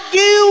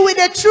arguing with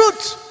the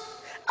truth.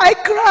 I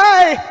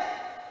cry.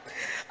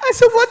 I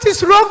said, what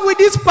is wrong with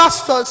these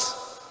pastors?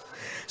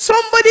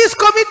 Somebody is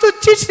coming to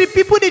teach the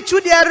people the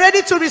truth. They are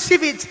ready to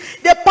receive it.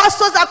 The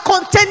pastors are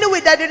contending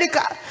with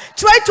Rika.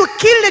 Try to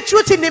kill the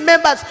truth in the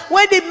members.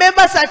 When the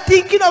members are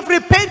thinking of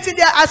repenting,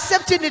 they are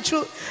accepting the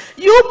truth.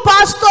 You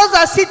pastors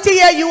are sitting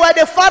here. You are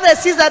the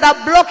Pharisees that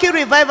are blocking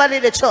revival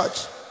in the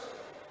church.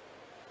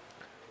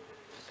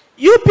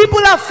 You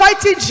people are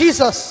fighting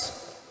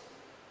Jesus.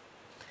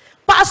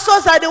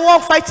 Pastors are the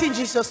ones fighting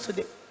Jesus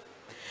today.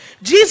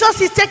 Jesus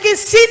is taking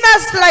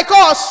sinners like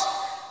us.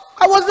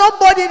 I was not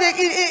born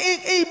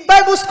in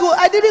Bible school.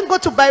 I didn't go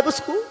to Bible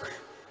school.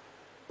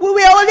 We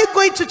were only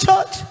going to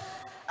church.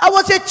 I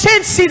was a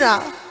chained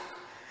sinner.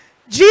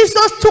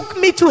 Jesus took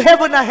me to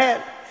heaven and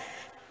hell.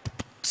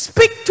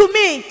 Speak to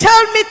me.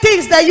 Tell me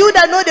things that you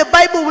that know the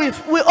Bible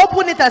will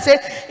open it and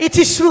say, it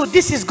is true.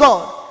 This is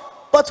God.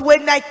 But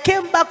when I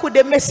came back with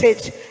the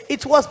message,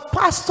 it was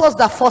pastors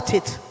that fought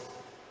it.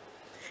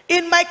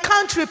 In my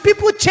country,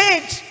 people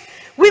changed.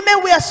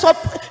 Women were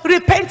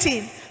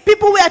repenting.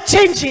 People were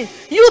changing.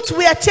 Youth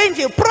were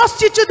changing.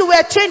 Prostitutes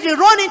were changing,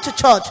 running to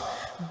church.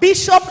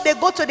 Bishop, they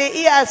go to the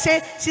ear and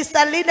say, Sister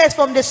Lina is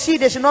from the sea.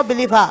 They should not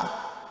believe her.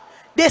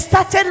 They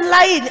started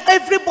lying.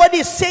 Everybody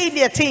is saying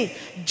their thing.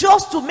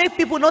 Just to make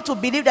people not to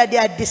believe that they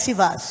are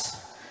deceivers.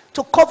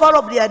 To cover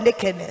up their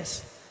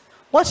nakedness.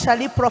 What shall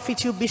it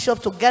profit you, Bishop,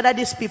 to gather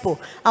these people?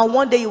 And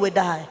one day you will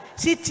die.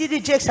 See, T.D.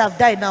 Jakes have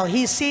died now.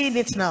 He's seeing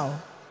it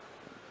now.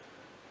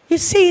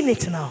 He's seeing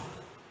it now.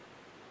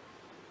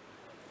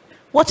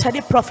 What shall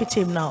it profit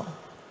him now?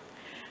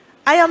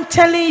 I am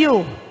telling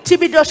you,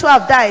 T.B. Joshua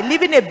have died,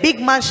 living a big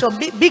mansion,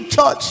 big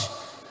church.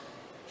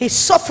 He's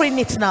suffering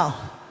it now.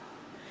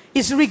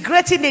 He's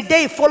regretting the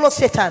day he followed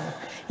Satan.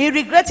 He's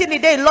regretting the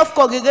day he loved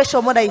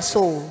congregation more than his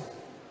soul.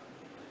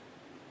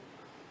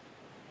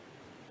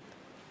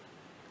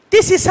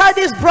 This is how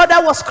this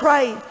brother was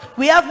crying.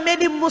 We have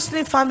many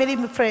Muslim family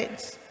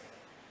friends.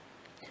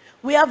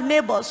 We have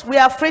neighbors. We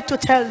are afraid to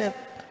tell them.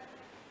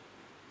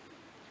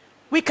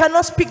 We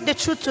cannot speak the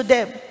truth to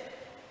them.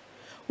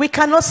 We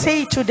cannot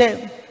say it to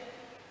them.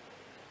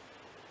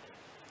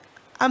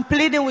 I'm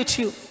pleading with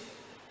you,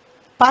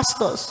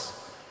 pastors.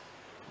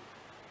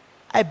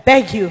 I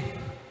beg you.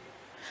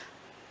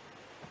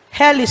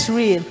 Hell is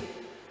real.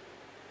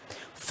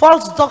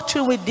 False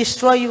doctrine will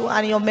destroy you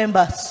and your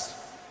members.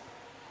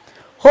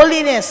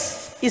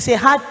 Holiness is a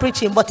hard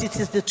preaching, but it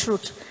is the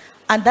truth.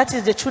 And that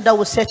is the truth that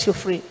will set you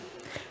free.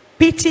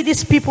 Pity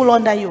these people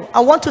under you.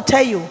 I want to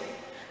tell you,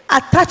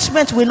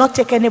 attachment will not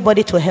take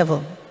anybody to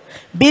heaven.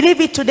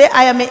 Believe it today,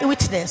 I am a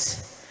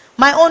witness.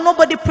 My own,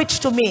 nobody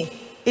preached to me.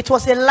 It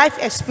was a life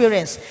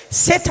experience.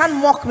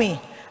 Satan mocked me.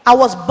 I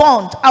was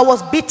burned. I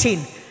was beaten.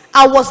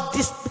 I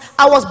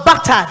was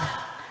battered.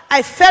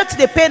 I felt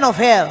the pain of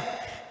hell.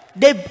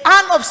 The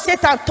hand of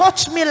Satan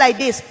touched me like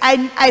this.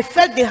 I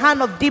felt the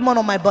hand of demon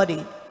on my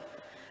body.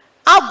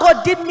 How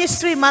God did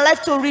mystery in my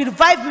life to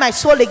revive my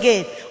soul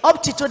again.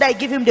 Up to today, I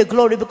give him the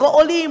glory because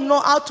only him know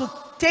how to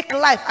take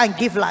life and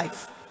give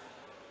life.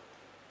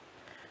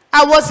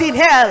 I was in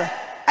hell.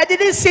 I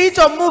didn't see it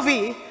on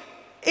movie.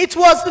 It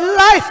was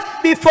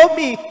life before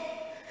me.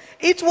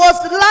 It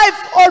was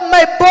life on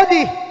my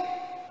body.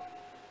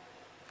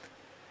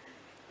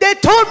 They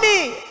told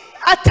me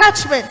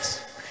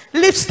attachment,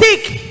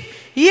 lipstick,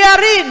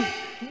 earring,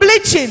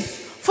 bleaching,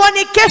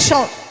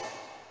 fornication.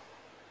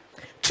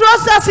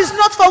 Trousers is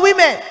not for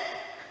women.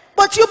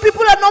 But you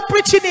people are not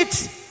preaching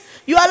it.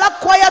 You allow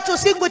choir to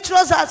sing with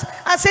trousers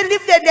and say,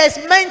 leave there's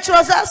men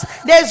trousers,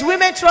 there's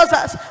women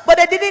trousers. But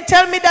they didn't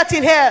tell me that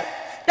in here,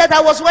 that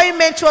I was wearing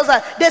men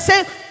trousers. They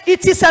say,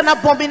 it is an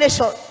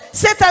abomination.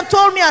 Satan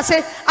told me and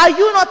said, are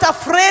you not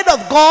afraid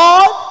of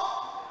God?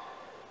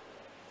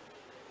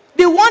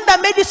 The one that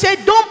made you say,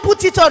 don't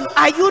put it on.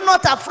 Are you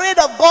not afraid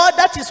of God?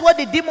 That is what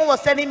the demon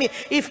was telling me.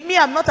 If me,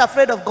 I'm not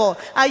afraid of God.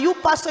 And you,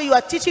 pastor, you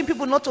are teaching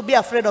people not to be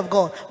afraid of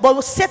God.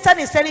 But Satan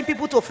is telling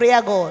people to fear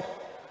God.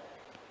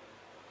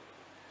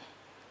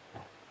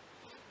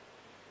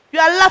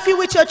 You are laughing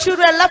with your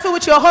children, laughing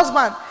with your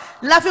husband,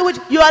 laughing with,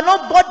 you are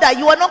not bothered,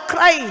 you are not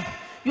crying.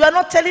 You are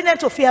not telling them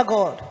to fear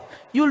God.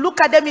 You look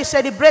at them, you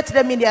celebrate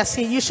them in their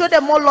sin. You show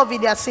them more love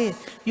in their sin.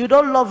 You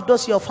don't love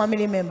those your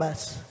family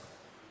members.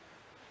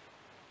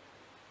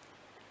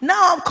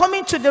 Now I'm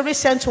coming to the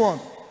recent one.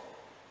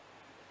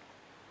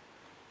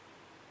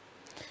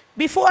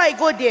 Before I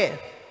go there,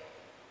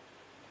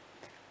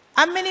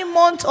 how many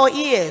months or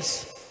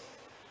years?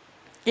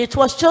 It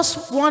was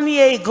just 1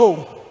 year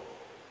ago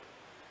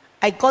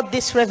I got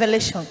this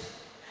revelation,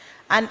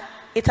 and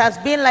it has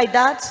been like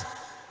that.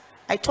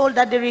 I told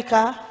Daddy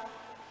Rika.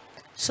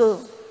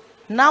 So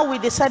now we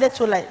decided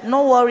to, like,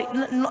 no worry,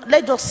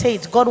 let's just say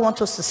it. God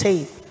wants us to say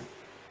it.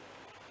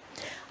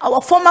 Our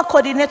former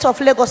coordinator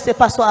of Lagos State,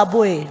 Pastor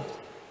Aboe,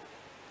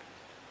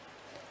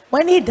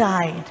 when he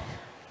died,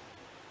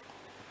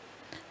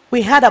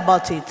 we heard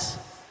about it.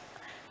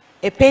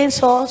 It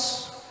pains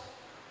us.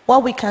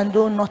 What we can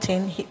do,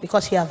 nothing,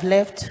 because he have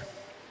left.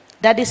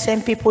 Daddy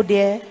sent people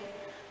there.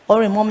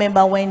 Or a more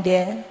member went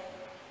there.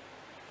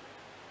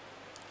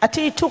 I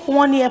think it took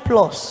 1 year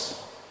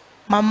plus.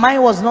 My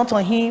mind was not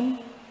on him.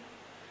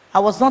 I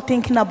was not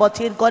thinking about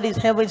it. God is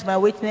heaven is my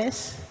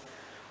witness.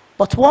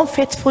 But one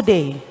fateful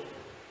day,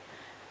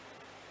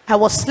 I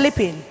was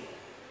sleeping.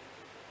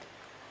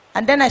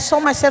 And then I saw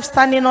myself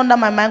standing under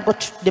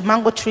the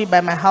mango tree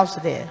by my house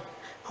there.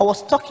 I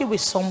was talking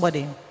with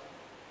somebody.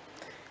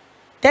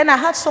 Then I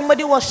heard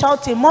somebody was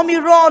shouting, "Mommy,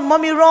 run,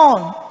 mommy,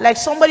 run." Like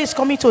somebody is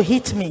coming to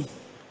hit me.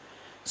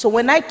 So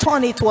when I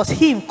turned, it was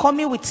him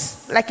coming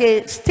with like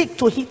a stick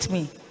to hit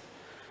me.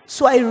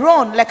 So I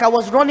run like I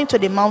was running to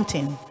the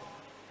mountain.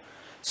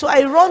 So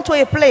I run to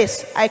a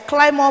place. I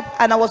climb up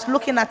and I was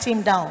looking at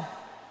him down.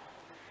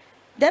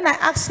 Then I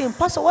asked him,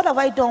 "Pastor, what have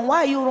I done?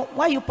 Why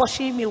are you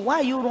pushing me? Why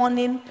are you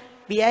running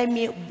behind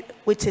me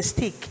with a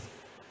stick?"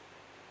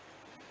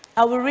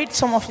 I will read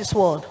some of his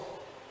word.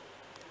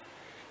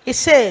 He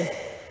said,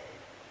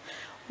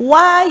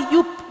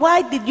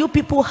 why did you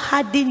people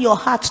harden your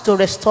hearts to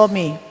restore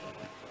me?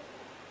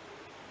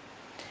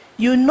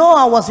 You know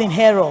I was in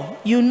error.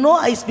 You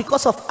know it's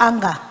because of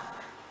anger.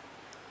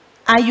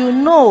 And you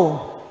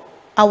know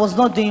I was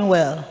not doing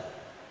well.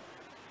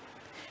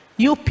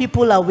 You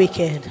people are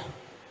wicked.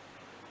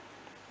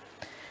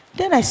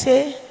 Then I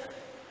say,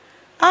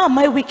 "How am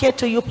I wicked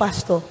to you,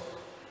 Pastor?"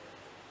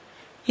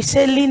 He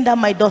said, "Linda,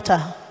 my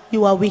daughter,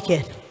 you are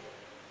wicked.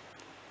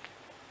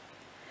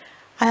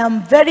 I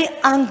am very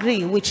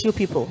angry with you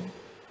people.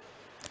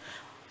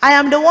 I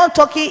am the one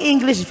talking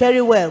English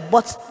very well,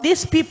 but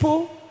these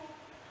people,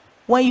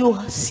 when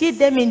you see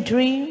them in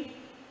dream,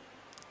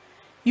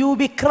 you will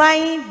be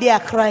crying, they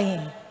are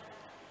crying.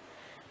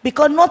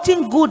 Because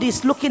nothing good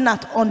is looking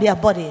at on their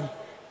body.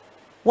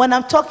 When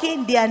I'm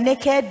talking, they are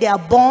naked, they are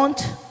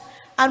burnt.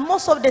 And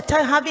most of the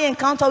time, having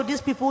encounter with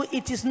these people,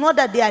 it is not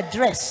that they are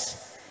dressed.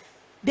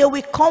 They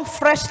will come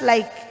fresh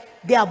like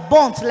they are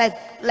burnt,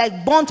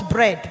 like burnt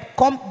bread.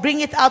 Come,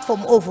 bring it out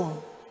from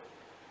oven.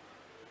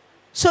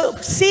 So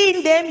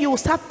seeing them, you will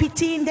start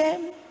pitying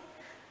them.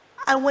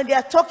 And when they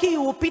are talking,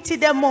 you will pity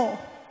them more.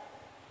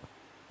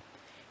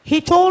 He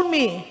told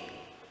me,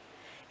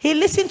 he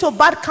listened to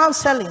bad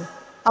counseling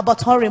about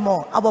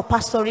HRMW, about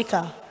Pastor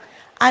Rika.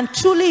 And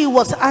truly he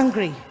was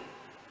angry.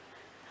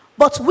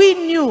 But we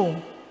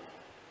knew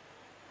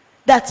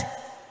that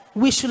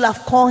we should have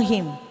called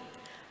him.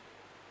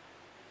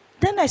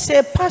 Then I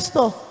said,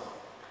 Pastor,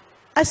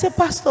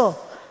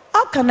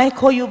 how can I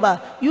call you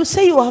back? You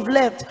say you have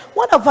left.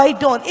 What have I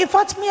done? In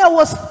fact,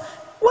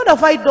 what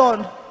have I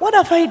done? What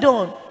have I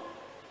done?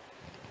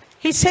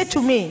 He said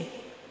to me,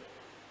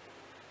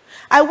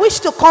 I wish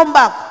to come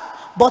back,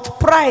 but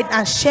pride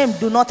and shame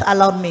do not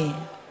allow me.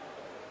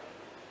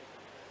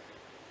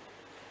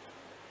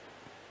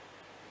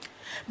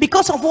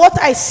 Because of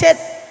what I said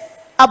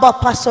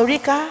about Pastor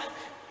Rika,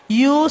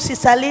 you,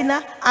 Sister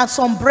Lina, and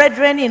some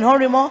brethren in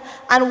HRMW,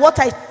 and what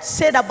I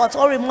said about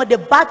HRMW, the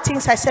bad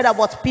things I said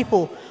about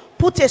people,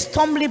 put a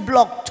stumbling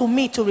block to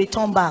me to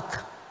return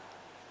back.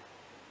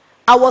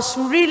 I was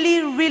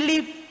really,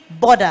 really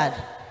bothered.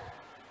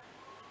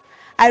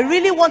 I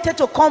really wanted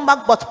to come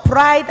back, but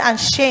pride and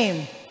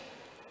shame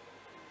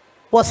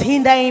was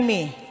hindering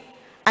me.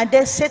 And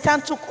then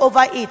Satan took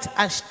over it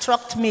and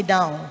struck me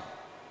down.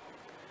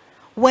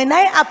 When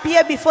I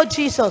appeared before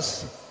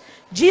Jesus,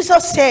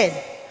 Jesus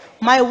said,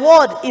 my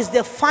word is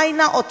the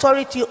final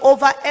authority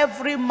over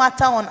every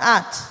matter on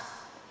earth.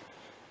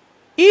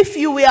 If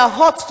you were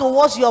hot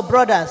towards your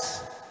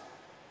brothers,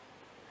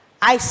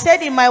 I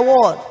said in my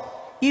word,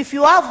 if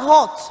you have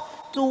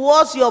hot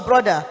towards your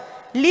brother,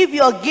 leave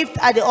your gift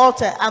at the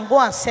altar and go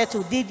and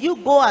settle. Did you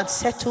go and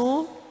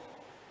settle?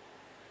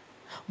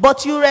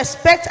 But you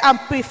respect and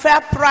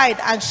prefer pride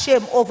and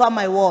shame over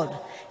my word.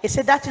 He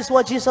said that is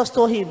what Jesus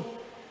told him.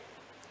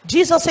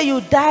 Jesus said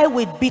you die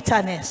with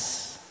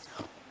bitterness.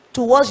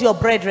 towards your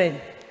brethren.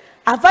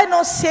 Have I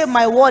not said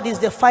my word is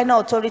the final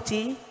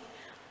authority?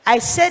 I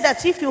said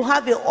that if you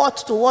have a ought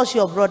towards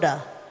your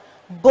brother,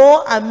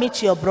 go and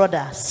meet your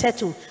brother,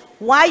 settle.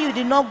 Why you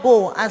did not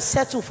go and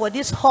settle for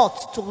this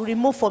hurt to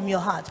remove from your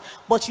heart,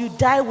 but you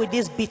die with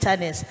this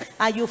bitterness,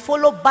 and you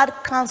follow bad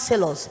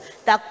counselors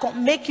that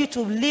make you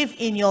to live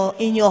in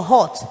your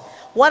heart?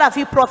 What have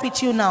he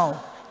profit you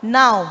now?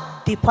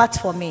 Now depart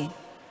from me.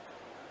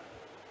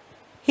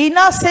 He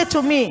now said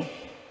to me,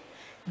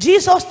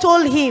 Jesus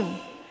told him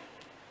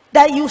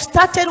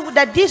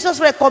that Jesus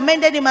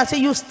recommended him and said,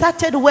 you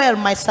started well,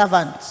 my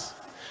servant.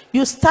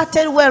 You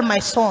started well, my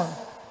son.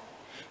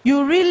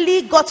 You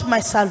really got my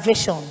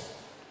salvation.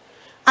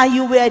 And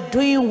you were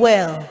doing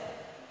well.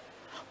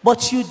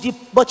 But you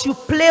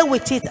play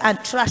with it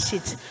and trash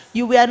it.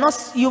 You were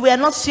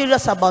not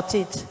serious about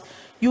it.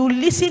 You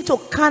listen to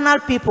carnal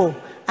people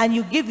and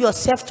you give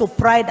yourself to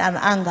pride and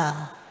anger.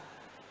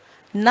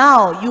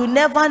 Now, you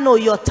never know,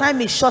 your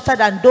time is shorter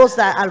than those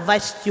that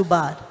advised you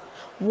bad.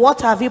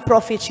 What have he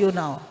profit you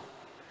now?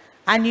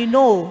 And you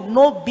know,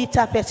 no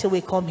bitter person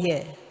will come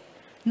here.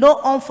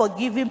 No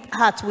unforgiving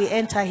heart will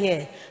enter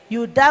here.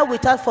 You die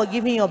without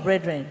forgiving your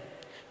brethren.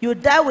 You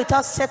die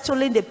without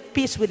settling the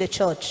peace with the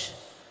church.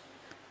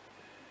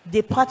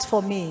 Depart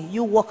from me,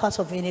 you workers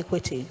of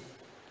iniquity.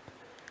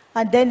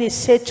 And then he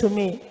said to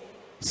me,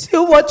 see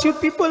what you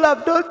people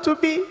have done to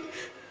me.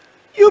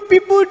 You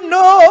people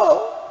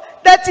know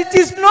that it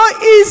is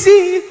not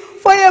easy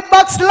for a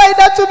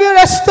backslider to be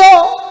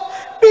restored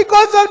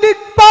because of the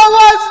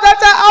powers that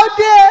are out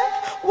there.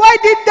 Why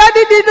did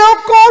Daddy did not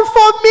call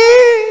for me?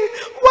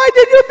 Why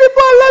did you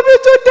people allow me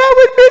to die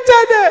with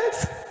bitterness?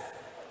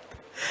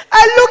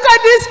 I look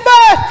at this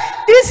man.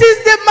 This is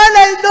the man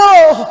I know.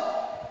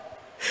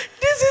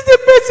 This is the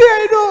person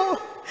I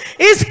know.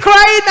 He's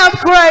crying, I'm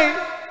crying.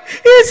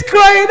 He's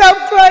crying,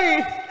 I'm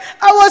crying.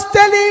 I was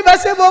telling him, I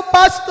said, well,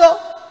 Pastor,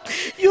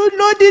 you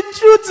know the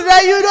truth,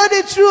 right? You know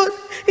the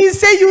truth. He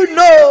said, you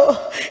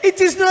know, it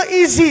is not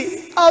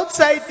easy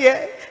outside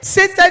there.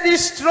 Satan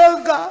is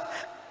stronger.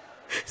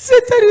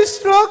 Satan is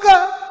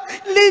stronger.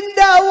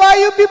 Linda, why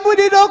you people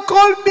did not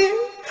call me?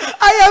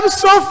 I am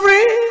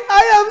suffering.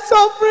 I am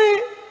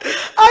suffering.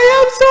 I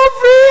am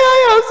suffering. I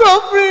am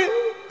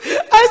suffering.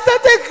 I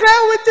started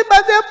crying with him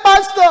and said,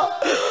 Pastor,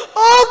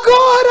 oh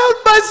God, have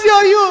mercy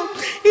on you.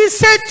 He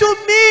said to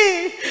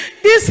me,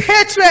 this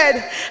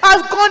hatred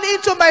has gone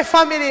into my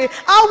family.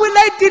 How will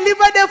I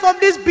deliver them from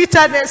this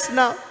bitterness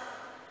now?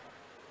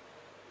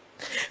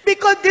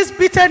 Because this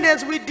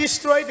bitterness will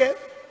destroy them.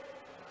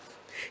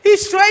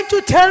 He's trying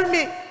to tell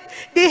me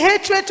the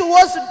hatred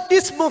towards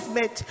this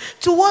movement,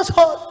 towards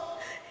her.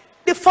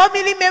 The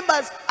family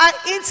members are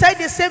inside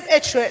the same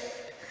hatred.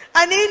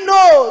 And he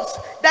knows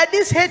that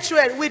this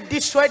hatred will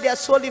destroy their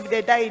soul if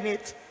they die in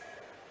it.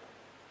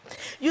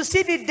 You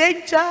see the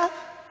danger?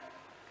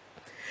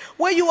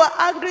 When you are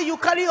angry, you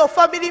carry your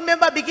family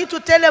member, begin to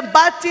tell them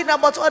bad things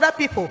about other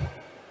people.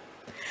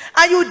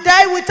 And you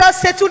die without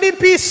settling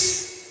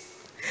peace.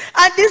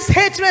 And this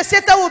hatred,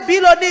 Satan will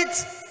build on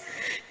it.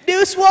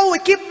 This one will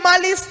keep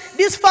malice.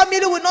 This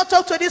family will not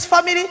talk to this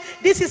family.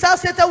 This is how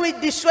Satan will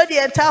destroy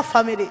the entire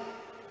family.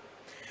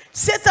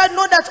 Satan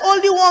knows that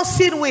only one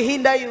sin will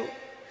hinder you.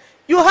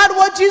 You heard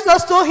what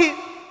Jesus told him.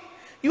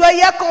 You are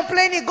here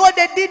complaining, God,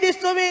 they did this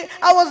to me.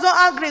 I was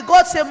not angry.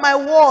 God said, my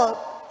word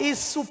is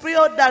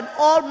superior than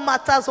all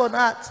matters on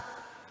earth.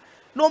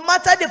 No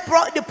matter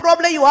the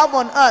problem you have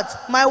on earth,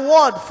 my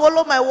word,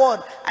 follow my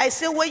word. I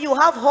say, when you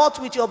have hurt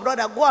with your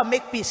brother, go and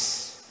make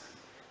peace.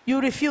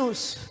 You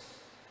refuse.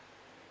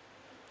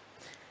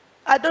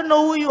 I don't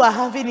know who you are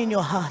having in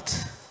your heart.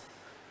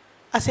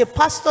 As a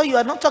pastor, you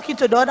are not talking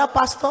to the other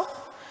pastor.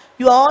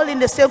 You are all in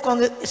the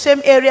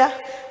same area.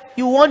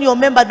 You warn your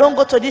member, don't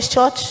go to this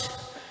church.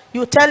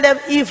 You tell them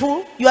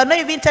evil. You are not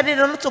even telling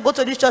them not to go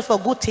to this church for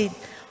good thing.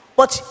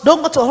 But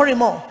don't go to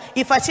Horimo.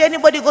 If I see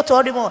anybody go to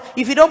Horimo,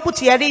 if you don't put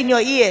hearing in your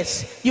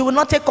ears, you will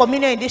not take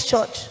communion in this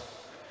church.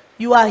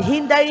 You are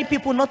hindering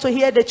people not to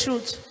hear the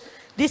truth.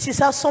 This is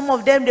how some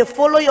of them, they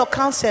follow your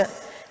counsel.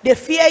 They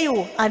fear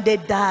you and they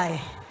die.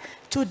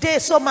 Today,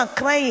 some are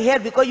crying here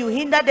because you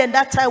hindered them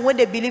that time when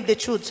they believe the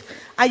truth.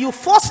 And you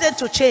force them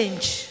to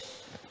change.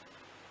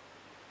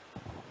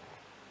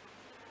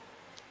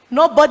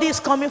 Nobody is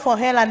coming from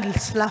hell and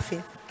is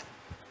laughing.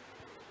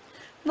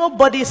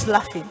 Nobody is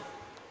laughing.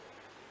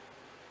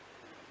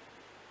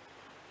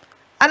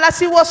 And as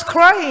he was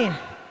crying,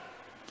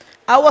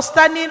 I was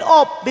standing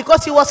up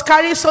because he was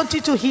carrying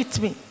something to hit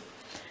me.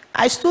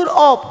 I stood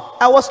up.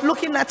 I was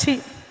looking at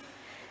him.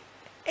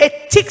 A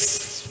thick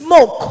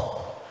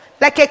smoke,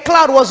 like a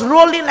cloud, was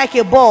rolling like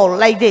a ball,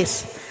 like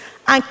this,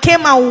 and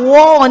came and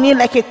wore on it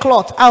like a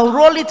cloth and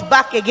rolled it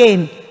back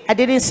again. I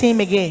didn't see him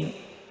again.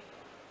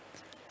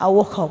 I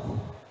woke up.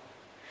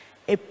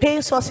 It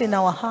pains us in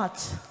our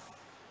hearts.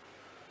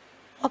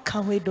 What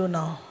can we do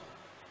now?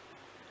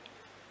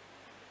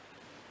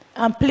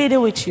 I'm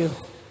pleading with you.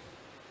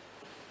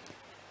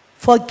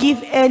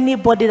 Forgive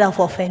anybody that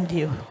offended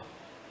you.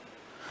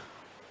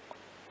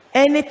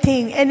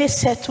 Anything, any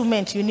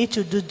settlement you need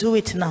to do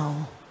it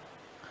now.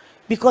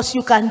 because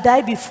you can die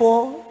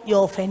before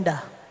your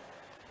offender.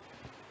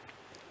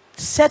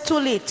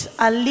 Settle it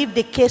and leave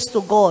the case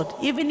to God.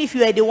 Even if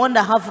you are the one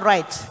that have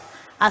right,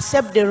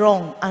 accept the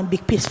wrong and be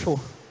peaceful.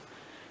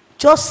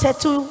 Just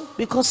settle,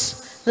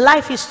 because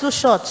life is too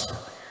short.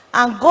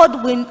 And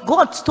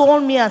God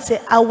told me and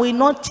said, I will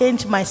not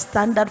change my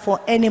standard for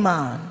any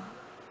man.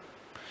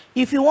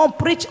 If you want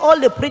to preach all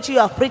the preaching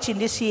you have preached in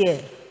this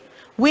year,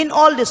 win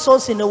all the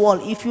souls in the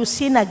world, if you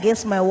sin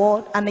against my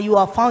word and you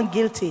are found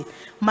guilty,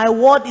 my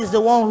word is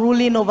the one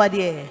ruling over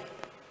there.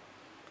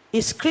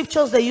 It's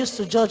scriptures they used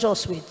to judge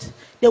us with.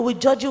 They will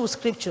judge you with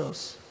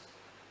scriptures.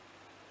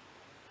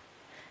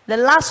 The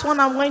last one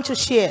I'm going to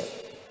share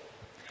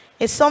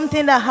is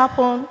something that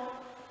happened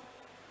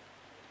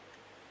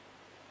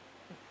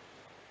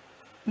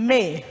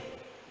May.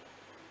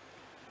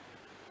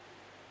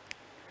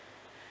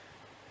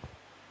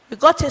 We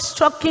got a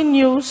shocking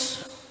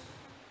news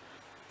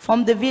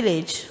from the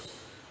village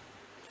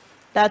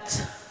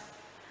that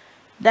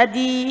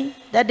Daddy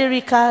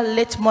Rika,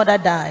 late mother,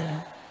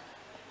 died.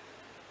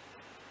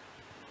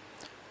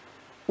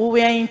 We were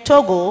in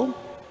Togo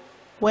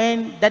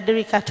when Daddy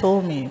Rika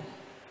told me.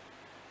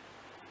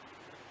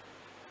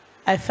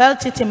 I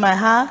felt it in my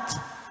heart,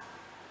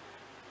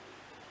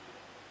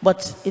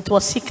 but it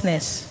was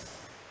sickness.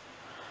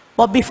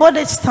 But before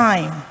this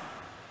time,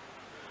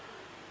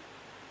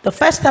 the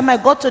first time I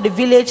got to the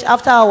village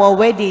after our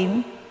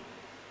wedding,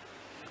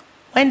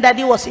 when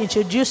Daddy was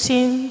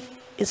introducing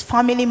his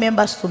family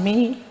members to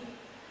me,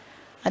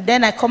 and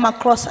then I come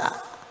across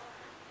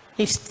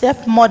his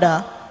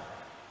stepmother.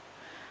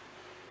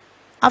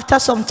 After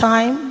some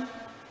time,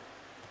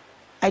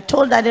 I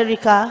told Daddy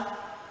Rika,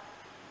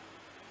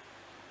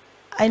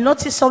 I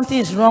noticed something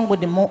is wrong with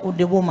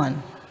the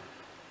woman,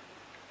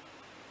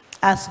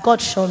 as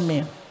God showed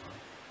me.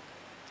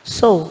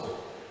 So,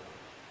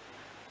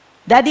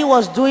 Daddy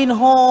was doing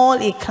all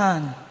he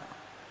can.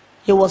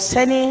 He was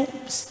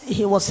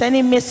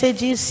sending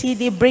messages,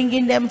 CD,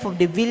 bringing them from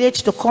the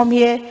village to come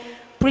here,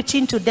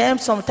 preaching to them.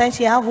 Sometimes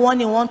he have one,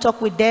 he won't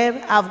talk with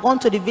them. I've gone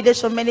to the village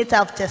so many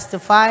times,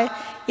 testify.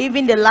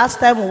 Even the last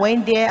time we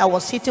went there, I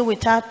was sitting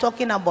with her,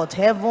 talking about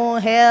heaven,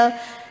 hell,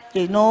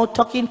 you know,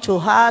 talking to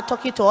her,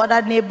 talking to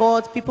other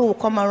neighbors. People will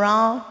come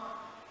around.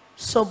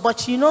 So,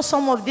 but you know,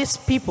 some of these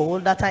people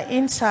that are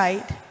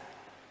inside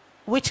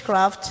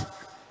witchcraft,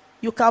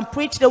 you can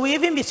preach, they will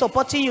even be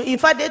supporting you. In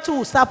fact, they too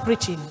will start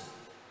preaching.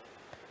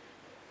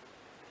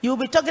 You will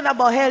be talking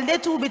about hell, they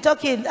too will be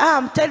talking,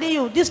 I'm telling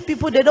you, these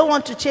people, they don't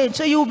want to change,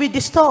 so you will be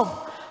disturbed.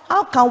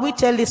 How can we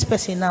tell this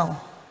person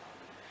now?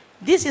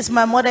 This is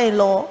my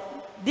mother-in-law,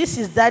 this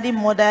is Daddy's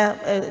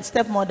mother,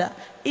 stepmother.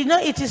 You know,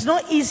 it is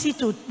not easy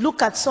to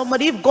look at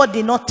somebody if God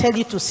did not tell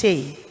you to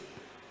say.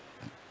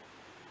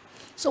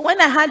 So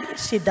when I heard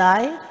she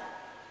died,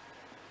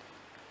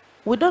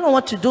 we don't know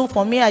what to do.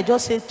 For me, I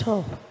just said,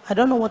 oh, I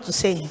don't know what to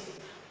say.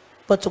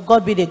 But to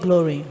God be the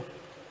glory.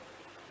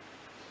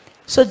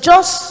 So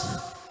just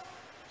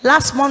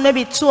last month,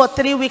 maybe 2 or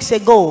 3 weeks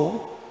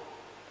ago,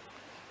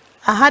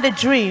 I had a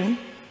dream.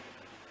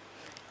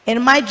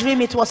 In my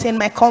dream, it was in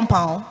my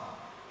compound.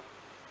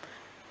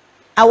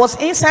 I was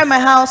inside my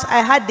house. I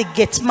had the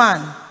gate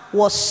man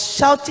was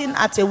shouting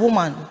at a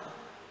woman,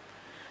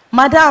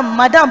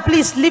 Madam,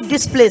 please leave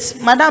this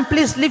place. Madam,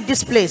 please leave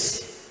this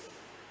place.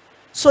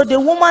 So the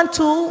woman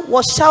too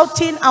was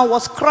shouting and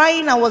was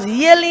crying and was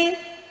yelling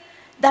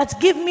that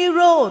give me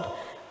road.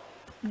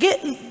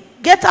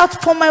 Get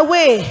out from my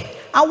way.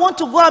 I want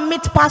to go and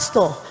meet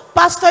pastor.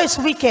 Pastor is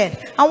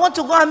wicked. I want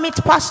to go and meet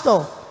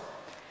pastor.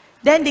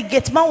 Then the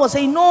gate man was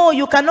saying, no,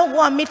 you cannot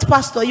go and meet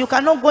pastor. You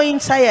cannot go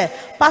inside.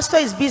 Pastor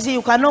is busy.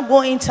 You cannot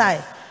go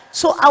inside.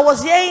 So I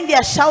was hearing they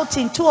are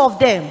shouting, 2 of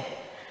them.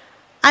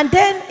 And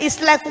then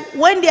it's like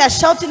when they are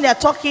shouting, they are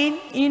talking,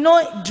 you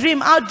know,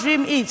 dream, how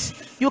dream is.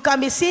 You can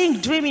be seeing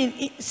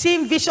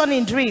vision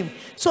in dream.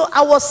 So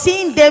I was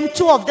seeing them,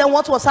 2 of them,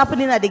 what was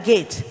happening at the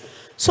gate.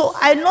 So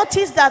I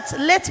noticed that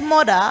late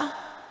mother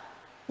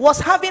was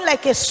having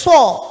like a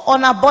sore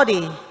on her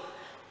body.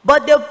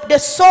 But the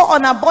sore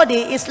on her body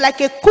is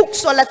like a cook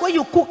sore, like when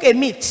you cook a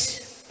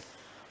meat.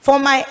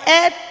 From my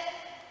head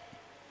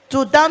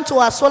to down to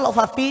her sole of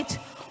her feet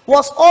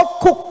was all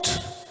cooked.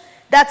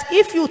 That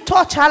if you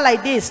touch her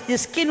like this, the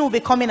skin will be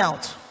coming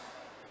out.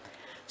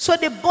 So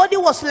the body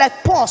was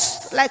like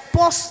pus, like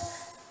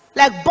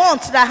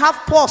bones that have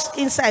pus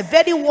inside,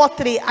 very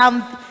watery,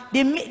 and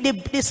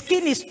the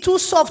skin is too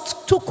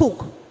soft to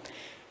cook.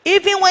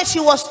 Even when she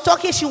was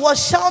talking, she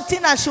was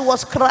shouting and she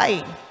was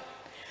crying.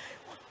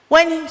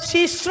 When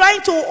she's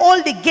trying to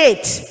hold the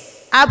gate,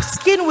 her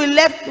skin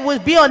will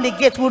be on the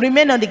gate, will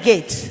remain on the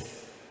gate.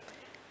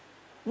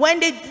 When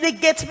the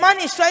gate man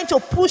is trying to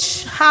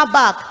push her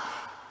back,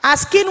 her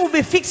skin will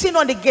be fixing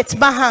on the gate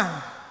man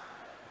hand.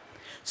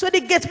 So the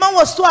gate man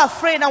was too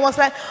afraid and was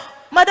like,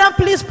 Madam,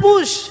 please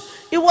push.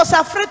 He was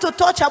afraid to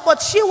touch her,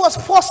 but she was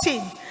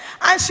forcing.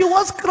 And she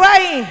was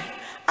crying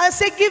and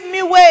said, give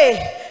me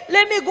way.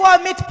 Let me go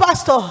and meet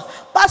pastor.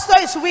 Pastor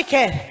is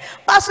wicked.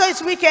 Pastor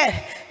is wicked.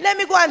 Let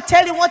me go and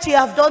tell him what he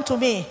have done to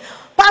me.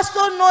 Pastor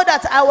know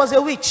that I was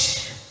a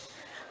witch.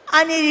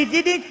 and he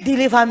didn't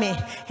deliver me.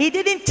 He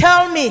didn't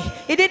tell me.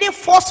 He didn't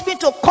force me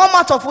to come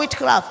out of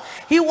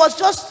witchcraft. He was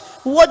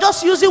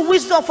just using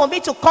wisdom for me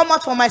to come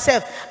out for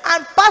myself.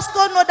 And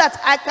pastor know that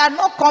I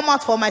cannot come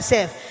out for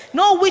myself.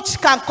 No witch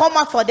can come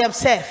out for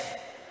themselves.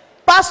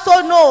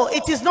 Pastor know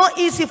it is not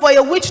easy for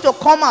a witch to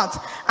come out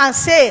and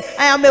say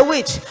I am a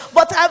witch.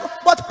 But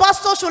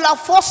pastor should have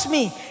forced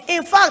me.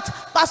 In fact,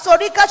 Pastor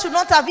Rika should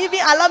not have even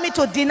allowed me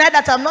to deny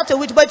that I'm not a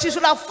witch, but she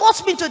should have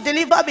forced me to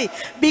deliver me,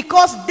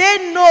 because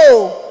they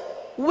know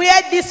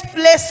where this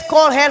place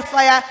called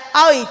hellfire,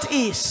 how it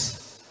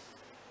is.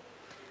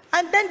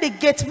 And then the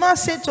gate man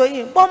said to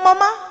him, but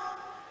mama,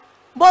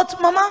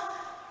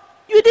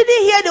 you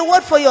didn't hear the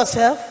word for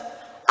yourself.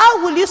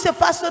 How will you say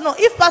pastor no?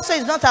 If pastor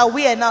is not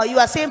aware now, you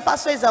are saying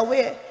pastor is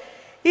aware.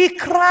 He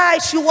cried,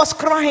 she was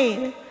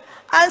crying,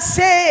 and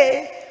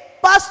say,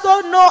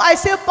 pastor no. I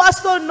say,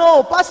 pastor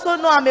no,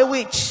 I'm a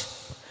witch.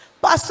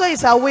 Pastor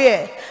is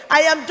aware.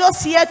 I am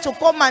just here to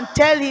come and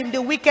tell him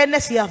the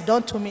wickedness he have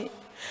done to me.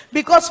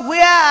 Because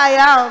where I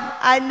am,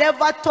 I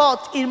never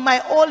thought in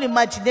my own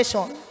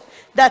imagination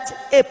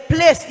that a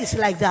place is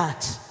like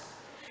that.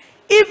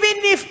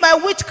 Even if my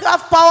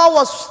witchcraft power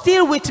was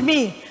still with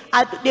me,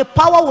 the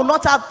power will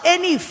not have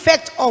any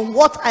effect on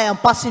what I am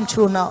passing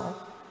through now.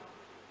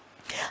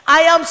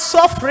 I am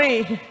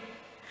suffering.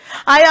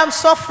 I am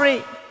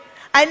suffering.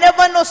 I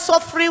never know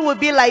suffering will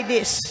be like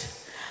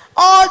this.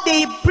 All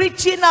the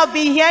preaching I've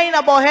been hearing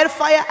about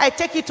hellfire, I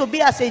take it to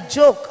be as a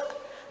joke.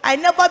 I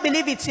never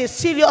believe it's a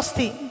serious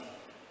thing.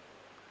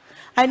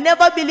 I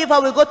never believe I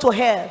will go to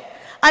hell.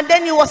 And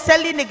then he was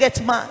telling the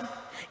gate man,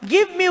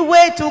 give me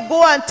way to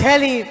go and tell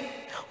him.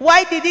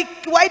 Why did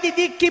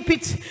he keep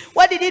it?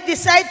 Why did he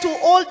decide to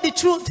hold the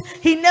truth?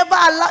 He never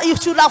allowed, he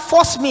should have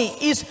forced me.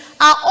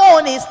 Our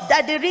own is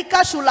that the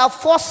Rika should have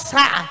forced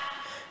her.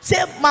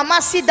 Say,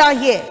 mama, sit down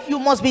here. You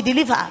must be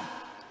delivered.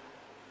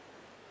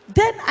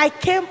 Then I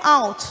came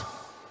out.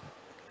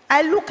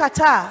 I look at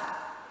her,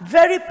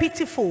 very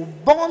pitiful,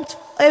 burnt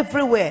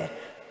everywhere.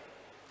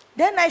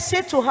 Then I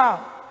said to her,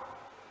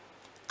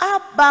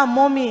 Abba,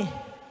 mommy,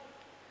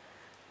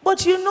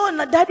 but you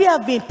know, daddy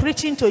have been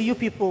preaching to you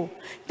people.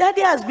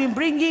 Daddy has been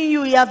bringing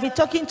you, he has been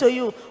talking to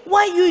you.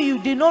 Why you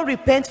did not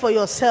repent for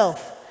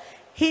yourself?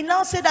 He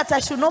now said that I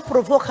should not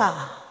provoke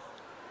her.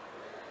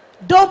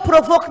 Don't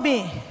provoke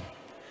me.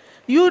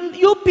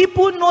 You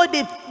people know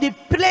the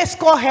place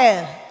called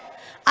hell.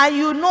 And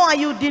you know, and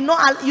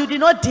you did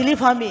not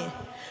deliver me.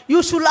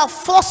 You should have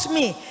forced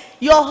me.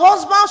 Your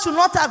husband should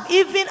not have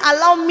even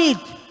allowed me.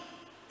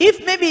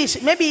 If maybe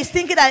he's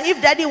thinking that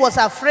if daddy was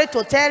afraid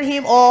to tell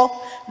him or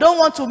don't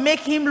want to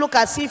make him look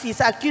as if he's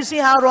accusing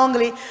her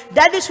wrongly,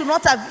 daddy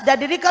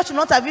Rika should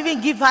not have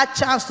even give her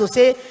chance to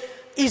say,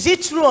 is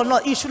it true or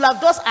not? He should have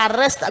just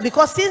arrested her,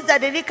 because since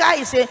daddy Rika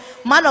is a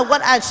man of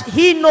God and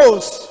he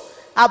knows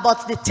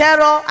about the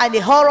terror and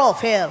the horror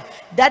of hell,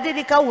 daddy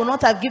Rika would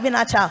not have given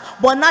her chance.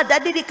 But now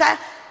daddy Rika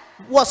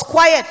was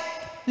quiet,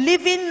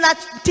 leaving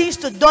things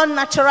to done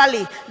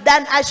naturally.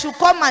 Then I should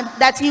come and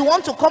that he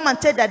want to come and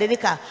tell daddy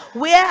Rika,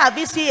 where have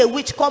you seen a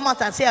witch come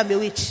out and say I'm a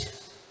witch?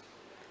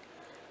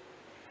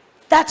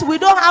 That we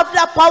don't have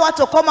that power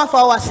to come out for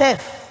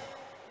ourselves.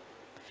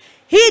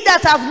 He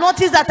that have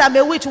noticed that I'm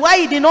a witch, why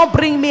he did not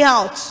bring me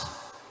out?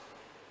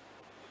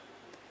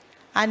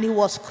 And he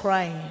was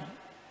crying.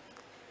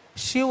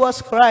 She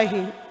was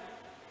crying.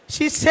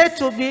 She said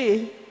to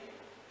me,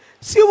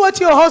 see what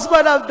your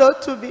husband have done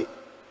to me.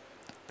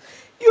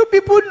 You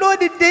people know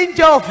the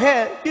danger of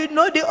hell. You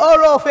know the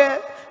horror of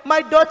hell.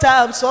 My daughter,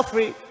 I am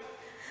suffering.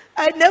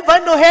 I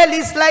never know hell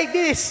is like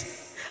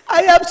this.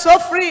 I am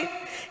suffering.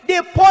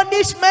 The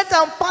punishment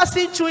I'm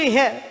passing through in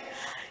hell.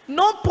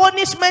 No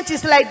punishment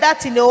is like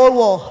that in the whole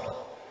world.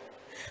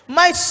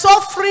 My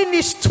suffering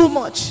is too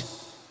much.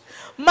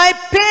 My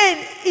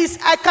pain is,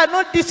 I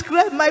cannot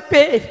describe my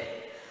pain.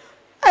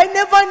 I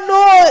never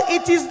know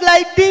it is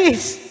like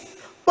this.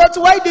 But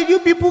why did you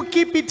people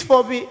keep it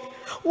for me?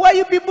 Why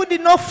you people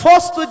did not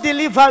force to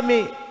deliver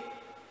me?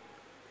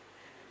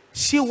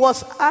 She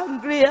was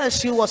angry and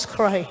she was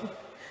crying.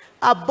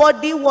 Her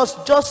body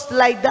was just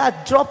like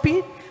that,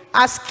 dropping.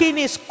 Her skin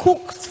is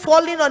cooked,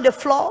 falling on the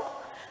floor.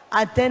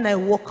 And then I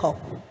woke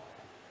up.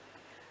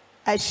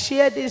 I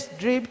shared this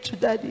dream to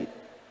daddy.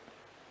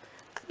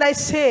 And I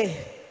say,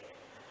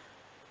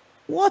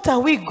 what are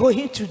we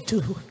going to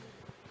do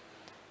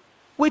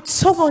with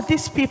some of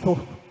these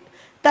people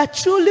that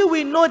truly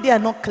we know they are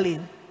not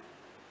clean?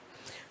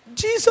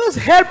 Jesus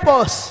help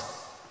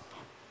us.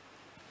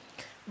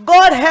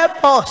 God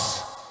help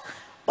us.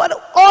 But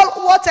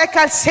all what I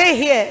can say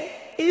here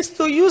is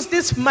to use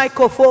this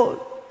microphone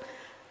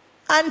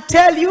and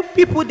tell you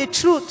people the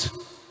truth.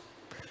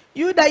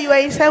 You that you are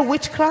inside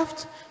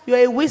witchcraft, you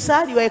are a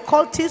wizard, you are a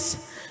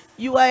cultist,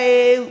 you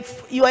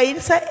are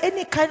inside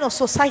any kind of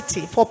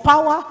society for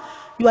power,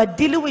 you are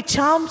dealing with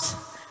charms.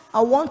 I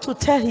want to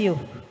tell you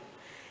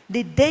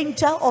the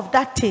danger of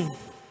that thing.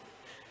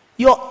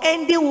 Your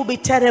ending will be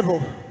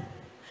terrible.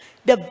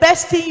 The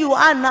best thing you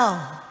are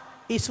now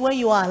is when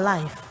you are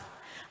alive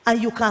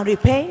and you can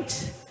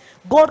repent,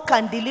 God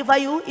can deliver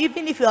you.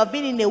 Even if you have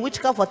been in a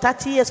witchcraft for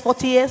 30 years,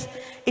 40 years,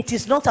 it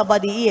is not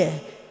about the ear.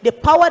 The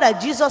power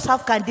that Jesus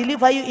has can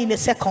deliver you in a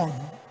second.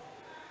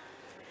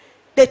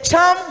 The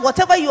charm,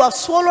 whatever you have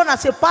swallowed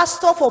as a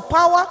pastor for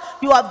power,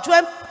 you have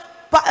joined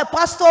a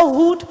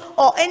pastorhood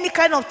or any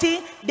kind of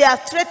thing, they are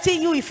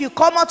threatening you. If you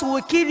come out, we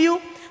will kill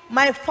you.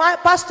 My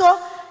pastor,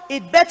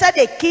 it's better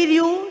they kill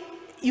you.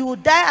 You will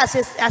die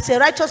as a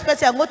righteous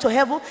person and go to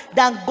heaven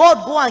than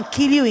God go and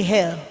kill you in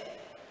hell.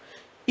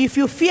 If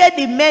you fear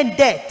the man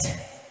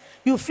death,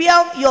 you fear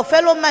your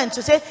fellow man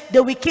to say they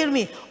will kill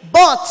me,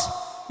 but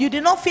you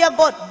do not fear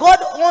God.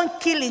 God's own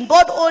killing,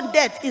 God's own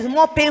death is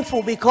more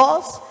painful,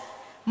 because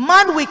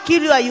man will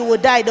kill you and you will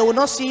die. They will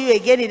not see you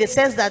again, in the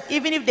sense that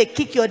even if they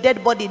kick your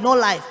dead body, no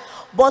life.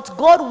 But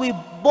God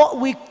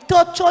will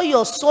torture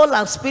your soul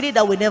and spirit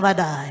that will never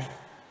die.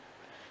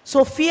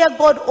 So fear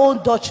God's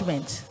own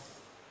judgment.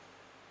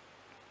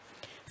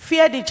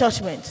 Fear the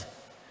judgment.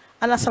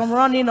 And as I'm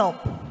running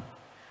up,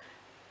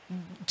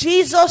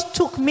 Jesus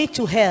took me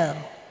to hell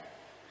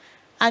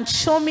and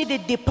showed me the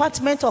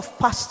department of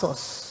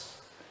pastors,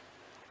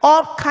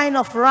 all kind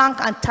of rank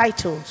and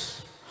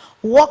titles,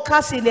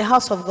 workers in the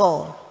house of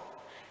God,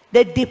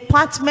 the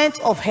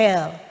department of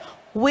hell,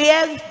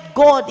 where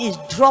God is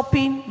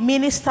dropping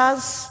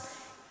ministers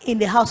in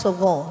the house of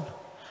God.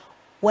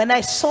 When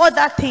I saw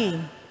that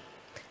thing,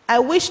 I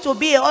wish to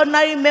be an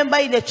ordinary member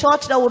in the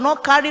church that will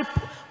not carry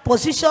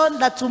position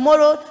that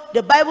tomorrow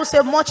the Bible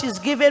says much is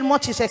given,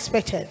 much is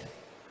expected.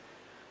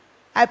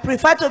 I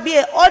prefer to be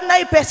an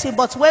ordinary person,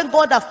 but when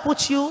God has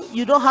put you,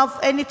 you don't have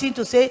anything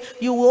to say.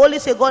 You will only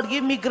say, God,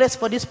 give me grace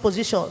for this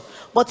position.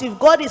 But if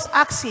God is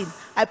asking,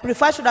 I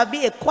prefer should have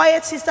been a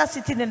quiet sister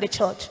sitting in the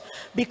church.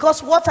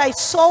 Because what I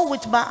saw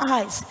with my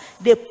eyes,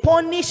 the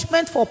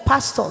punishment for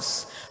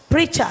pastors,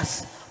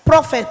 preachers,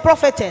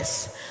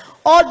 prophetess,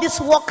 all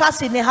these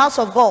workers in the house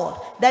of God,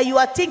 that you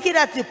are thinking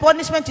that the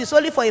punishment is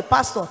only for a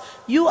pastor.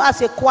 You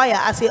as a choir,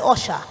 as a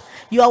usher,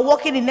 you are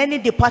working in any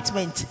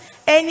department,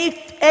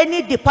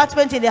 any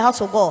department in the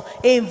house of God,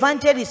 an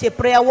evangelist, a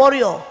prayer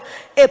warrior,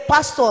 a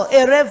pastor,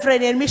 a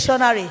reverend, a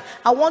missionary.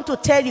 I want to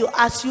tell you,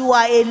 as you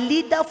are a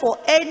leader for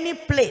any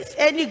place,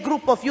 any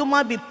group of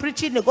human beings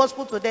preaching the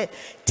gospel to them,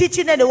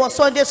 teaching them the word,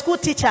 Sunday school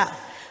teacher,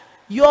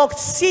 your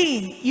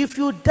sin, if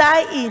you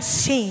die in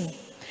sin,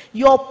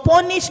 your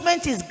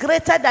punishment is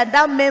greater than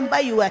that member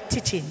you are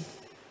teaching.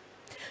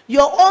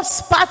 Your own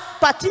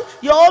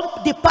your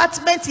own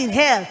department in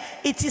hell,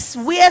 it is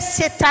where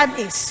Satan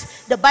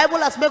is. The Bible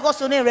has made us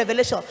to know in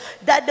Revelation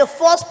that the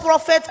false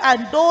prophet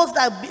and those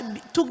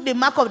that took the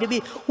mark of the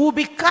beast will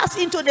be cast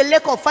into the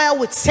lake of fire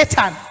with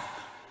Satan.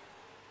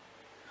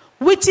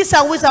 Witches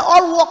and wizards,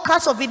 all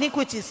workers of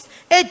iniquities,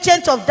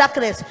 agents of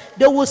darkness,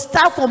 they will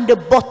start from the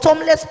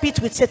bottomless pit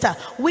with Satan,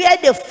 where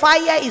the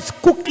fire is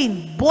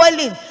cooking,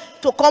 boiling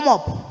to come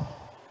up.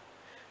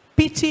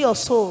 Pity your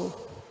soul.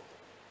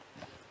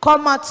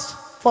 Come out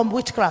from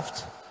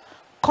witchcraft.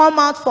 Come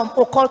out from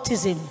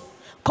occultism.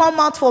 Come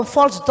out from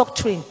false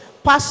doctrine.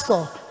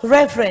 Pastor,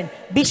 reverend,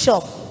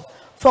 bishop.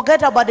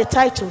 Forget about the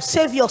title.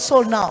 Save your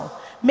soul now.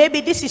 Maybe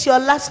this is your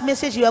last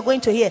message you are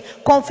going to hear.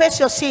 Confess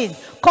your sin.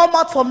 Come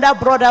out from that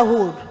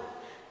brotherhood.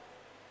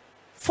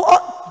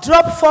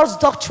 Drop false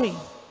doctrine.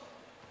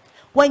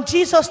 When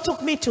Jesus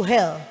took me to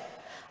hell,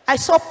 I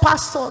saw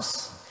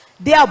pastors.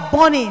 They are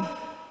burning.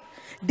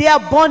 They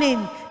are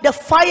burning. The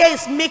fire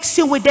is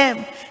mixing with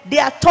them. They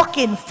are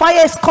talking.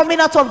 Fire is coming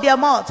out of their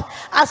mouth.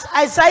 As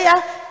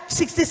Isaiah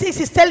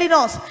 66 is telling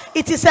us,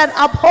 it is an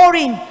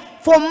abhorring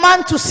for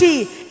man to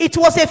see. It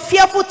was a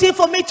fearful thing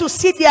for me to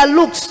see their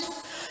looks.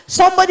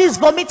 Somebody is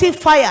vomiting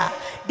fire.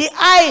 The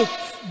eye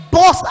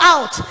burst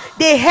out.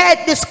 The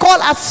head, the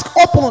skull has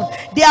opened.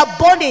 They are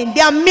burning.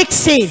 They are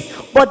mixing.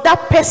 But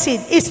that person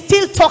is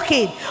still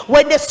talking.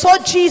 When they saw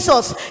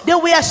Jesus, they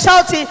were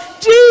shouting,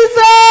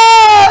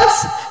 Jesus,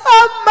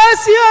 have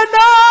mercy on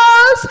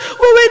us.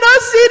 We will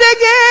not sin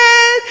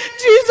again.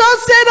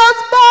 Jesus send us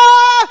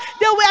back.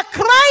 They were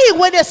crying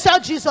when they saw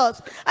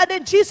Jesus. And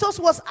then Jesus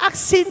was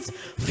asking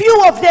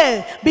few of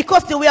them,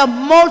 because they were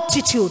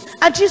multitude.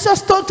 And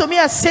Jesus turned to me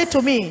and said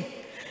to me,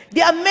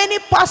 there are many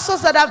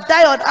pastors that have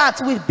died on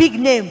earth with big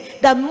name,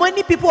 that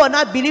many people will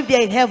not believe they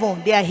are in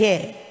heaven. They are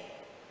here.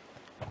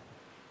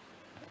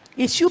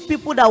 It's you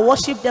people that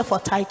worship them for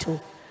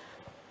title.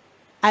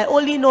 I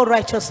only know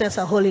righteousness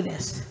and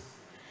holiness.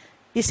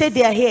 He said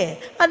they are here.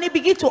 And he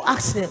began to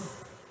ask them,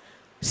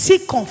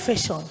 seek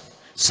confession.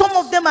 Some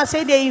of them are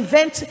saying they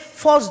invent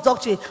false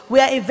doctrine. We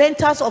are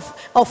inventors of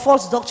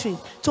false doctrine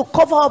to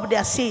cover up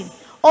their sin.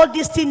 All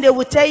these things they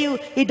will tell you,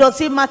 it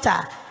doesn't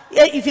matter.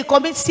 If you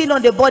commit sin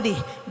on the body,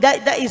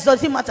 that it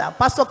doesn't matter.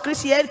 Pastor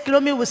Chris here,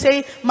 Kilomi will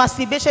say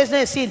masturbation is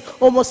not a sin,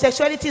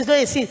 homosexuality is not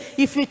a sin.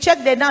 If you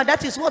check them now,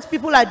 that is what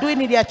people are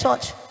doing in their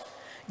church.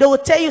 They will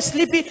tell you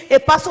sleeping, a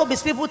pastor will be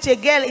sleeping with a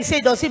girl, he said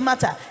it doesn't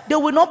matter. They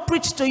will not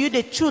preach to you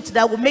the truth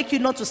that will make you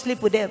not to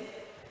sleep with them.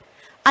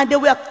 And they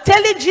were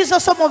telling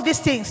Jesus some of these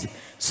things.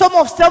 Some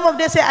of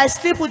them say, I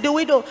sleep with the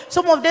widow.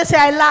 Some of them say,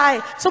 I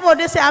lie. Some of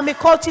them say, I'm a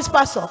cultist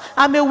pastor.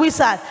 I'm a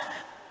wizard.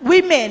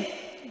 Women,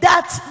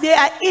 that they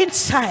are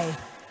inside,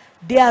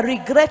 they are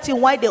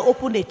regretting why they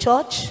opened a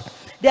church.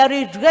 They are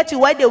regretting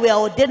why they were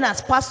ordained as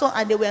pastors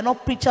and they were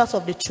not preachers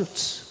of the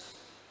truth.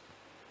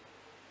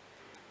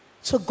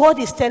 So God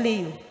is telling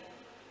you.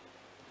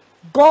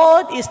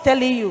 God is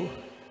telling you.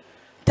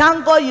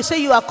 Thank God you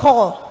say you are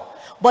called,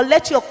 but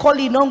let your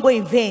calling not go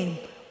in vain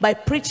by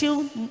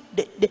preaching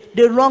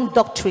the wrong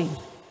doctrine.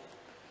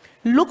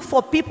 Look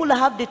for people that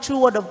have the true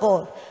word of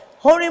God.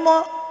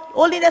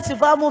 Holiness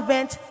Revival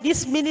Movement,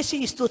 this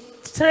ministry is to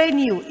train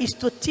you, is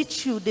to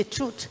teach you the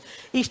truth,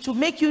 is to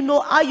make you know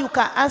how you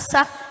can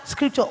answer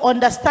scripture,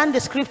 understand the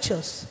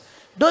scriptures.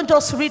 Don't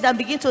just read and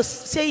begin to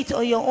say it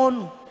on your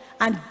own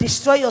and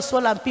destroy your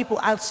soul and people.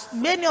 As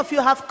many of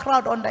you have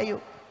crowd under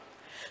you.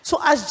 So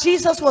as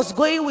Jesus was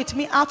going with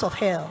me out of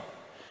hell,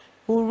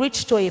 we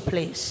reached to a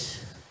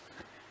place.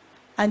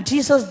 And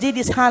Jesus did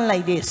his hand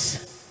like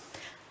this.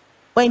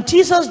 When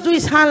Jesus do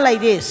his hand like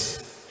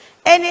this,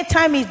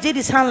 anytime he did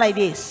his hand like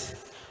this,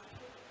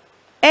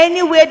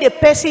 anywhere the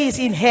person is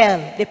in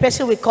hell, the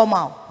person will come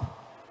out.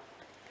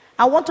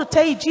 I want to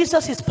tell you,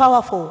 Jesus is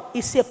powerful.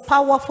 He's a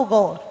powerful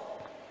God.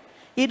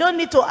 You don't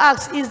need to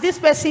ask, is this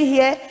person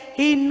here?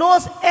 He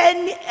knows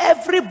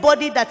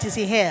everybody that is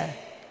in hell.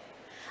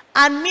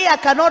 And me, I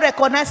cannot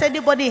recognize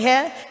anybody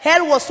here.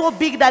 Hell was so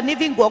big that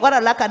even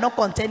Gogorala cannot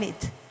contain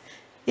it.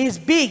 It's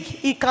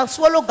big. It can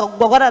swallow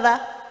Gogorala.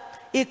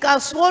 It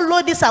can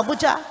swallow this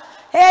Abuja.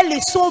 Hell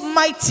is so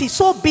mighty,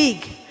 so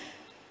big.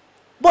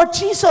 But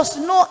Jesus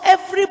knows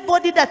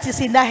everybody that is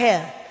in that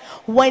hell.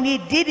 When he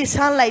did his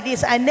hand like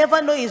this, I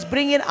never know he's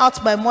bringing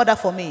out my mother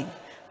for me.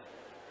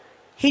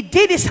 He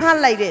did his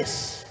hand like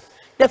this.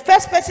 The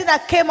first person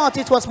that came out,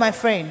 it was my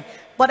friend.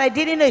 But I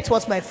didn't know it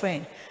was my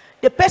friend.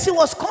 The person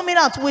was coming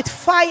out with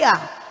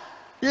fire,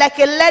 like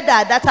a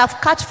leather that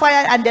have catch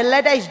fire and the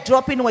leather is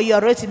dropping when you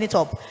are raising it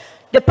up.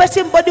 The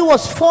person's body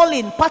was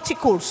falling,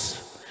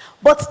 particles.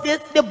 But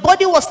the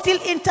body was still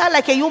intact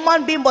like a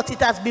human being, but it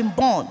has been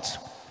burnt.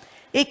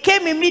 He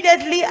came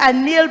immediately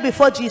and kneeled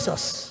before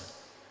Jesus.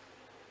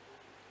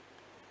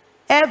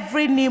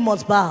 Every knee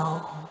must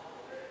bow.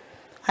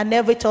 And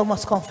every tongue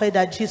must confess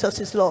that Jesus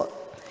is Lord.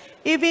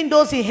 Even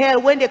those in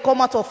hell, when they come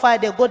out of fire,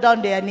 they go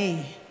down their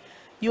knee.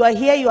 You are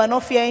here, you are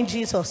not fearing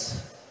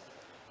Jesus.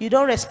 You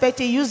don't respect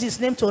him, use his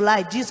name to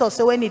lie. Jesus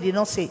said when he did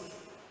not say.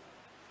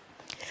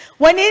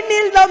 When he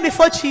kneeled down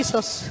before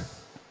Jesus,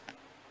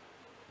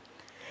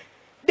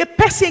 the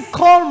person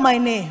called my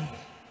name.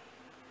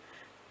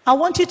 I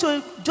want you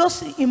to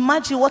just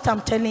imagine what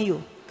I'm telling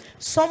you.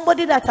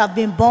 Somebody that have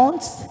been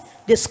burnt,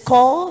 the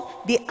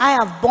skull, the eye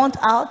have burnt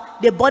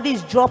out, the body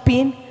is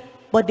dropping,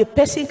 but the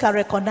person can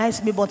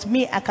recognize me, but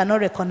me, I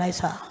cannot recognize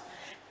her.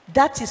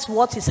 That is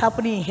what is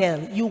happening in hell.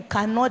 You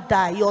cannot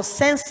die. Your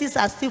senses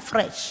are still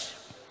fresh.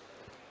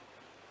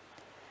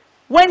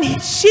 When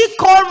she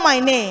called my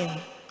name,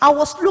 I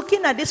was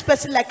looking at this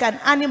person like an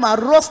animal,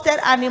 roasted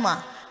animal.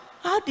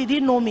 How did he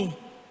know me?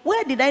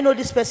 Where did I know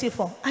this person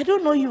from? I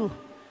don't know you.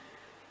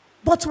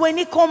 But when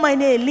he called my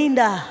name,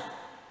 Linda,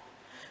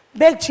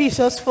 beg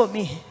Jesus for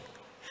me.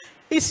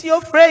 It's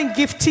your friend,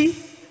 Gifty.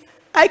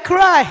 I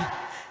cry.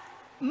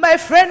 My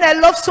friend I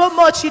love so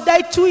much, he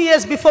died 2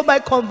 years before my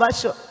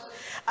conversion.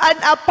 And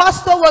our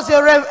pastor was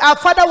our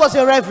father was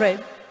a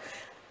reverend.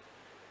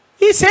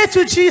 He said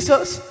to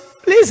Jesus,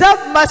 please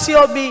have mercy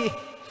on me.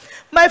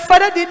 My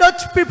father did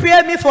not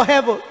prepare me for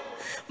heaven.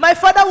 My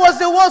father was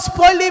the one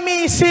spoiling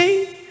me, you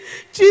see.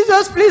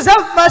 Jesus, please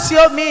have mercy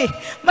on me.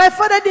 My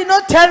father did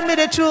not tell me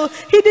the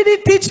truth. He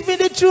didn't teach me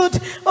the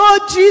truth.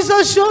 Oh,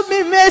 Jesus, show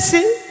me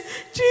mercy.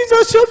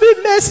 Jesus, show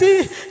me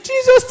mercy.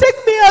 Jesus,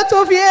 take me out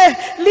of here.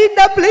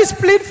 Linda, please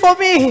plead for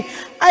me.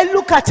 I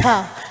look at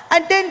her.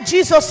 And then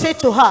Jesus said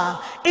to her,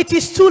 it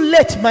is too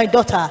late, my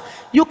daughter.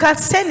 You can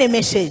send a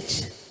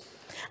message.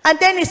 And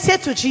then he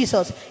said to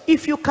Jesus,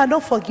 if you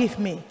cannot forgive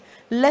me,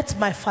 let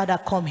my father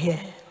come here.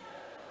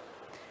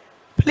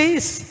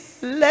 Please,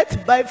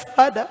 let my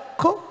father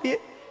come here.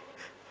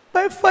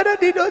 My father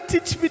did not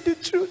teach me the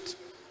truth.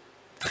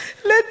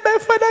 Let my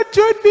father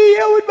join me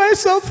here with my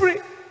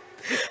suffering.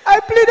 I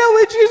pleaded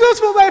with Jesus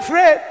for my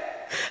friend.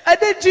 And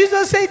then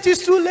Jesus said it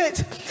is too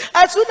late.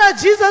 As soon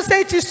as Jesus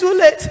said it is too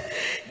late,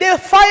 the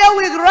fire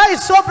will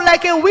rise up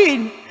like a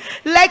wind,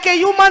 like a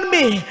human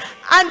being.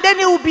 And then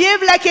it will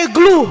behave like a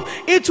glue.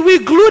 It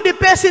will glue the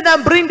person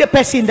and bring the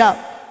person down.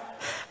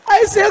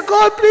 I said,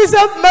 God, please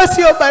have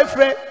mercy on my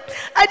friend.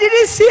 I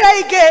didn't see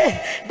her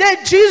again.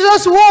 Then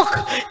Jesus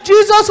walked.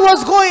 Jesus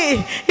was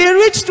going. He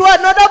reached to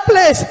another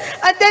place.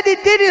 And then he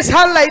did his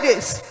hand like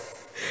this.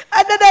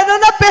 And then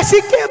another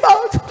person came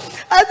out.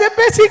 As the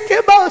person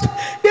came out,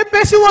 the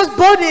person was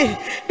burning.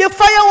 The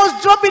fire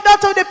was dropping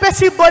out of the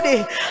person's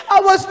body. I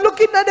was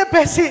looking at the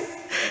person.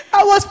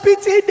 I was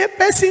pitying the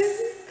person.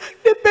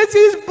 The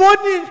person is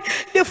burning.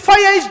 The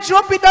fire is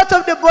dropping out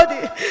of the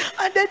body.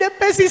 And then the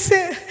person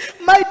said,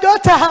 my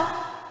daughter,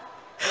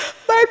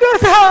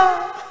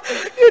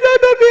 you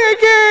don't know me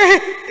again.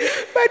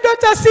 My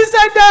daughter, since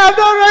I died, I have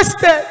not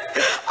rested.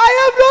 I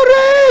have no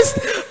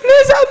rest.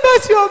 Please have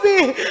mercy on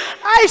me.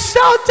 I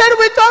shouted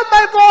with all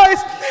my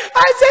voice.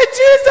 I said,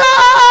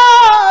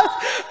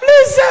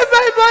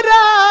 my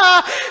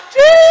mother.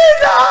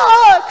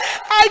 Jesus.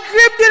 I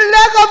grip the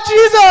leg of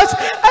Jesus.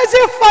 I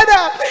say,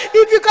 Father,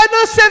 if you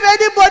cannot save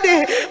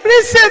anybody,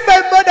 please save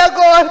my mother,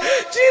 God.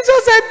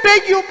 Jesus, I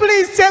beg you,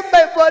 please save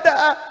my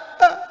mother.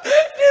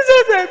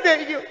 Jesus, I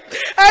beg you.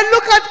 I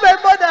look at my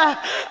mother.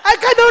 I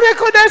cannot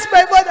recognize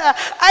my mother.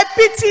 I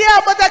pity her,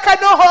 but I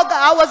cannot hug her.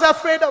 I was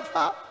afraid of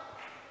her.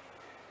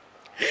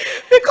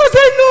 Because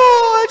I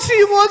know she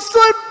was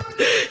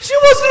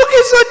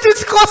looking so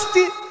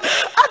disgusting.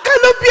 I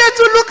cannot bear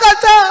to look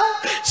at her.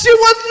 She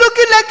was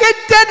looking like a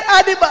dead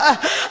animal.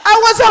 I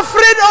was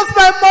afraid of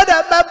my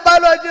mother.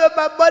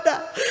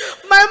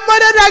 My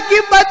mother that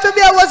gave birth to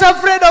me, I was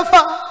afraid of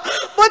her.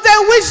 But I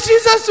wish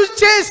Jesus to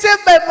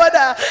save my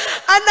mother.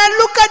 And I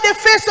look at the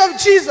face of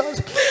Jesus.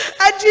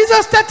 And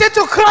Jesus started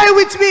to cry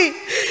with me.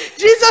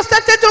 Jesus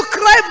started to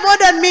cry more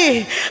than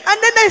me. And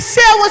then I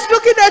say, I was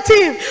looking at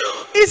him.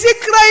 Is he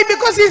crying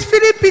because he's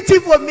feeling pity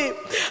for me?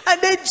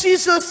 And then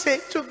Jesus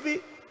said to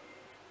me,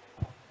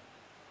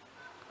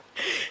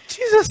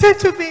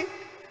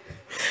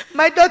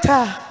 my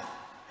daughter,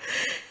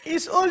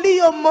 it's only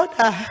your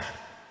mother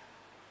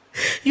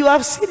you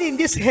have seen in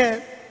this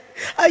hell,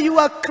 and you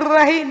are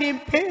crying in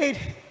pain.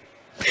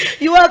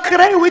 You are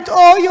crying with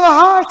all your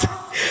heart.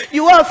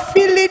 You are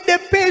feeling the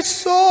pain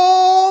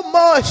so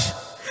much.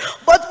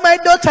 But my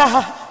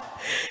daughter,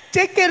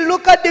 take a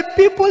look at the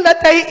people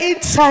that are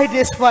inside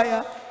this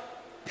fire.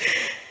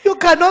 You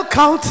cannot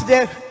count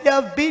them. They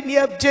have been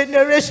here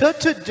generation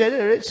to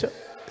generation.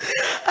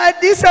 And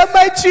these are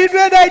my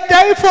children I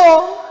die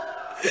for.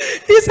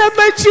 These are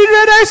my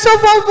children I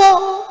suffer for.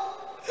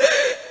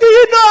 Do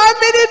you know how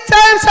many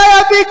times I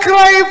have been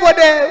crying for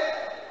them?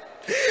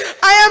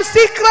 I am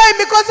still crying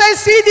because I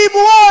see the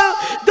wall.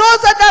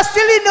 Those that are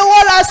still in the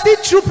wall are still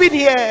trooping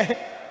here.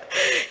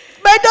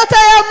 My daughter,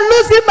 I am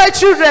losing my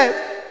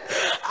children.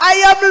 I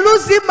am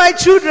losing my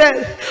children.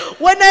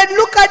 When I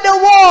look at the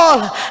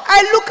wall,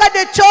 I look at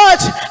the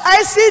church,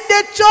 I see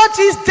the church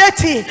is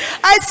dirty.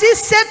 I see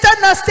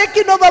Satan has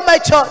taken over my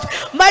church.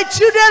 My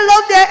children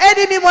love their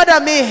enemy more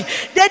than me.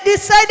 They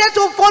decided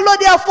to follow,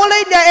 they are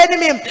following their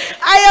enemy.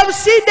 I am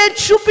seeing them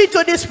trooping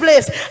to this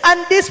place,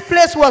 and this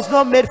place was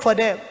not made for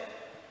them.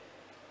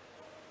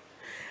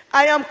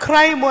 I am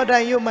crying more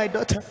than you, my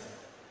daughter.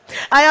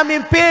 I am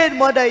in pain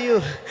more than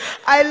you.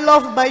 I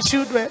love my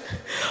children.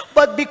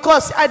 But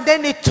because, and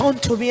then he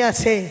turned to me and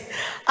said,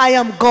 I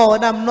am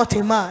God, I'm not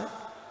a man.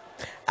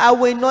 I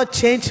will not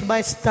change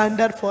my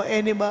standard for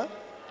any man.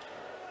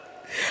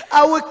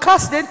 I will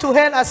cast them to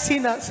hell as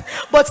sinners,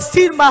 but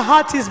still my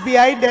heart is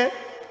behind them.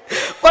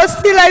 But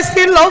still I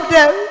still love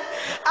them.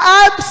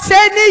 I'm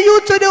sending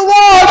you to the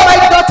world,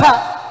 my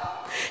daughter.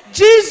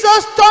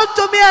 Jesus turned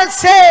to me and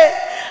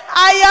said,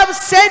 I am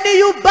sending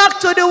you back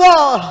to the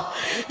world.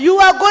 You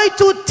are going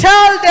to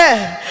tell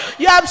them,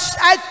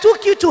 I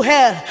took you to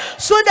hell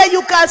so that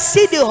you can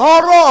see the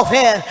horror of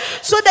hell,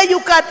 so that you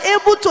can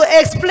able to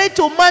explain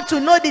to man to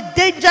know the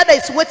danger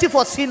that is waiting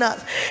for sinners,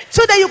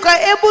 so that you can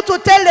able to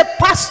tell the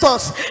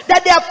pastors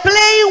that they are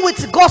playing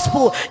with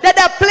gospel, that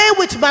they are playing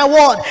with my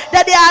word,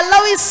 that they are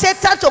allowing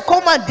Satan to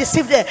come and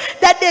deceive them,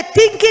 that they're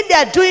thinking they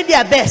are doing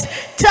their best.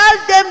 Tell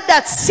them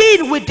that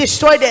sin will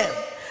destroy them.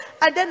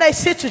 And then I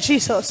say to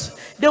Jesus,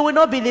 they will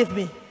not believe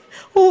me.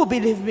 Who will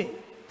believe me?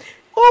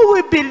 Who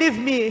will believe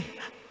me?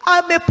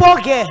 I'm a poor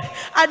girl.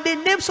 And the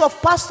names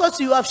of pastors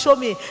you have shown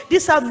me,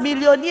 these are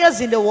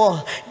millionaires in the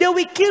world. They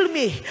will kill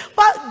me.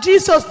 But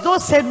Jesus,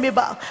 don't send me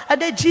back.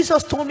 And then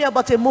Jesus told me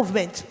about a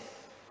movement.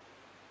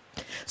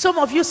 Some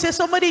of you say,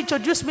 somebody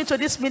introduced me to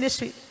this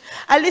ministry.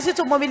 I listened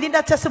to Mommy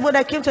Linda's testimony.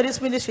 I came to this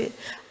ministry.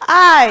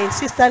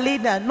 Sister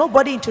Linda,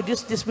 nobody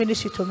introduced this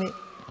ministry to me.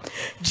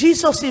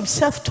 Jesus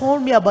himself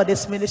told me about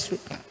this ministry.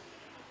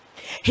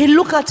 He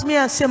looked at me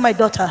and said, my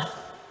daughter,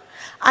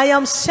 I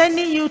am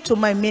sending you to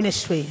my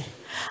ministry.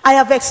 I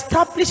have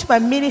established my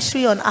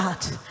ministry on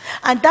earth,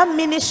 and that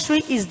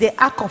ministry is the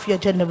ark of your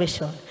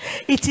generation.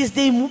 It is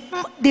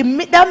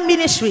that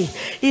ministry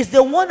is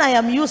the one I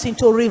am using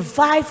to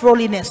revive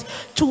holiness,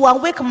 to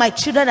awake my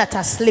children that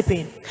are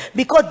sleeping,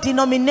 because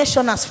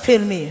denomination has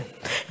failed me.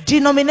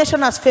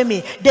 Denomination has failed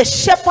me. The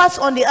shepherds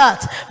on the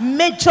earth,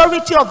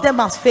 majority of them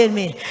has failed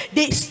me.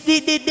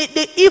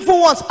 The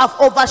evil ones have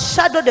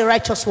overshadowed the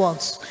righteous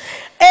ones.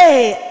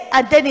 Hey,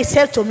 and then he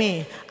said to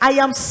me, I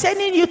am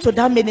sending you to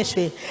that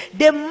ministry.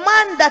 The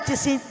man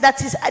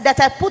that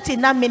I put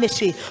in that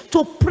ministry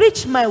to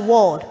preach my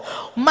word,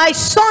 my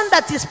son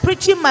that is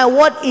preaching my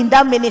word in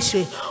that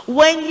ministry,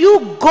 when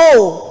you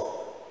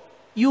go,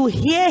 you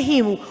hear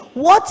him.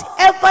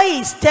 Whatever he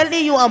is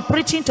telling you and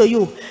preaching to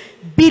you,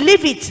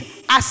 believe it,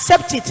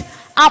 accept it,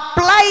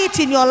 apply it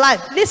in your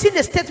life. Listen to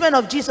the statement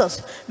of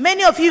Jesus.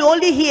 Many of you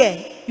only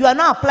hear, you are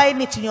not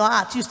applying it in your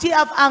heart. You still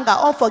have anger,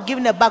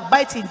 unforgiveness,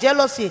 backbiting,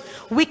 jealousy,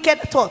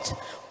 wicked thoughts.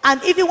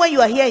 And even when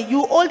you are here,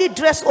 you only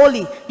dress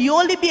holy. You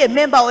only be a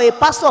member or a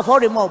pastor of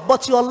HRMW,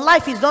 but your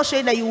life is not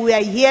showing that you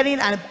are hearing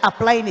and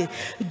applying it.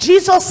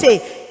 Jesus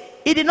said,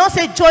 he did not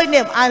say join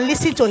them and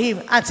listen to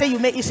him and say you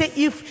may. He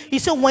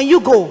said when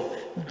you go,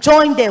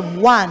 join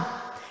them. One,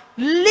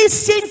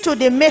 Listen to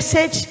the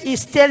message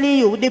he's telling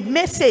you. The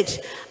message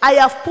I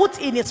have put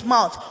in his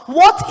mouth.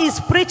 What he's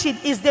preaching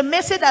is the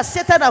message that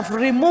Satan have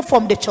removed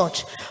from the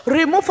church,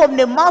 removed from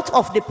the mouth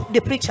of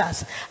the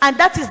preachers. And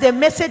that is the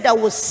message that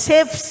will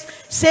save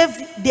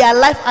their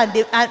life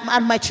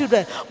and my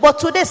children. But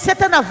today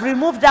Satan have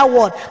removed that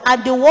word,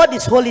 and the word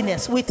is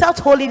holiness. Without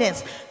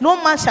holiness,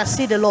 no man shall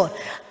see the Lord.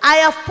 I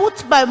have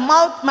put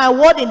my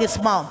word in his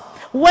mouth.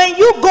 When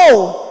you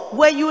go,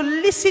 when you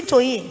listen to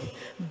him,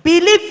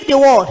 believe the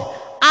word,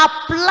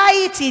 apply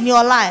it in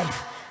your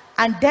life,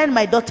 and then,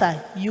 my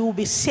daughter, you will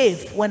be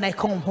safe when I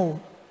come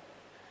home.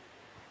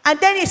 And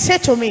then he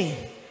said to me,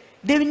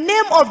 the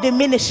name of the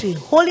ministry,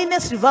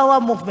 Holiness Revival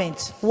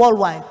Movement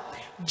Worldwide.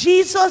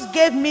 Jesus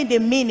gave me the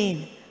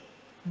meaning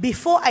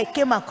before I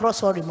came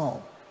across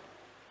HRMW.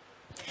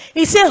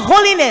 He said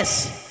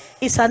holiness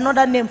is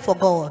another name for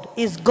God.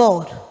 It's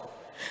God.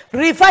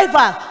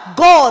 Revival,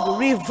 God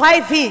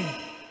reviving.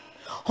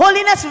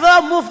 Holiness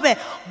Revival Movement,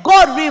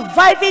 God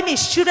reviving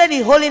his children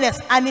in holiness,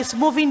 and is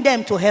moving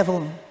them to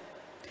heaven.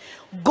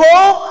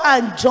 Go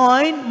and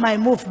join my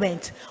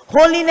movement.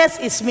 Holiness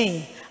is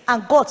me,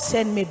 and God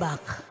sent me back.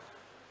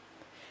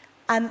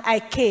 And I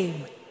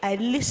came. I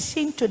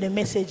listened to the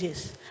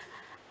messages.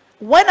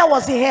 When I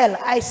was in hell,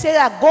 I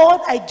said,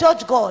 God, I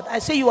judge God. I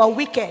say, you are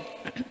wicked.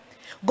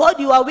 God,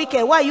 you are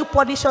wicked. Why you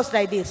punish us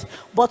like this?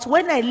 But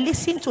when I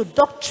listened to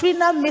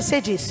doctrinal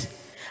messages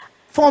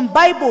from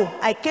Bible,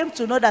 I came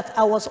to know that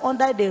I was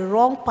under the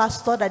wrong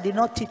pastor that did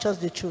not teach us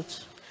the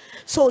truth.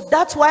 So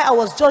that's why I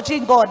was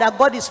judging God, that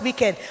God is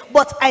wicked.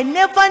 But I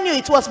never knew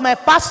it was my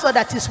pastor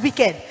that is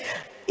wicked.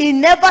 He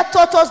never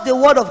taught us the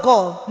word of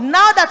God.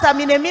 Now that I'm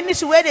in a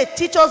ministry where they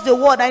teach us the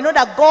word, I know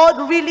that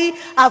God really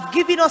have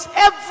given us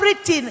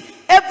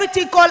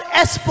everything called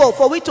expo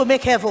for we to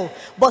make heaven.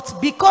 But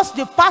because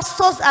the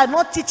pastors are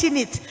not teaching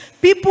it,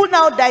 people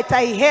now that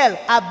are in hell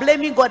are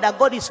blaming God, that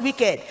God is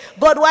wicked.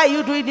 God, why are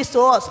you doing this to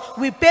us?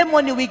 We pay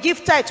money, we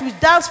give tithes, we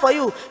dance for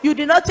you. You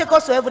did not take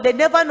us to heaven. They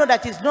never know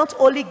that it's not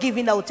only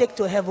giving that will take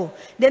to heaven.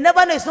 They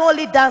never know it's not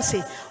only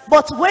dancing.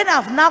 But when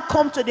I've now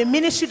come to the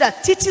ministry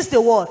that teaches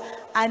the word,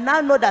 I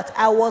now know that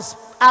I was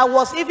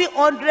even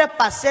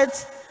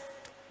 100%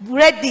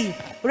 ready,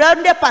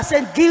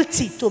 100%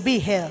 guilty to be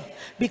hell.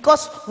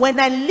 Because when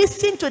I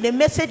listened to the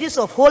messages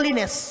of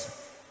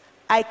holiness,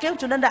 I came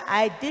to know that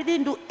I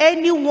didn't do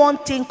any one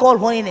thing called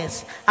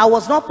holiness. I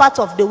was not part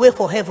of the way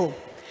for heaven.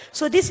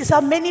 So this is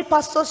how many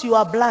pastors, you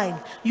are blind.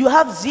 You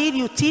have zeal,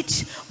 you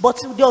teach, but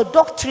your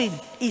doctrine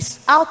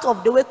is out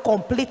of the way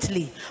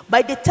completely.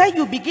 By the time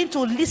you begin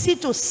to listen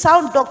to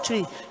sound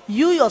doctrine,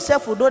 you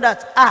yourself will know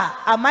that,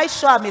 am I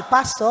sure I'm a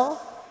pastor?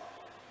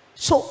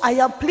 So I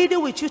am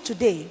pleading with you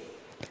today.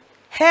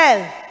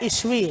 Hell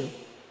is real.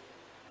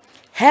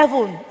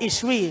 Heaven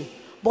is real.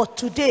 But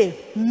today,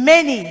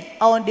 many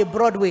are on the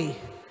broad way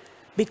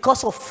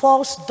because of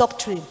false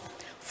doctrine.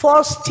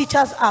 False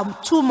teachers are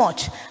too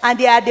much, and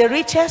they are the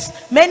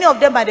richest. Many of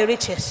them are the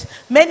richest.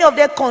 Many of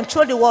them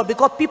control the world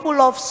because people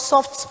love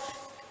soft,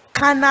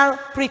 carnal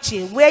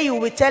preaching, where you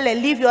will tell them,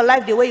 live your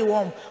life the way you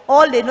want.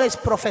 All they know is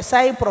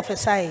prophesying,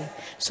 prophesying.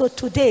 So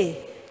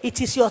today,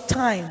 it is your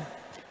time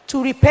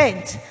to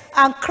repent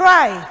and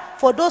cry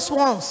for those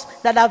ones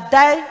that have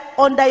died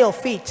under your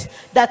feet,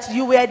 that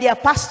you were their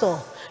pastor,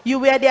 you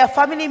were their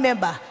family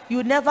member,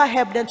 you never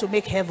helped them to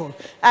make heaven,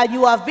 and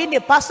you have been a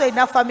pastor in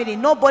that family.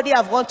 Nobody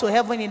have gone to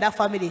heaven in that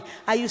family,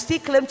 and you still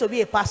claim to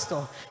be a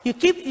pastor. You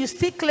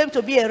still claim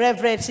to be a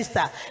reverend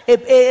sister,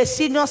 a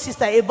senior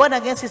sister, a born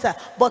again sister.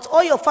 But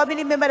all your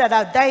family members that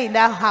have died in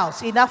that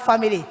house, in that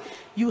family,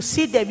 you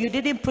see them, you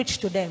didn't preach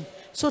to them.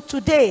 So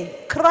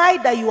today, cry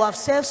that you have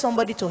sent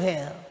somebody to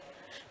hell.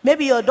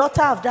 Maybe your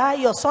daughter have died,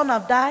 your son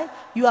have died.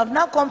 You have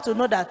now come to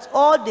know that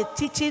all the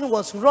teaching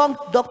was wrong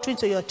doctrine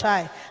to your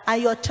child,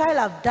 and your child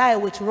have died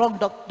with wrong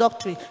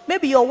doctrine.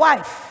 Maybe your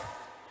wife,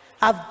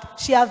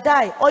 she have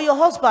died, or your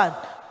husband,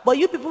 but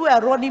you people were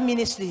running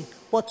ministry,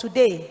 but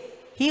today,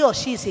 he or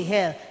she is in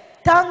hell.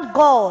 Thank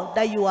God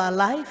that you are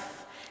alive,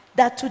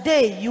 that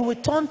today you will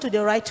turn to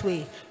the right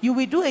way. You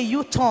will do a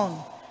U-turn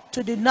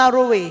to the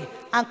narrow way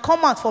and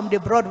come out from the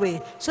broad way,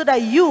 so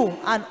that you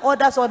and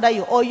others under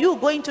you, or you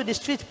going to the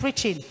street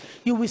preaching,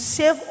 you will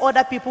save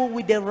other people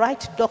with the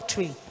right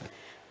doctrine.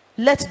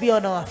 Let's be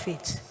on our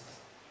feet.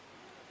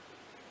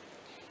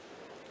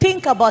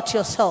 Think about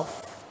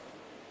yourself.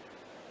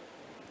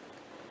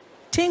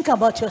 Think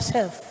about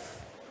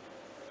yourself.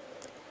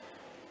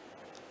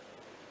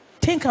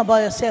 Think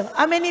about yourself.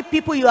 How many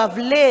people you have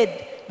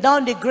laid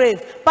down the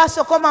grave?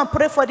 Pastor, come and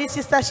pray for this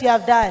sister, she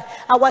have died.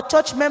 Our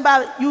church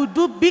member, you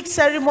do big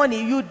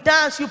ceremony, you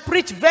dance, you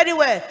preach very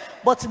well,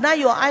 but now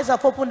your eyes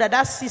have opened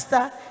that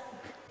sister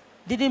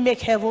didn't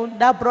make heaven.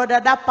 That brother,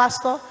 that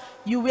pastor,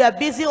 you were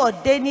busy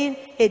ordaining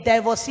a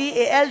divorcee,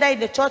 a elder in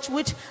the church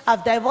which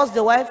have divorced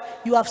the wife.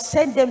 You have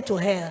sent them to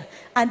hell,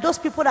 and those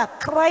people are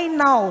crying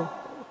now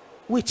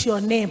with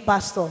your name,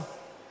 pastor.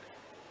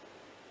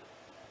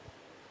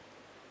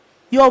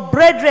 Your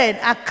brethren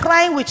are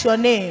crying with your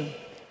name.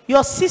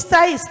 Your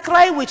sister is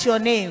crying with your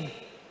name.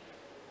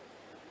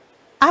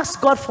 Ask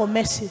God for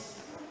mercy.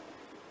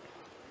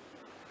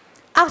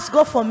 Ask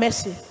God for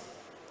mercy.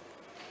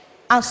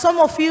 And some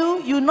of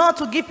you, you know how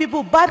to give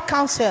people bad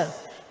counsel.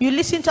 You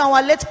listen to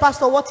our late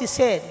pastor, what he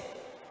said.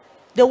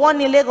 The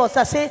one in Lagos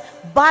that said,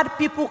 bad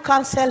people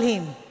counsel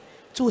him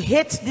to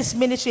hate this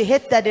ministry,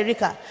 hate Daddy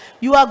Rika.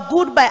 You are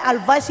good by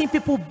advising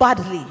people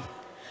badly.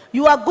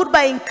 You are good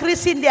by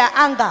increasing their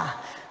anger,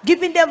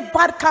 giving them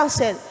bad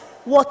counsel.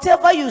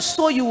 Whatever you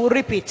sow, you will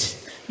reap it.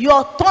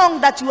 Your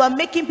tongue that you are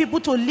making people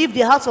to leave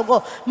the house of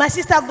God. My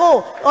sister,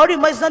 go.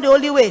 Orimo is not the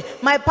only way.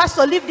 My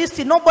pastor, leave this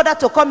thing. No bother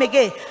to come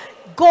again.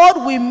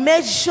 God will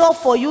measure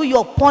for you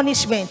your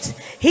punishment.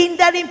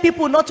 Hindering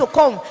people not to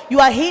come. You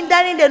are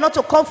hindering them not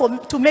to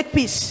come to make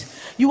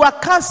peace. You are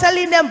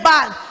canceling them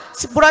bad.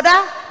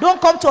 Brother, don't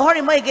come to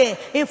Horimo again.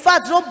 In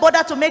fact, don't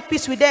bother to make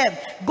peace with them.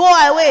 Go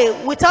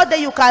away. Without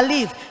them, you can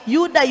leave.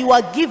 You that you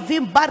are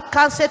giving bad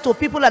counsel to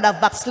people that have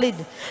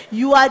backslidden.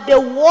 You are the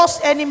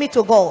worst enemy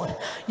to God.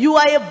 You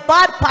are a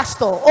bad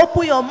pastor.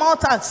 Open your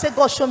mouth and say,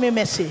 God, show me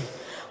mercy.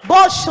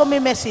 God, show me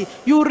mercy.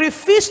 You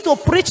refuse to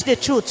preach the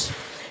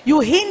truth. You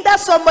hinder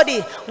somebody.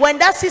 When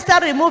that sister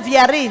remove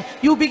earring,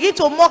 you begin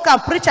to mock and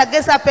preach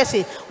against that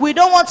person. We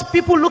don't want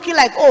people looking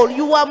like, oh,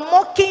 you are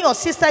mocking your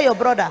sister, your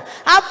brother.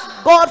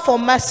 Ask God for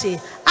mercy.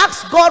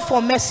 Ask God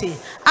for mercy.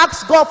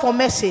 Ask God for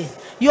mercy.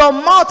 Your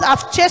mouth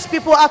have chased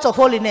people out of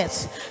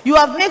holiness. You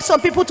have made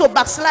some people to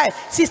backslide.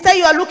 Sister,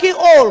 you are looking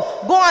old.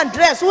 Go and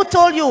dress. Who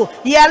told you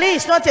earring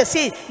is not a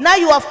sin? Now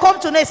you have come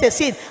to know it's a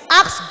sin.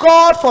 Ask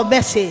God for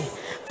mercy.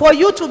 For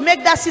you to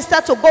make that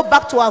sister to go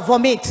back to her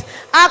vomit.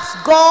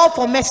 Ask God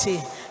for mercy.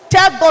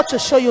 Tell God to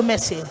show you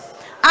mercy.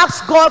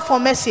 Ask God for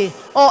mercy,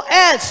 or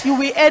else you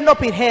will end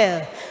up in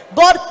hell.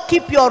 God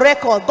keep your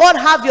record. God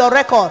have your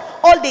record.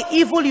 All the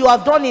evil you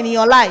have done in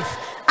your life.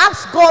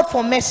 Ask God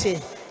for mercy.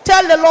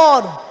 Tell the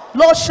Lord,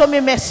 Lord, show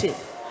me mercy.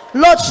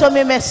 Lord, show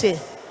me mercy.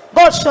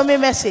 God, show me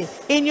mercy.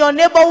 In your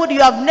neighborhood,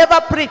 you have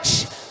never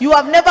preached. You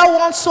have never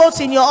won souls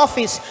in your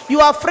office.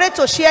 You are afraid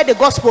to share the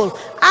gospel.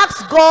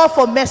 Ask God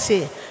for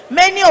mercy.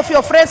 Many of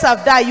your friends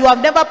have died. You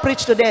have never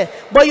preached to them.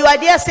 But you are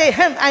there saying,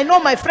 I know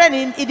my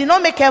friend, he did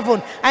not make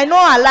heaven. I know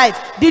her life.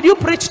 Did you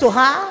preach to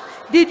her?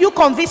 Did you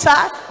convince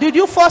her? Did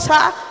you force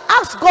her?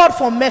 Ask God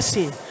for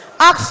mercy.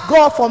 Ask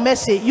God for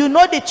mercy. You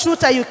know the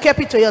truth and you kept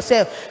it to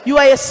yourself. You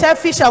are a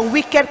selfish and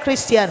wicked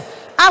Christian.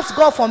 Ask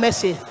God for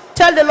mercy.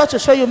 Tell the Lord to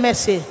show you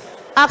mercy.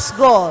 Ask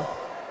God.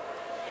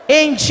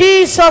 In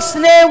Jesus'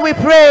 name we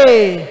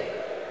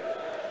pray.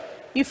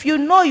 If you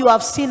know you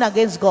have sinned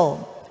against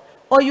God,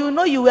 or you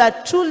know you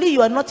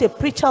are not a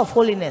preacher of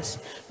holiness,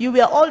 you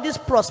were all this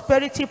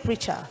prosperity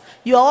preacher,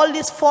 you are all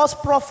these false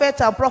prophets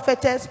and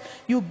prophetess,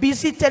 you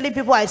busy telling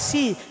people, I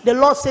see the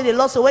Lord say, the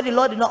Lord say, where the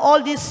Lord,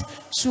 all this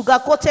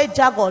sugar-coated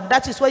jargon,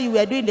 that is what you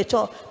were doing in the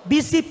church,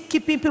 busy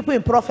keeping people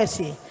in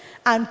prophecy,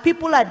 and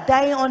people are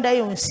dying under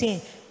you in sin.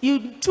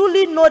 You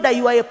truly know that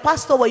you are a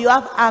pastor where you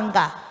have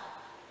anger,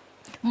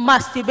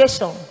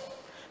 masturbation,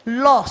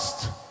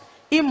 lust,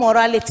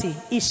 immorality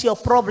is your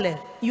problem.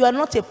 You are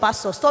not a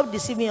pastor. Stop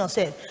deceiving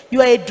yourself.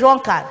 You are a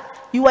drunkard.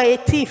 You are a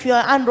thief. You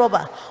are an armed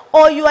robber.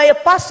 Or you are a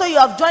pastor. You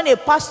have joined a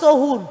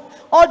pastorhood.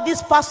 All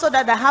these pastors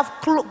that have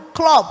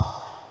club,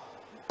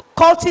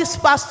 cultist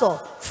pastor,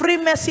 free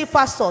mercy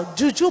pastor,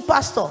 juju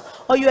pastor.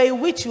 Or you are a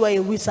witch. You are a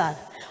wizard.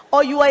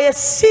 Or you are a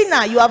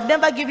sinner. You have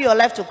never given your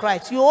life to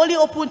Christ. You only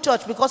open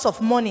church because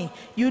of money.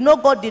 You know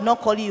God did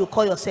not call you. You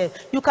call yourself.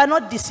 You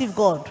cannot deceive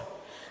God.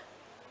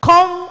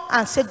 Come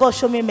and say, God,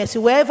 show me mercy.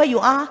 Wherever you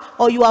are,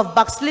 or you have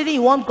backslidden,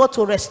 you want God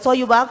to restore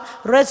you back,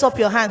 raise up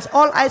your hands,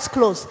 all eyes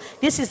closed.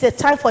 This is the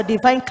time for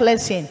divine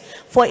cleansing,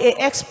 for an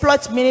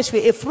exploit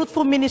ministry, a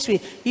fruitful ministry.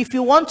 If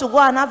you want to go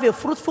and have a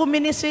fruitful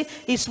ministry,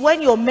 it's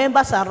when your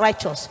members are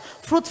righteous.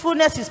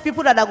 Fruitfulness is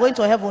people that are going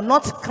to heaven,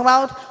 not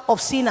crowd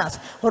of sinners.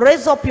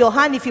 Raise up your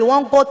hand if you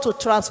want God to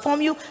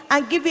transform you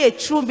and give you a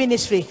true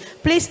ministry.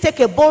 Please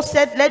take a bold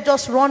step. Let's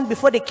just run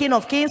before the King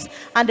of Kings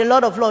and the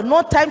Lord of Lords.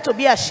 No time to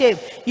be ashamed.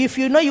 If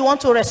you know you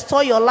want to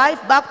restore your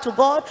life back to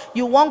God,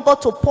 you want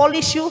God to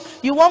polish you,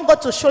 you want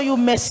God to show you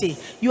mercy.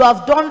 You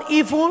have done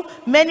evil.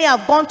 Many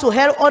have gone to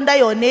hell under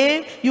your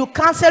name. You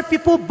counsel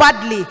people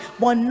badly,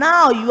 but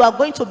now you are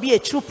going to be a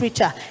true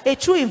preacher, a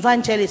true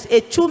evangelist,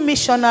 a true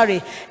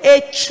missionary,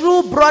 a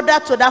true brother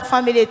to that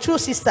family, a true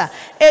sister,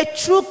 a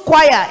true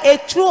choir, a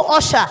true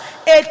usher,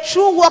 a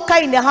true worker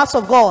in the house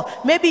of God.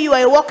 Maybe you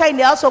are a worker in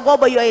the house of God,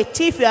 but you are a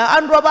thief, you are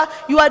an armed robber,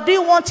 you are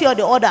doing one thing or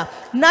the other.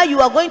 Now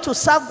you are going to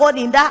serve God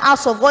in that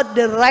house of God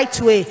the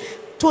right way.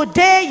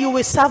 Today you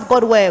will serve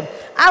God well.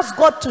 Ask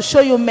God to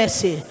show you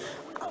mercy.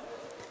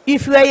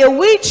 If you are a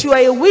witch, you are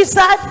a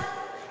wizard,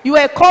 you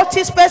are a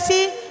cultist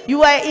person,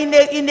 you are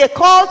in a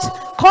cult,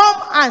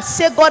 come and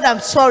say, God, I'm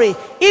sorry.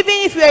 Even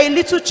if you are a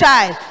little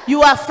child,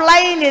 you are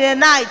flying in the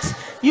night,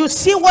 you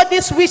see what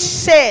this witch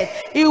said.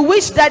 He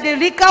wished that the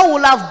Rika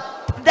would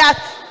have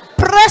that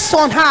press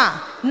on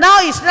her.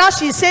 Now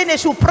she's saying they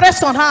should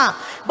press on her.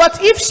 But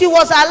if she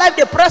was alive,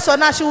 they press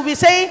on her, she would be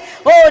saying,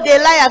 oh, they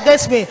lie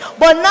against me.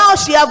 But now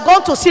she have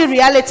gone to see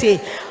reality.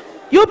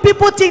 You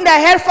people think that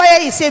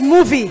hellfire is a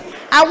movie.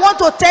 I want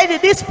to tell you,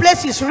 this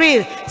place is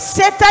real.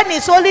 Satan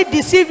is only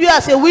deceive you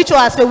as a witch or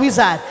as a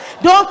wizard.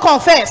 Don't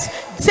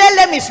confess. Tell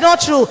them it's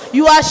not true.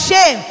 You are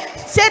ashamed.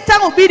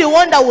 Satan will be the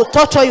one that will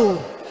torture you.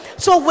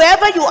 So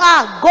wherever you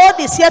are, God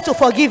is here to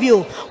forgive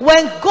you.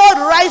 When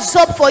God rises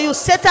up for you,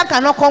 Satan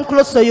cannot come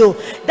close to you.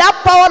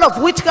 That power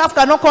of witchcraft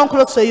cannot come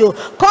close to you.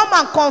 Come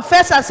and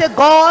confess and say,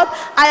 God,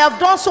 I have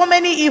done so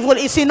many evil.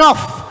 It's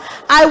enough.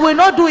 I will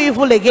not do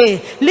evil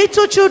again.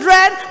 Little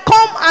children,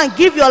 come and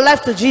give your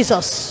life to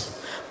Jesus.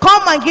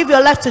 Come and give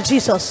your life to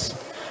Jesus.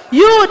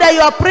 You that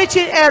you are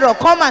preaching error,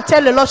 come and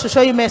tell the Lord to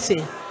show you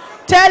mercy.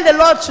 Tell the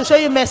Lord to show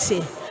you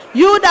mercy.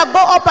 You that go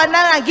up and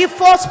down and give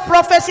false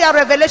prophecy and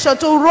revelation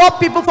to rob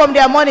people from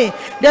their money.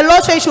 The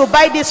Lord says you should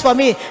buy this for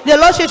me. The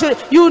Lord says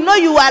you know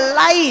you are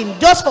lying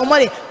just for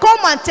money. Come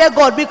and tell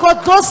God,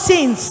 because those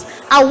sins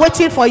are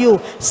waiting for you.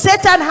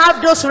 Satan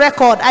have those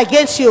records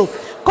against you.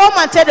 Come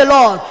and tell the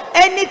Lord,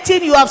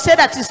 anything you have said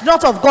that is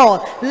not of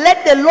God,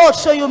 let the Lord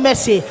show you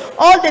mercy.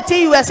 All the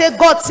things you have said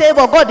God saved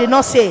or God did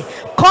not say,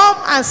 come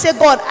and say,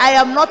 God, I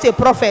am not a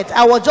prophet.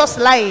 I was just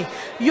lying.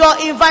 Your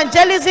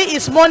evangelism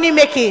is money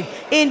making.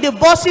 In the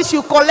buses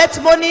you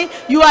collect money.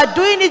 You are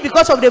doing it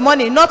because of the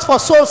money, not for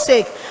soul's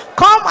sake.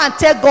 Come and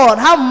tell God,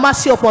 have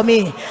mercy upon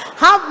me.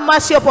 Have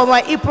mercy upon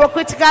my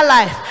hypocritical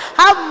life.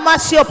 Have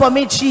mercy upon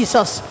me,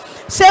 Jesus.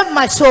 Save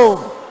my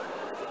soul.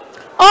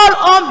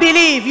 All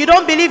unbelief. You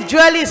don't believe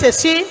jewelry is a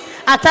sin,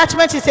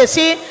 attachment is a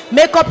sin,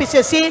 makeup is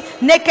a sin,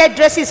 naked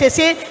dress is a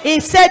sin.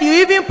 Instead, you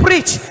even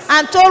preach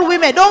and told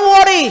women, don't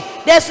worry,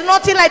 there's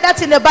nothing like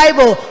that in the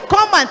Bible.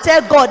 Come and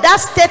tell God, that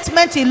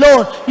statement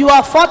alone, you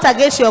have fought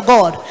against your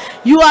God.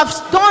 You have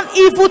done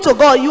evil to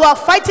God. You are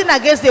fighting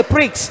against the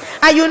pricks,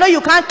 and you know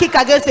you can't kick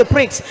against the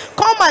pricks.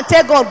 Come and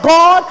tell God,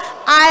 God,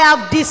 I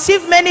have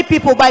deceived many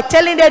people by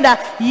telling them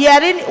that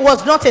hearing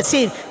was not a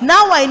sin.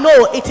 Now I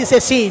know it is a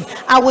sin.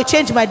 I will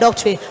change my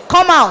doctrine.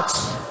 Come out.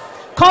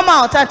 Come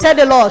out and tell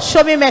the Lord,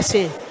 show me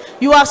mercy.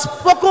 You have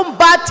spoken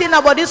bad thing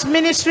about this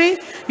ministry.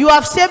 You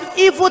have said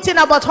evil thing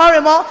about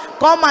HRMW.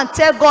 Come and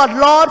tell God,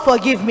 Lord,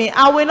 forgive me.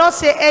 I will not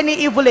say any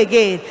evil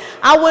again.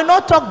 I will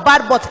not talk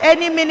bad about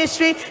any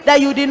ministry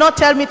that you did not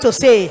tell me to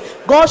say.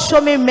 God,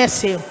 show me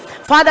mercy.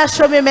 Father,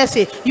 show me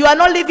mercy. You are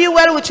not living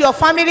well with your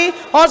family,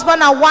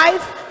 husband and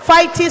wife,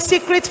 fighting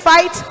secret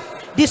fight,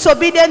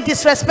 disobedience,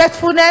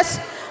 disrespectfulness.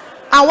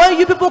 And when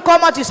you people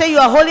come out, you say you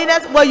are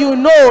holiness, well, you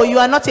know you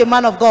are not a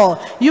man of God.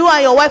 You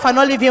and your wife are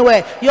not living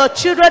well. Your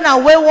children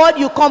are wayward.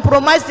 You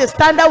compromise the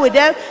standard with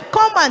them.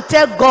 Come and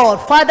tell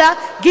God, Father,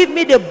 give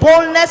me the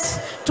boldness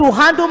to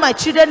handle my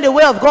children the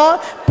way of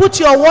God. Put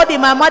your word in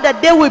my mouth that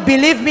they will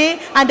believe me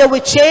and they will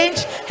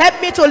change.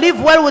 Help me to live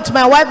well with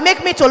my wife.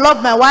 Make me to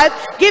love my wife.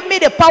 Give me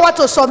the power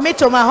to submit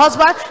to my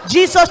husband.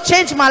 Jesus,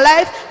 change my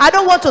life. I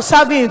don't want to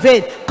serve you in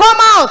vain. Come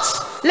out.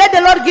 Let the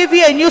Lord give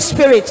you a new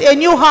spirit, a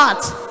new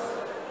heart.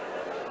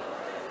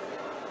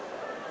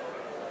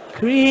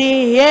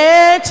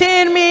 Create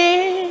in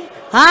me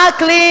a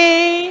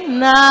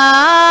clean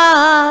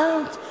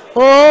heart,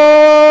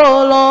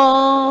 oh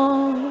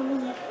Lord,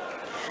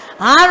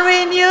 and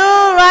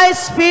renew right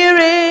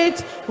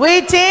spirit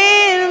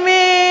within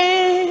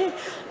me.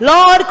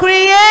 Lord,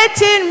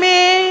 create in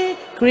me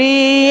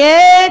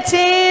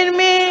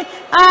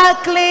a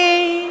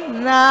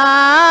clean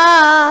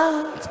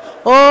heart,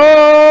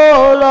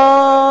 oh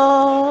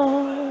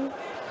Lord,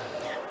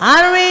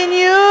 and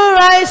renew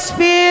right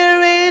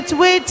spirit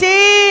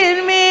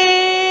within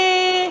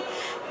me.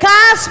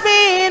 Cast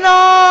me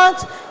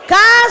not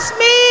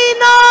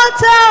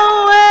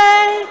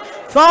away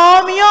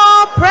from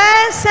your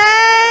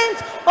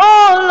presence,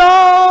 oh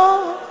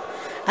Lord,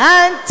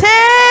 and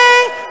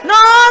take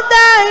not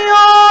thy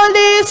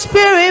Holy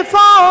Spirit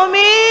from me.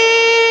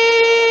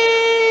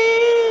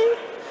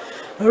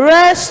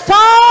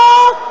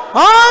 Restore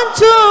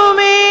unto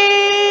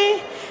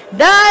me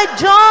the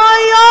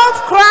joy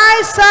of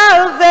Christ's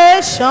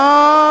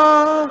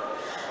salvation,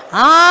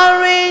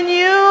 and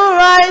renew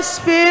right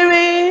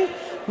spirit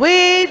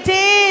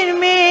within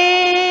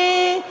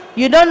me.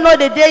 You don't know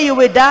the day you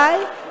will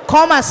die?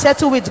 Come and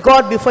settle with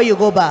God before you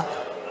go back.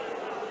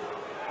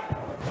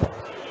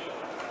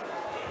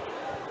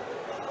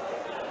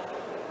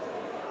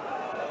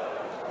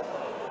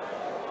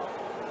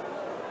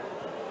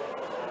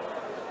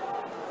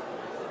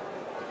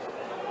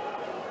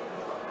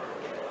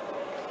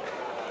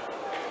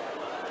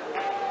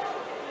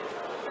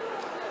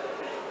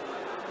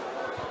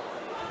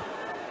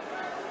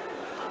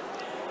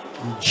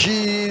 In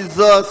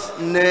Jesus'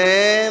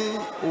 name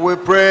we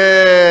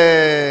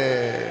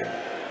pray.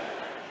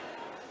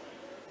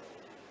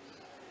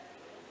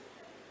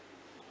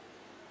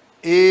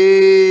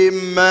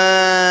 Amen.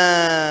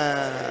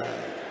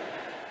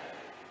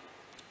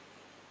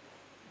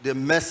 The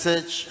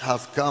message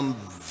has come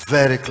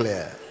very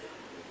clear.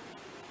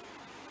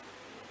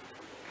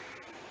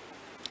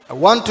 I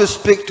want to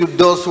speak to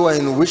those who are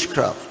in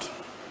witchcraft.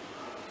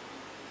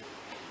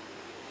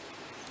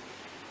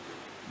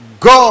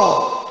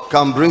 God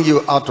can bring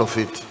you out of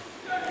it.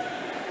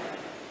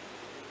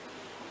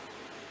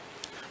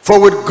 For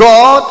with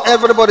God,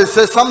 everybody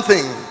says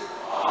something.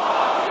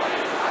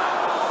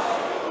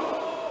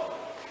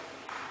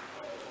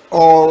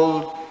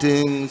 all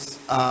things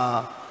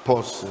are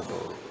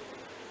possible.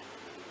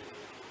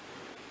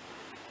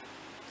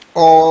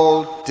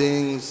 All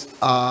things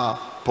are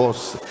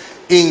possible,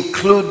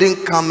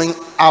 including coming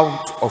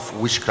out of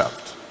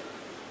witchcraft.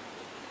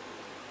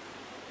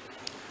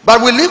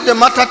 But we leave the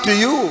matter to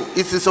you.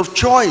 It is of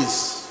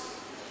choice.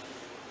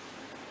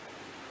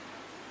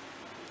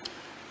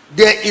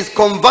 There is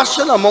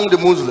conversion among the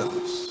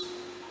Muslims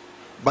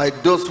by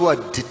those who are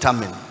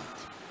determined.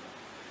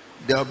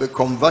 There will be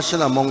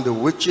conversion among the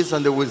witches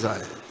and the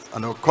wizards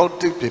and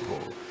occultic people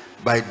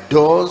by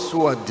those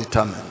who are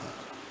determined.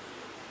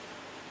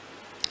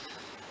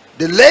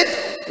 The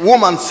late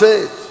woman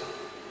said,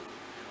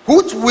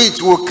 which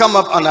witch will come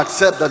up and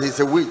accept that he's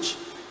a witch?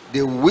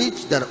 The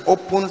witch that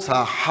opens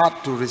her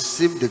heart to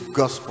receive the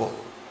gospel,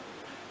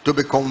 to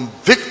be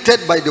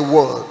convicted by the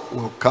word,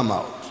 will come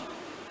out.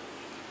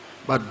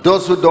 But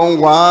those who don't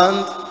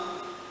want,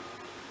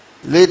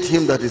 let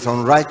him that is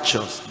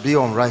unrighteous be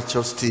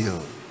unrighteous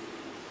still.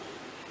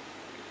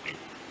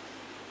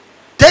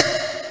 Take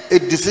a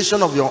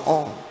decision of your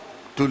own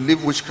to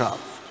leave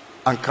witchcraft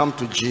and come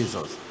to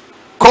Jesus.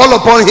 Call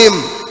upon him,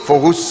 for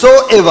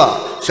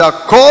whosoever shall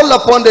call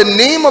upon the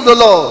name of the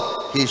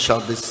Lord, he shall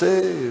be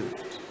saved.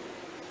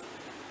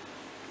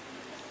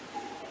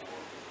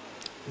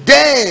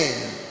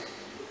 Then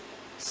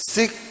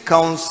seek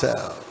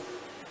counsel.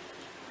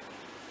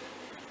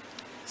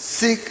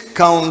 Seek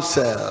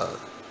counsel.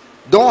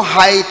 Don't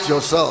hide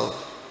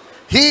yourself.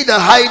 He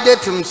that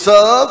hideth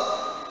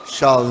himself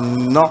shall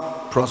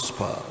not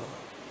prosper.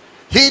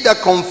 He that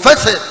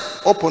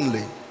confesseth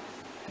openly,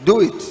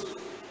 do it.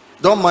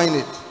 Don't mind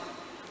it.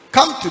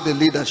 Come to the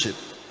leadership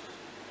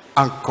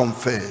and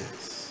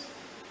confess.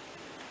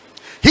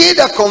 He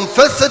that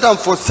confesseth and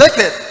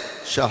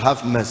forsaketh shall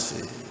have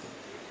mercy.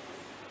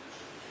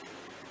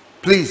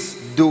 Please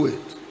do it.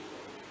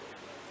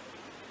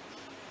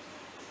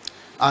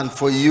 And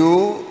for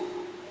you,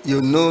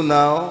 you know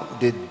now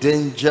the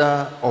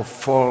danger of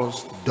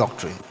false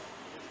doctrine.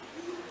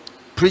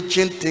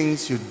 Preaching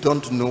things you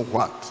don't know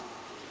what.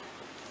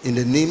 In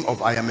the name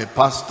of I am a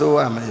pastor,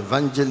 I am an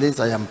evangelist,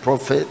 I am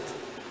prophet.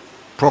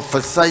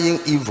 Prophesying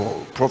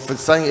evil,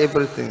 prophesying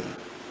everything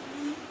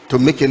to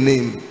make a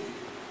name.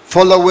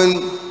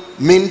 Following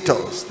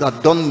mentors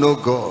that don't know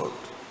God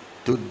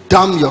to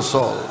damn your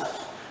soul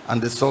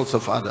and the souls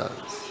of others.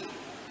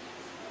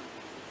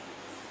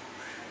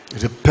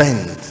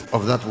 Repent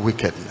of that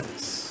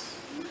wickedness.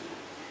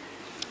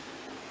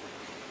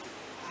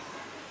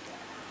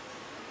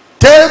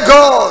 Tell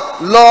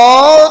God,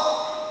 Lord,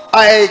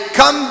 I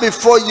come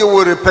before you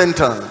with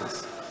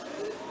repentance.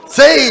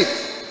 Say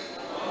it.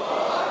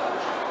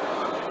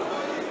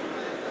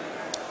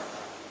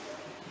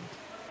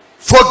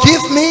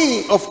 Forgive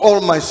me of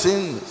all my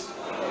sins.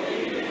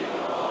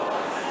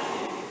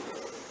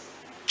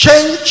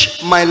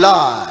 Change my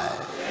life.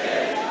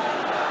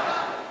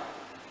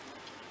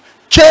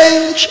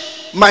 Change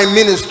my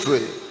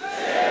ministry.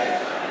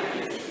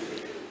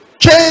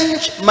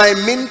 Change my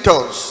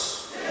mentors.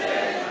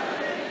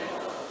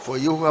 For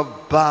you have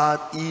bad,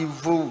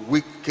 evil,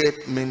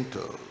 wicked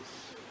mentors.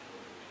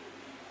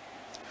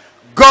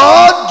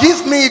 God,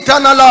 give me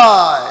eternal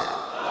life.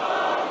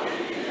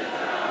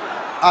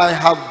 I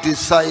have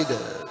decided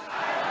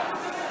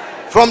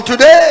from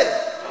today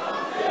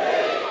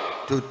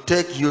to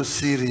take you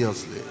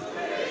seriously.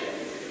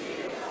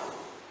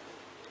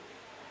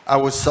 I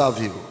will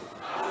serve you.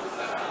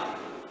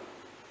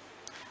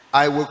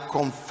 I will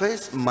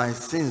confess my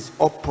sins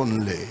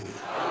openly.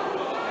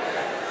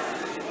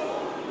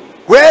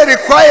 Where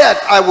required,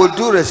 I will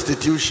do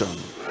restitution.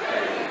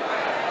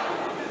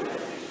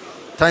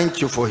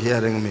 Thank you for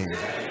hearing me.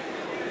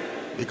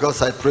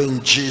 Because I pray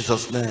in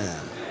Jesus' name.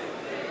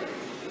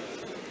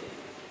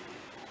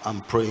 I'm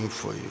praying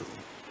for you.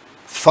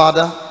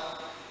 Father,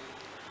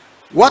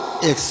 what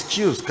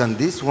excuse can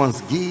these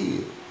ones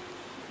give?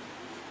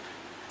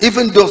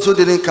 Even those who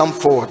didn't come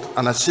forward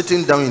and are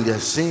sitting down in their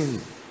sin.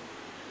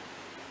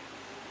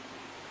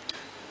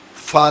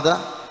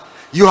 Father,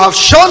 you have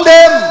shown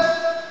them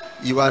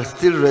you are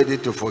still ready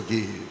to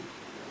forgive.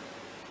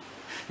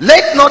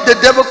 Let not the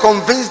devil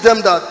convince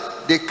them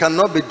that they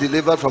cannot be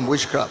delivered from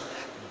witchcraft.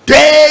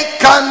 They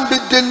can be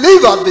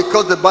delivered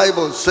because the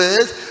Bible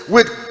says,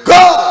 with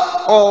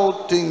God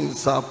all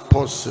things are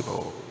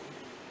possible.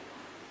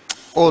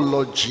 Oh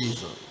Lord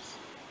Jesus,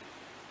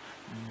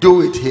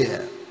 do it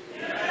here.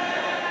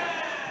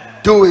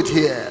 Do it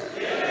here.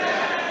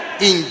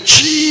 In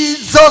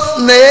Jesus'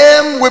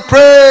 name we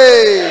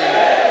pray.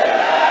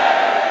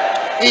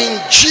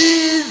 In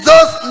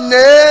Jesus'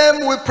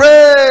 name we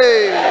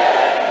pray.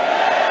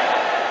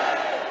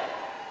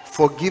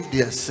 Forgive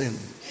their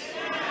sins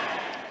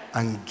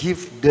and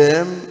give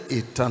them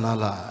eternal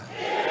life.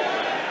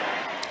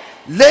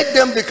 Let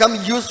them become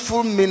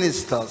useful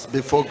ministers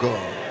before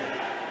God.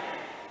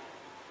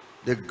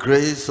 The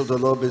grace of the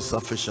Lord be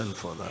sufficient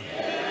for them.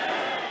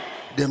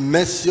 The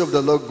mercy of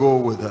the Lord go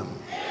with them.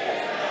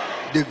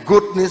 The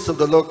goodness of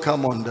the Lord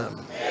come on them.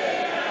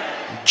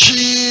 In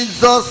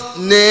Jesus'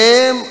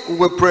 name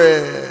we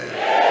pray.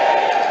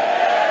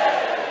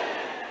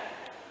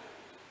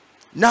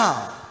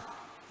 Now,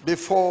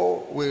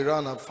 before we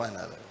run up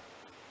finally,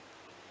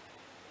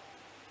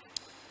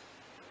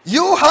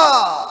 you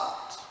heard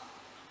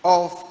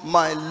of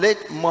my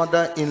late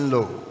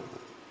mother-in-law,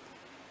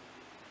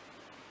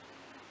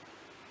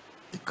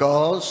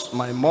 because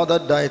my mother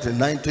died in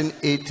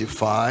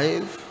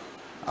 1985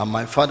 and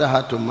my father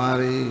had to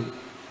marry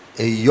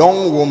a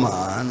young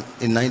woman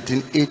in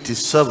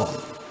 1987.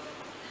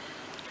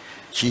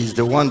 She is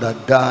the one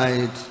that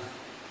died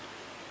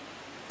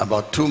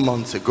about 2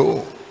 months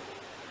ago,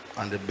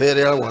 and the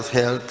burial was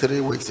held 3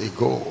 weeks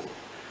ago,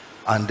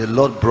 and the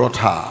Lord brought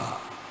her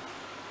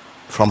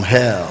from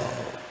hell,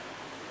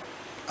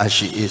 and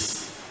she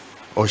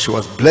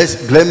was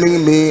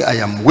blaming me. I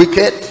am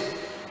wicked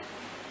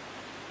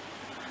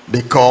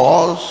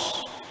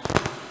because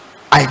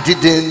I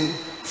didn't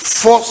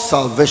force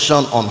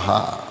salvation on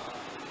her.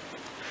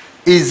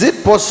 Is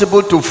it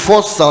possible to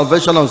force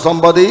salvation on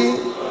somebody?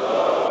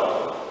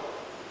 No.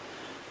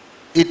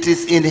 It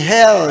is in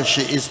hell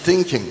she is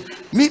thinking.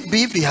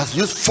 Maybe if he has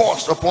used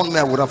force upon me,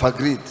 I would have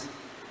agreed.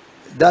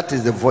 That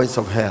is the voice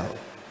of hell.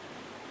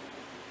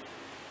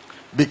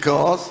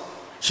 Because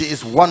she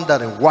is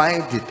wondering,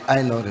 why did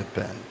I not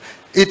repent?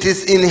 It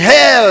is in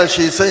hell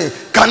she is saying,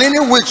 can any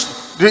witch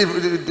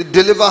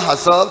deliver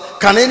herself?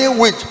 Can any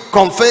witch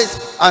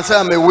confess and say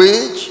I'm a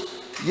witch?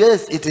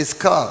 Yes, it is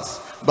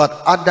cursed,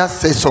 but others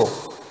say so.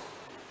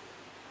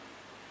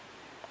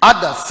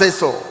 Others say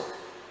so.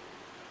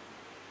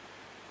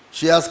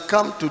 She has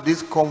come to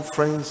this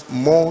conference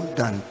more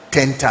than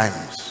 10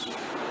 times.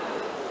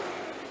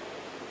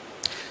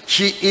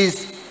 She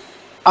is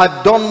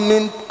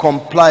adornment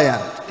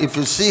compliant. If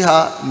you see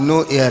her,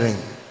 no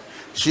earring.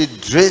 She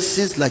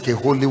dresses like a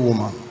holy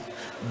woman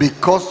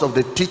because of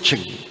the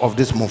teaching of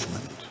this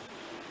movement.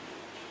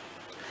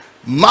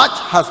 Much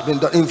has been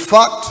done. In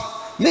fact,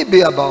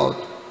 maybe about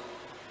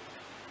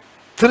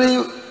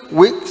 3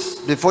 weeks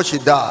before she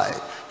died,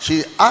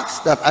 she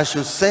asked that I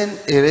should send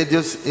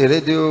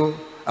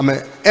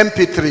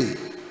MP3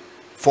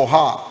 for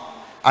her,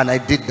 and I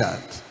did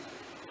that.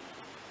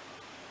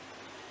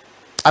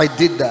 I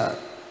did that.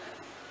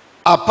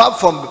 Apart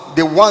from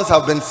the ones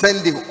I've been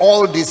sending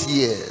all these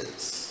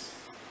years,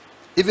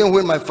 even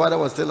when my father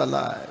was still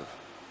alive,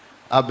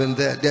 I've been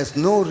there. There's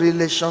no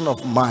relation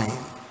of mine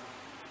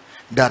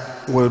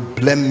that will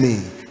blame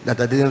me that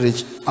I didn't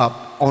reach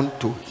up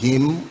onto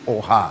him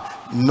or her.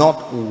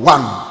 Not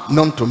one,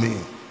 none to me.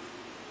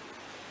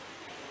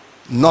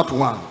 Not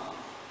one.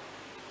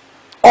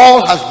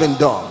 All has been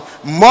done.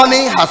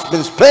 Money has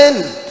been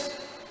spent.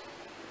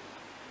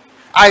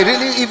 I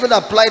really even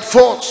applied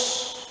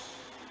force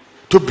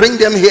to bring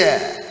them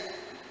here.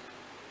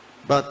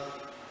 But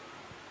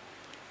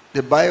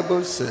the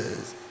Bible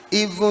says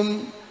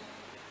even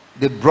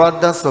the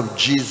brothers of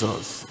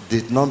Jesus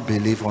did not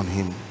believe on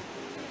him.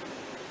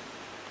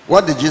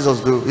 What did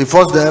Jesus do? He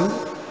forced them?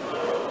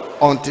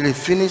 Until he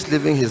finished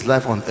living his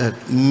life on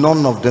earth,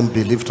 none of them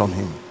believed on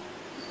him.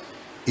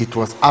 It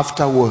was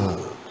afterward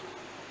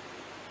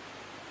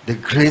the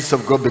grace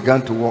of God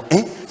began to work.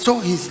 So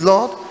he's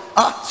Lord?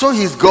 So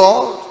he's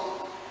God?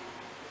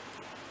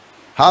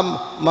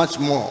 How much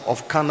more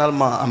of carnal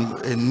man,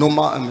 a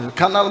normal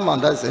carnal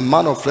man, that's a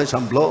man of flesh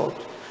and blood,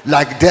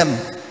 like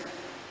them.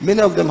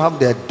 Many of them have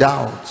their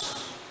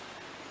doubts,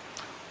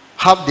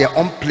 have their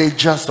own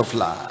pleasures of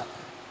life.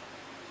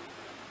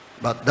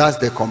 But that's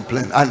the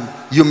complaint. And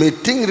you may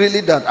think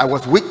really that I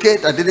was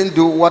wicked, I didn't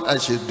do what I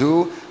should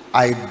do.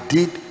 I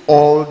did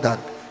all that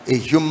a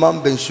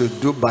human being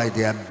should do by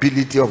the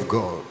ability of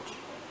God.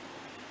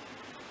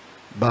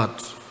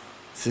 But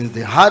since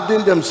they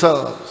harden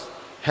themselves,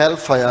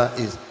 hellfire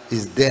is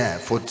there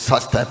for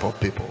such type of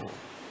people.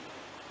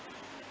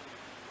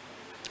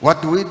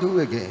 What do we do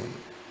again?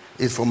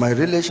 Is for my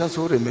relations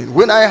who remain.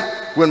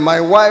 When my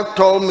wife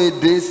told me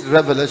this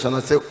revelation, I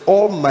said,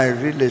 all my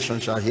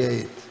relations shall hear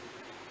it.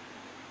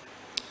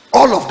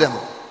 All of them.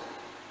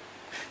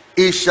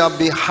 It shall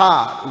be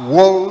heard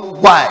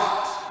worldwide.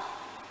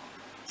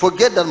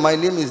 Forget that my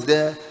name is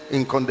there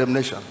in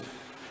condemnation.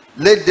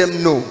 Let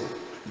them know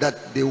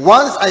that the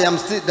ones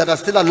that are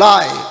still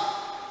alive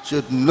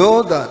should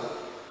know that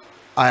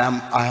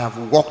I have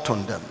worked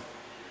on them,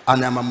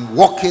 and I'm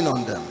working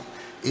on them.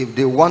 If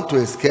they want to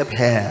escape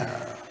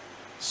hell,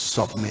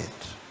 submit.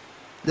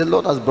 The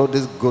Lord has brought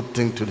this good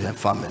thing to their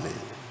family.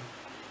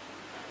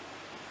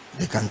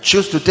 They can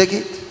choose to take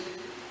it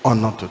or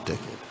not to take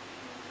it.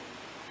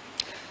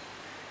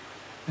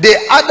 The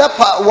other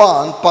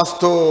one,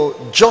 Pastor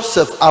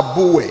Joseph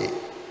Abue,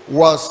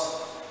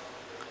 was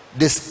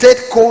the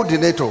state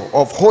coordinator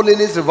of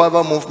Holiness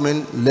Revival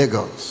Movement,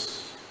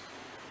 Lagos.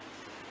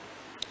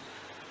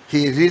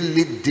 He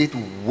really did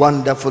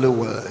wonderfully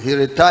well. He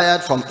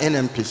retired from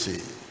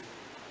NMPC.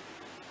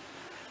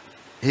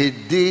 He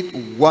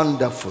did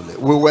wonderfully.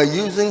 We were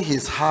using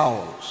his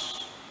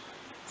house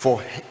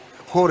for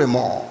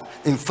Horemo.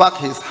 In fact,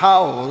 his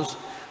house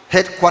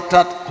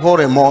headquartered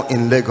Horemo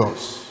in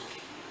Lagos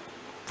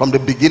from the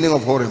beginning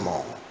of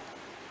Horemo.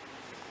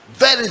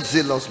 Very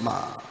zealous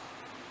man.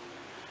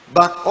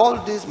 But all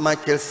this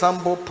Michael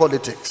Sambo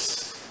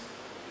politics,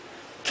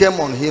 came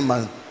on him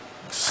and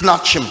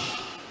snatched him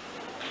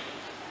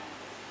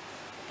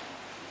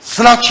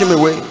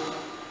away,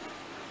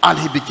 and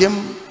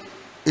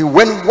he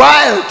went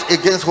wild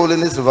against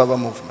Holiness Revival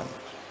Movement.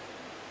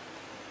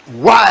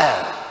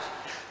 Wild.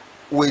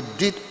 We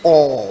did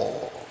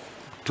all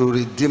to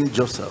redeem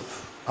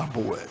Joseph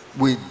Abue.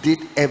 We did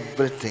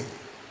everything.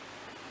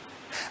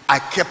 I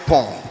kept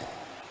on.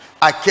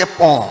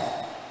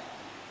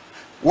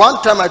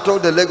 One time I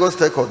told the Lagos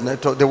State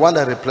coordinator, the one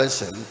that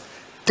replaced him,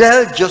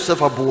 tell Joseph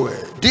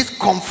Abue, this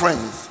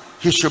conference,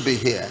 he should be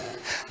here.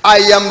 I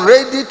am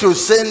ready to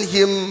send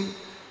him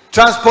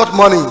transport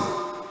money.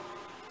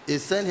 He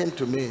sent him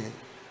to me.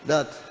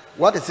 That,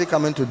 what is he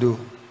coming to do?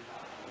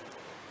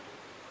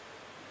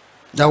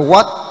 That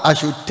what I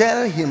should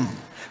tell him,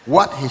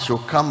 what he should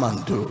come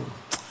and do.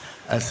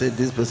 I said,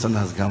 this person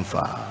has gone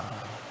far.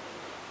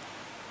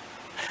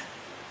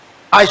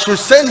 I should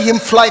send him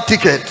flight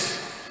ticket.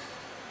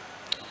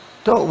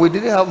 So we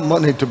didn't have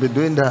money to be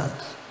doing that.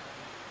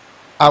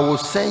 I will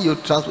send you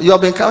transport. You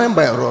have been coming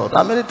by road.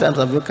 How many times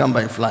have you come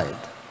by flight?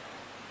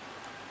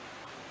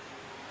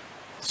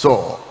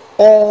 So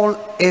all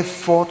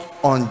effort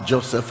on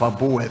Joseph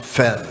Abue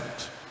failed.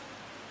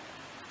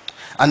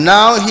 And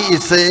now he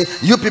is saying,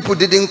 you people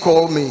didn't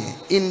call me.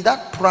 In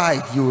that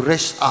pride, you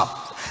raised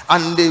up.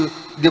 And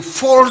the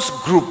false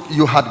group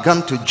you had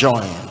gone to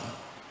join,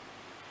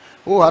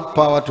 who had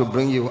power to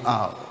bring you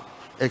out,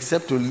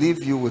 except to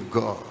leave you with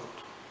God?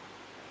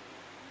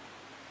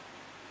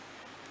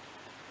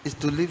 Is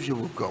to leave you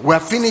with God. We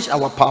have finished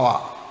our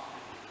power.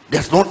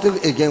 There's nothing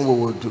again we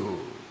will do.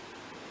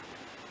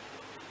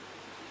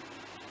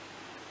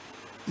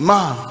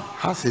 Man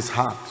has his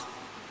heart.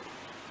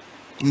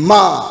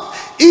 Man,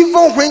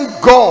 even when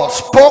God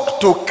spoke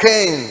to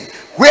Cain,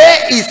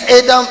 where is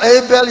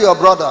Abel, your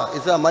brother? He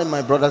said, am I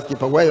my brother's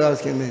keeper? Why are you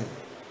asking me?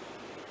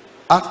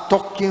 I'm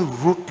talking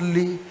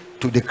rudely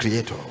to the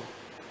Creator.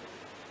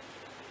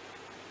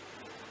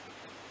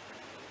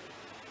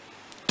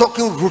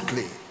 Talking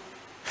rudely.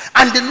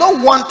 And the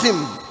Lord want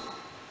him.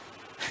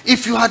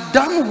 If you had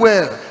done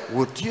well,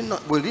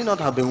 will he not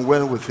have been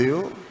well with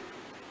you?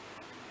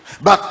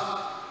 But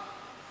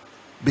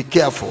be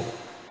careful.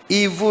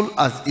 Evil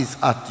as is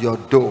at your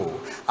door,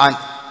 and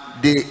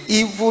the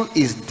evil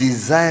is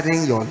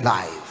desiring your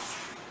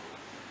life.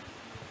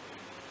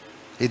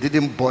 He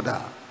didn't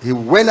bother. He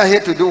went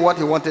ahead to do what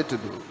he wanted to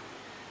do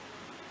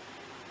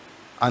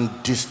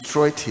and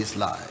destroyed his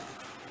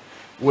life.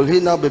 Will he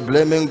now be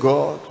blaming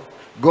God?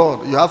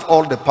 God, you have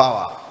all the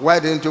power. Why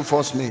didn't you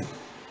force me?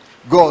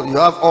 God, you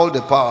have all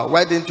the power.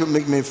 Why didn't you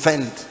make me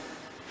faint?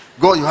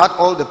 God, you had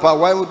all the power.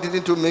 Why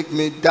didn't you make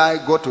me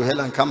die, go to hell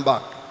and come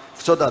back,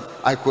 so that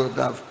I could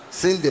have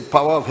seen the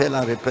power of hell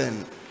and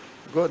repent?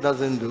 God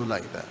doesn't do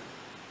like that.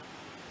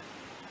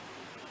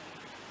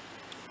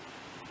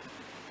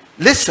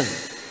 Listen,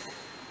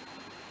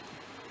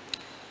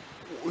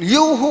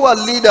 you who are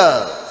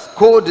leaders,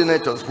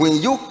 coordinators,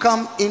 when you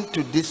come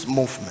into this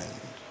movement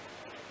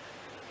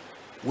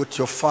with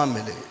your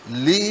family,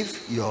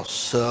 leave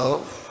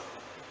yourself,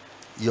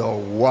 your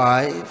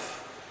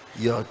wife,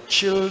 your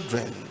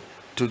children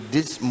to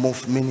this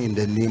movement in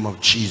the name of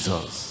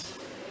Jesus.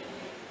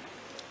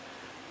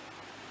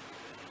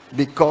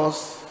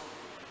 Because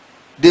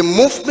the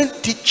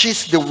movement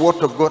teaches the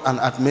word of God and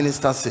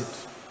administers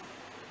it.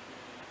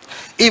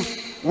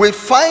 If we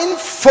find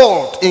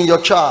fault in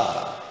your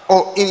child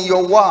or in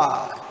your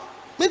wife,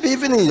 maybe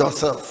even in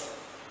yourself,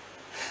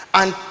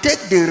 and take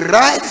the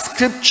right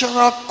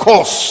scriptural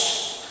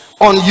course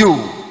on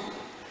you,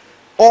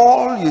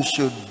 all you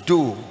should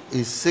do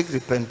is seek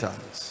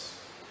repentance.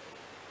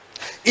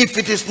 If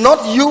it is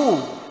not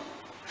you,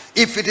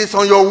 if it is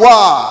on your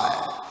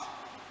wife,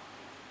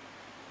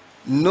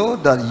 know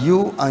that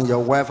you and your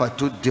wife are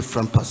two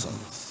different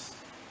persons.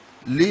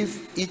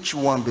 Leave each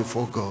one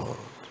before God.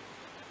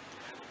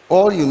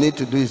 All you need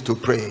to do is to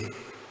pray.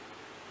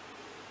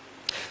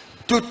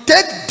 To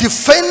take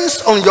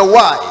defense on your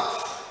wife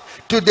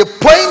to the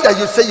point that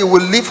you say you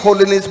will leave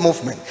holiness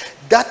movement,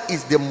 that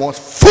is the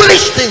most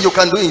foolish thing you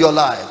can do in your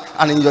life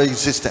and in your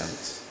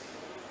existence.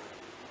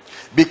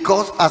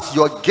 Because as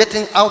you're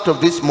getting out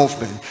of this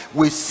movement,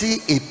 we see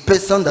a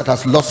person that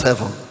has lost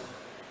heaven.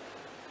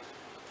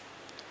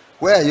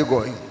 Where are you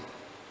going?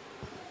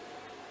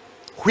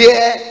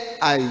 Where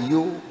are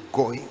you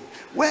going?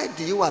 Where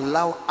do you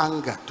allow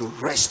anger to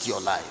rest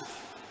your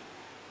life?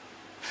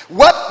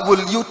 What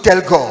will you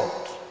tell God?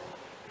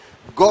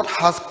 God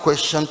has a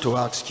question to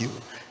ask you.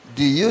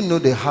 Do you know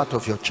the heart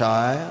of your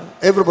child?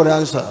 Everybody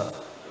answer.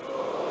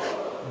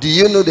 Do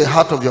you know the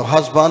heart of your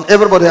husband?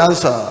 Everybody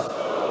answer.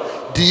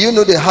 Do you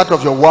know the heart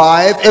of your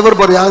wife?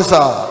 Everybody answer.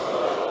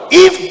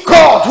 If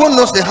God, who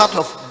knows the heart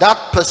of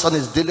that person,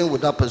 is dealing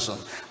with that person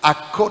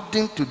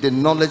according to the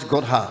knowledge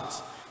God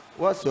has,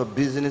 what's your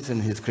business in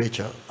his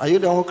creature? Are you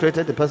the one who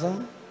created the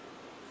person?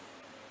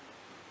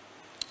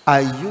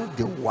 Are you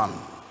the one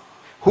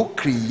who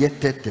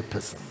created the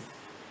person?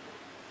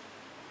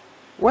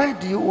 Why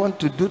do you want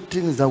to do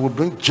things that will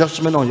bring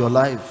judgment on your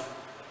life?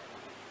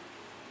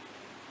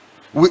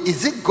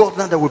 Is it God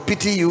now that will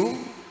pity you?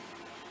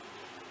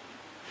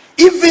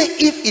 Even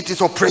if it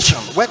is oppression,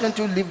 why don't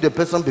you leave the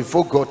person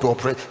before God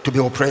to be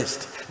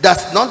oppressed?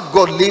 Does not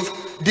God leave?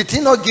 Did he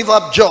not give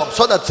up Job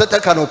so that Satan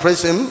can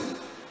oppress him?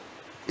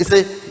 He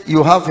said,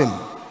 you have him,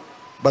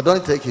 but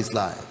don't take his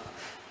life.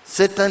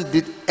 Satan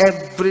did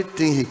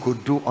everything he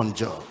could do on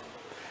Job.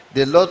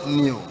 The Lord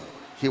knew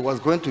he was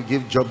going to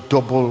give Job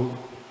double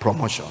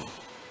promotion.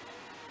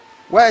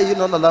 Why are you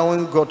not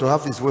allowing God to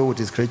have his way with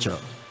his creature?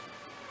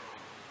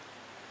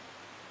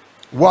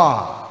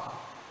 Wow.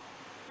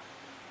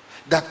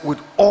 That with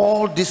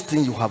all these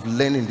things you have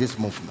learned in this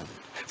movement,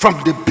 from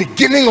the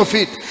beginning of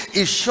it,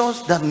 it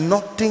shows that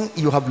nothing,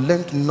 you have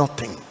learned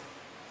nothing.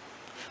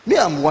 Me,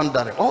 I'm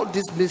wondering, all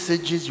these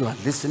messages you are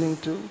listening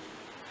to,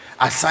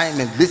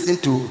 assignment, listen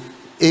to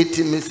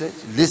 80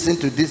 messages, listen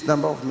to this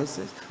number of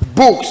messages,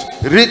 books,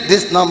 read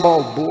this number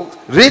of books,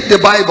 read the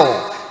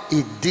Bible.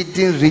 It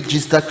didn't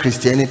register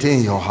Christianity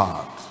in your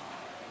heart.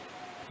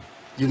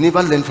 You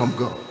never learn from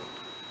God.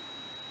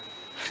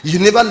 You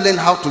never learn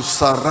how to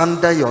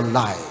surrender your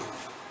life.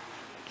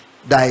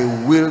 Thy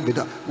will be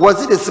done.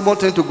 Was it a simple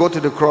thing to go to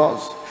the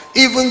cross?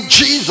 Even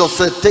Jesus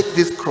said, take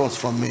this cross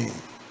from me.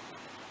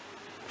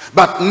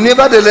 But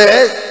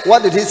nevertheless,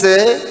 what did he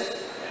say?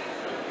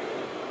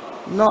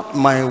 Not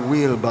my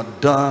will, but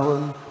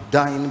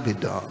thine be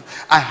done.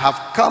 I have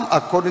come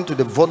according to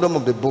the volume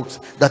of the books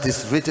that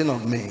is written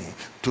of me,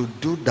 to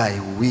do thy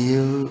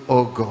will,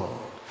 O God.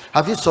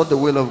 Have you sought the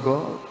will of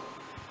God?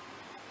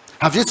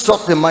 Have you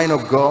sought the mind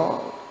of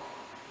God?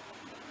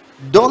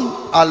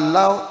 Don't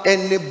allow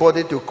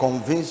anybody to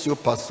convince you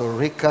Pastor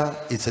Rika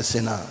is a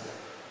sinner.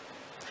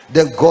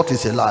 Then God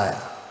is a liar.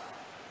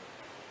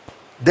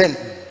 Then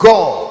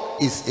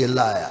God is a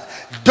liar.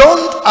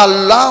 Don't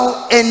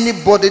allow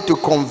anybody to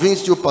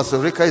convince you Pastor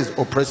Rika is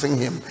oppressing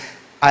him.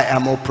 I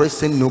am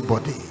oppressing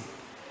nobody.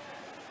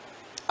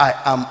 I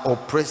am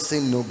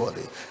oppressing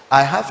nobody.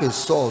 I have a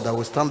soul that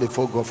will stand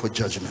before God for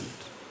judgment.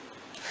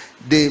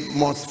 The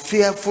most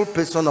fearful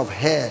person on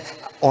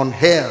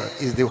hell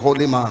is the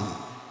holy man.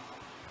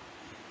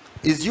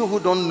 It's you who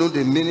don't know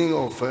the meaning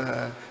of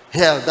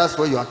hell. That's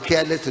why you are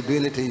careless to do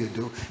anything you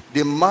do.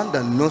 The man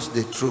that knows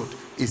the truth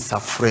is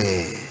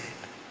afraid.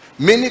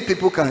 Many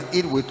people can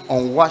eat with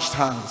unwashed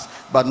hands,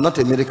 but not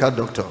a medical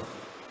doctor.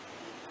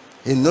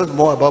 He knows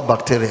more about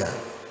bacteria.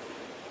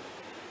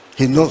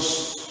 He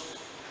knows.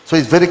 So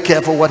he's very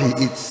careful what he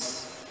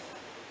eats.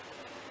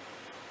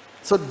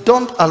 So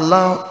don't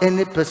allow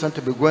any person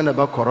to be going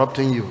about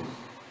corrupting you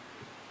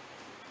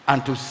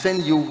and to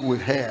send you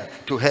with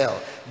to hell.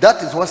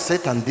 That is what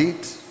Satan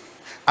did,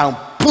 and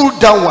pulled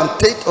down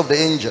 1/3 of the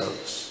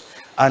angels,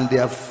 and they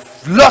have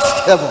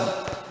lost heaven.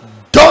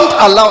 Don't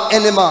allow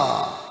any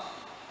man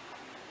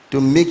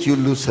to make you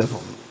lose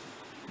heaven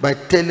by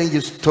telling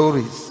you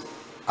stories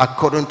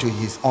according to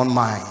his own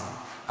mind,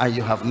 and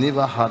you have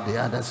never heard the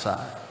other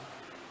side.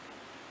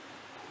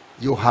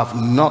 You have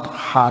not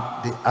heard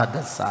the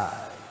other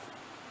side.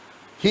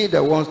 He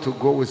that wants to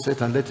go with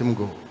Satan, let him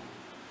go.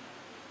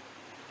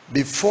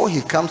 Before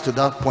he comes to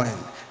that point,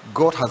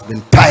 God has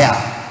been tired.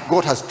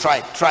 God has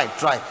tried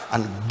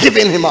and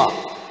given him up.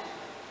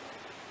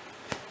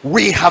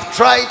 We have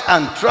tried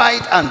and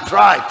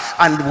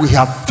we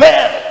have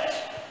failed.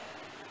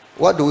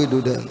 What do we do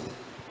then?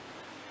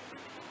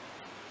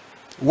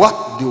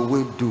 What do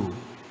we do?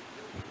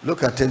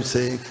 Look at him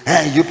saying,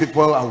 hey, you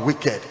people are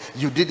wicked.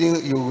 You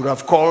would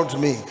have called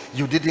me.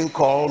 You didn't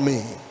call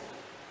me.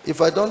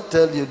 If I don't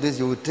tell you this,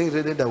 you would think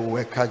really that we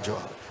were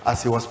casual,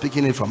 as he was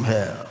speaking it from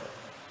hell.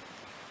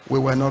 We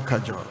were not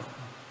casual.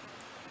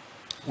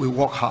 We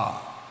work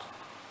hard.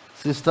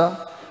 Sister,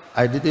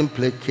 I didn't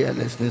play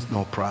carelessness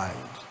nor pride.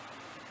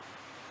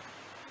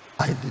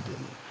 I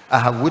didn't. I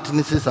have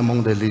witnesses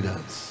among the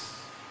leaders.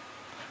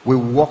 We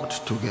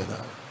worked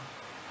together.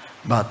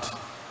 But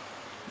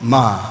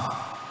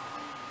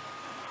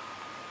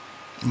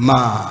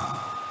man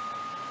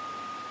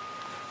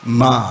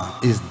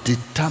is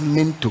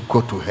determined to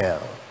go to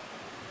hell.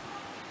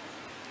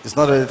 It's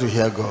not ready to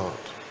hear God.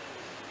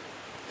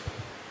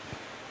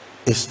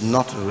 It's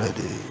not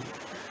ready.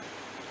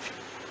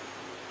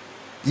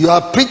 You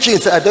are preaching,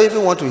 say, I don't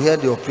even want to hear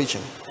your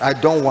preaching. I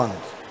don't want.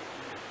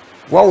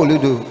 What will you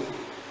do?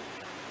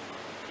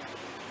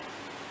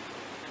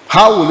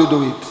 How will you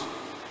do it?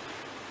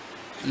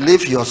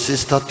 Leave your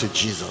sister to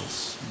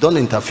Jesus. Don't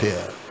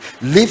interfere.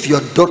 Leave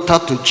your daughter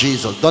to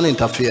Jesus. Don't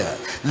interfere.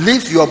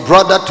 Leave your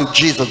brother to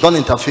Jesus. Don't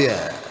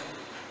interfere.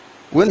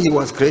 When he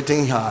was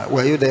creating her,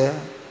 were you there?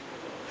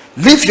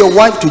 Leave your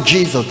wife to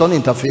Jesus. Don't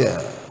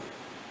interfere.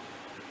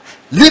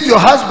 Leave your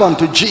husband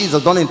to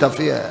Jesus. Don't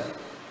interfere.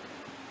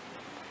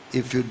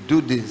 If you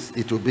do this,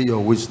 it will be your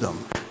wisdom.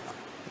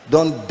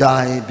 Don't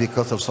die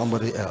because of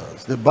somebody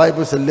else. The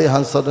Bible says, lay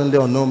hands suddenly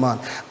on no man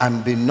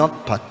and be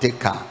not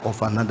partaker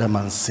of another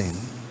man's sin.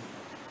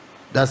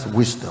 That's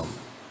wisdom.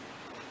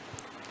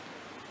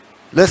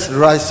 Let's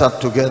rise up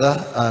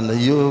together,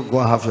 and you go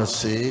have your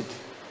seat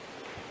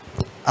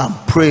and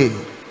pray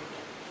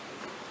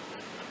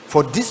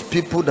for these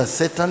people that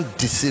Satan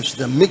deceives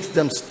them, makes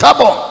them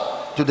stubborn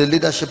to the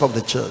leadership of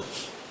the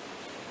church.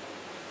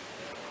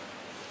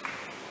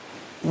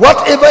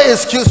 Whatever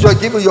excuse you are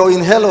giving, you're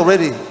in hell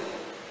already.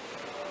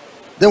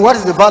 Then what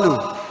is the value?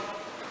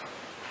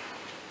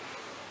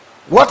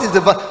 What is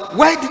the value?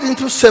 Why didn't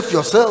you save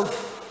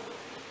yourself?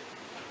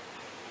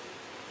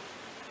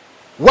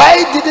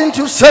 Why didn't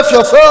you save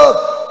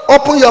yourself?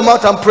 Open your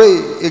mouth and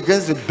pray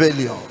against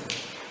rebellion.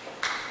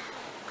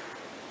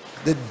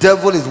 The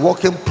devil is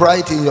working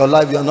pride in your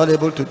life. You are not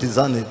able to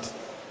discern it.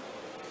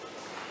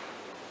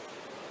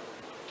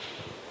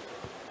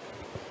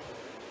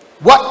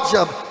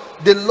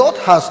 The Lord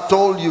has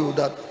told you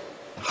that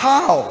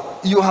how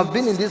you have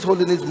been in this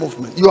holiness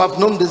movement. You have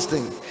known this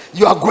thing.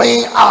 You are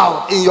going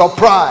out in your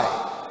pride.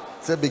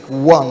 Say, big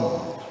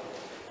one,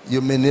 you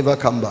may never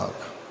come back.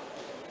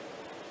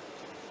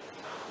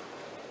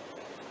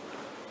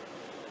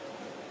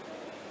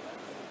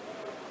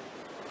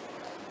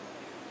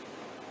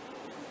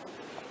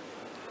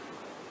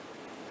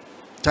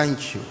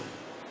 Thank you.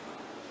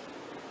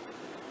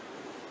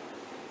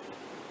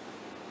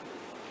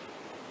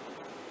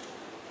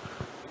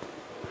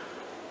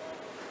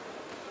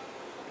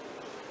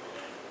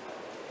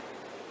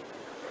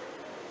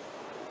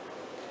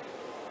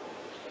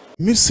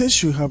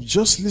 Message you have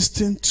just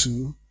listened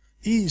to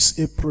is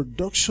a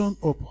production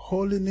of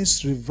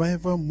Holiness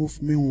Revival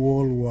Movement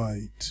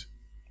Worldwide.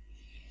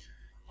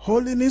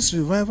 Holiness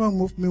Revival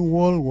Movement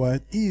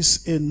Worldwide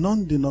is a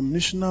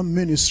non-denominational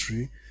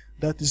ministry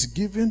that is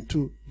given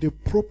to the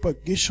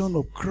propagation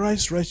of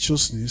Christ's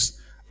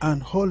righteousness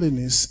and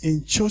holiness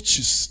in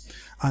churches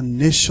and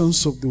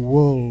nations of the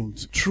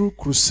world through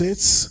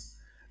crusades,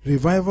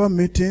 revival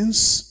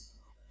meetings,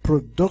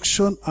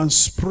 production and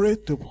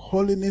spread of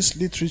holiness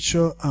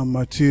literature and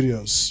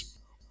materials.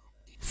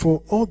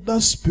 For other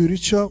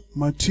spiritual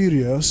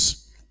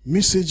materials,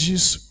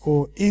 messages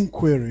or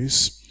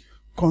inquiries,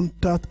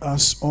 contact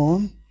us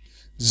on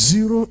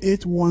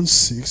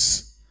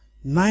 0816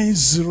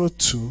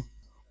 902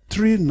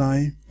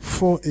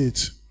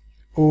 3948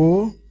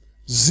 or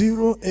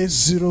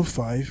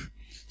 0805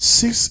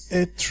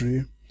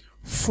 683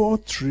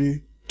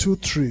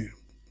 4323.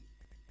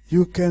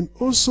 You can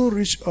also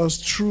reach us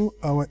through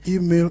our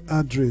email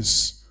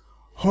address,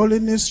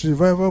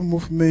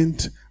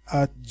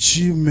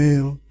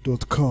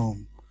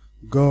 holinessrevivalmovement@gmail.com.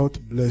 God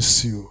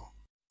bless you.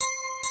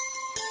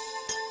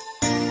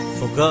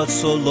 For God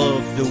so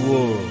loved the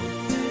world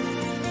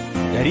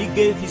that he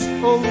gave his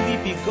only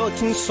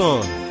begotten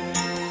Son,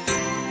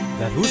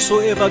 that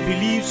whosoever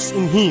believes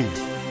in him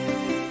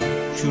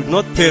should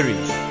not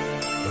perish,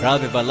 but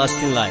have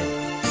everlasting life.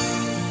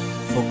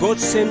 For God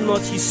sent not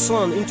his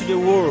Son into the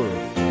world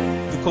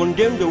to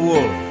condemn the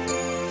world,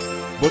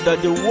 but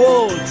that the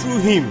world through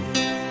him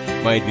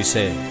might be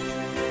saved.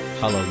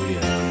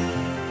 Hallelujah.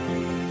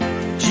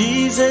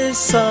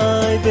 Jesus,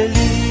 I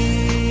believe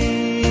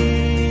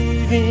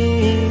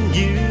in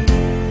you.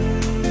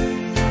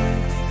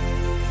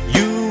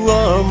 You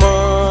are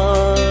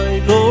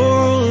my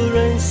Lord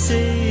and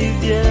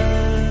Savior.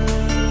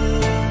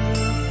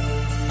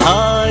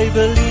 I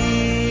believe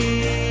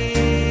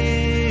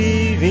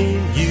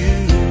in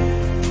you.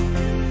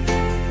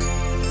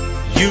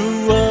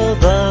 You are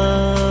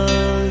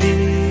the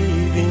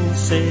living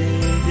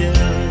Savior.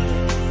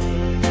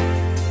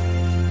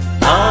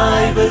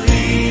 I believe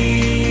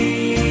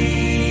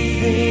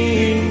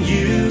in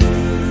you.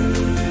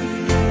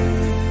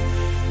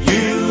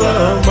 You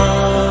are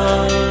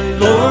my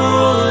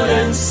Lord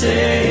and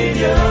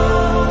Savior.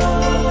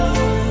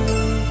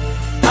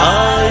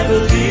 I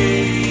believe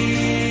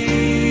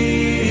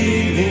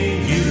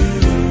in you.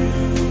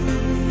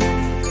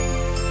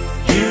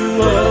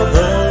 You are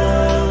the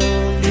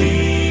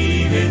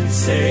living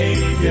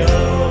Savior.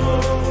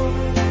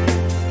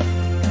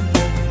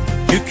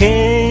 You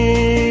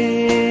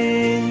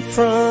came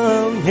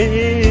from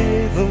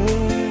heaven.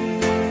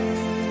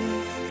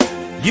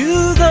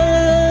 You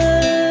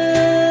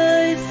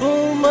died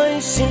for my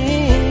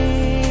sin.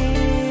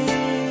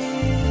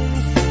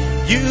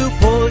 You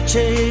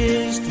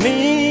purchased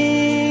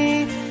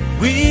me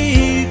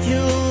with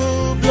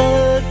your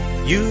blood.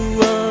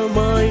 You are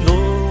my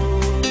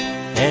Lord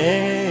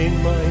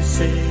and my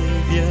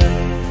Savior.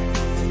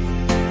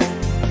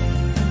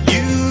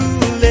 You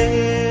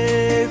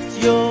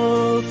left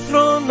your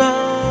throne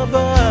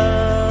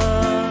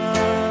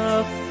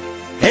above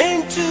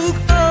and took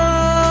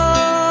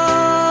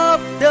up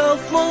the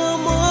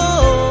form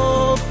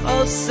of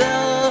a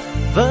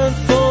servant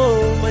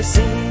for my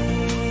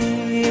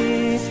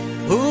sins.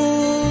 Oh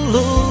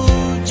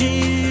Lord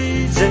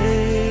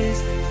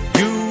Jesus,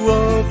 you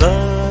are the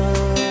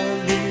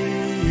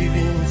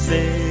living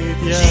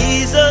Savior.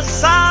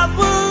 Jesus, I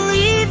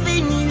believe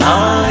in you.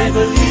 I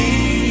believe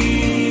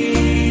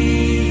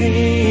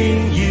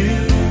in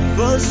you.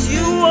 'Cause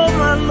you are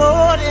my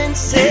Lord and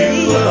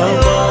Savior. You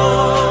are my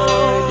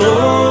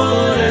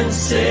Lord and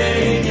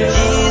Savior.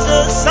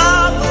 Jesus, I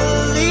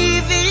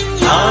believe in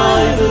you. I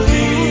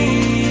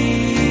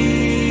believe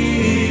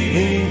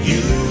in you.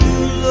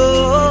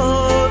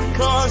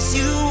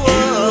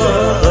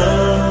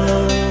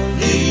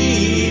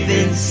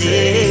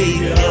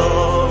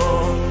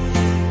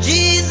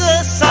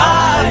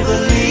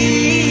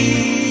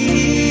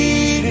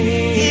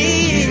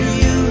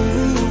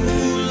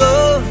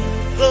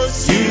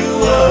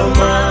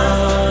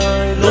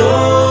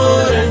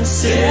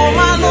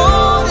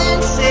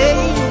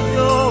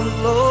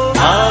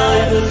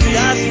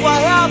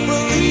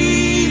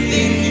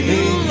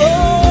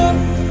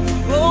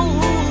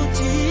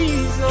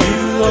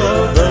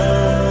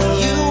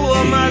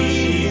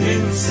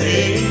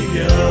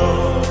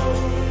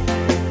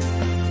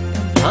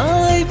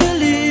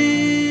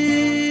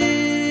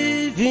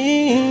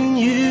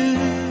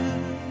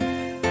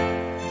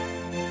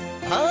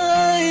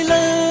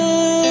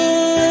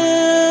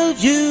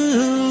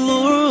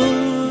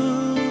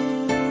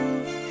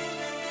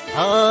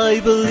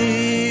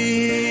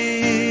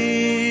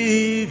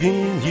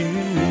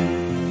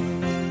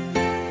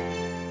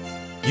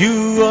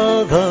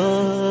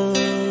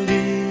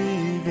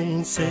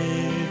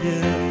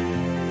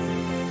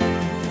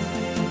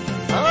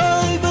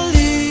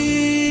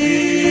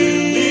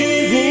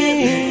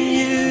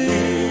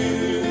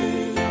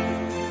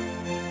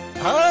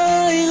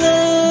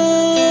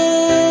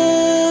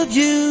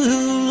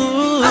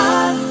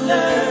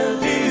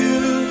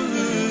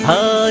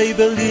 I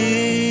believe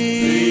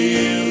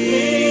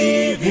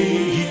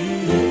in you.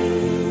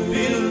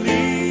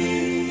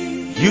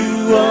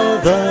 You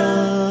are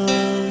the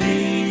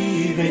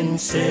living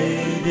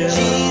Savior.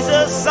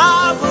 Jesus,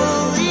 I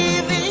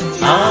believe in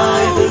you.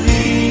 I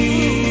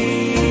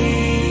believe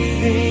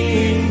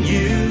in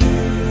you.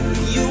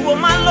 You are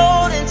my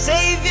Lord and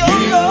Savior.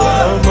 You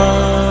are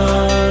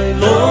my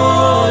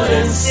Lord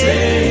and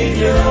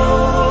Savior.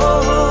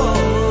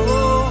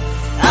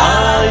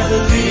 I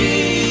believe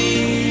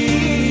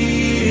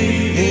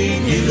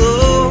in you,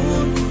 Lord.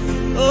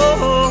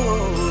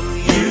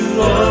 Oh,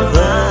 You are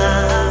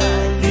my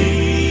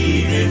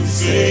living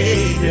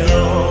Savior.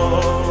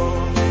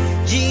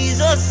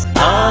 Jesus,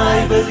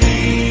 I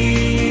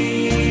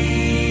believe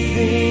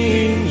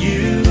in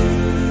you.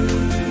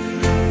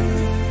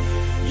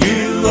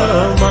 You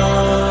are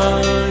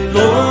my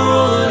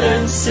Lord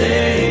and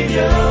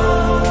Savior.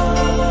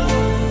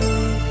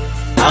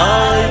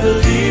 I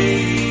believe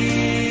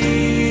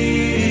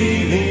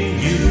in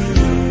you.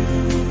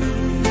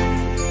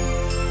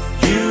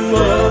 You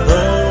are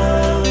the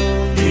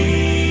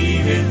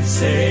living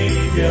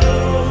Savior.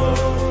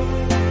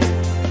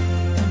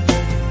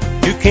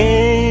 You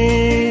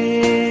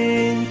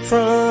came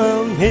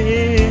from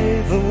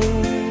heaven.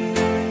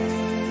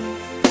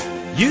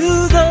 You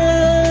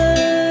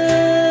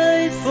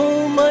died for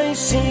my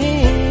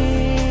sin.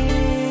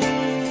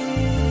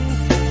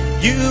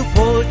 You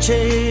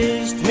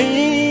purchased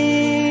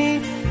me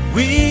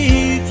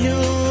with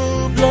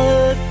your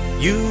blood.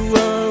 You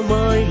are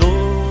my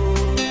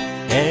Lord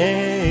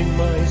and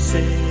my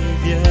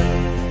Savior.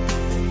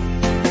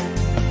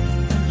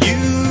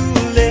 You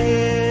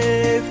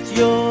left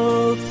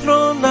your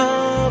throne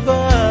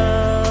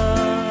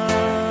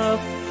above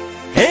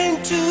and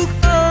took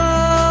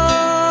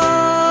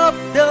up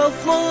the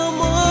form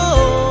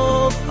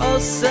of a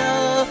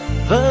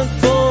servant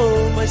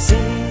for my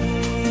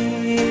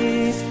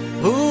sins.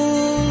 Oh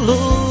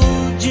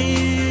Lord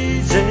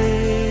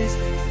Jesus,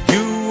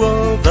 you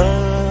are the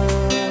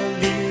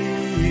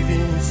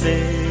living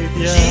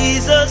Savior.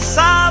 Jesus, I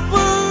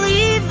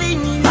believe in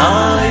you. I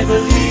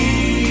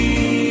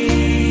believe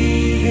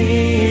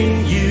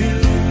in you.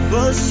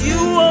 'Cause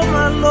you are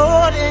my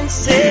Lord and You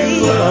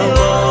Savior. are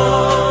my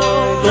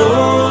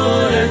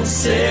Lord and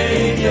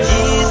Savior.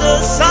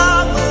 Jesus, I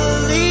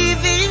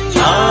believe in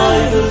you. I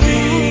believe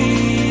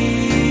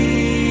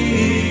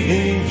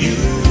in you.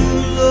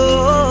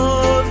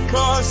 Lord,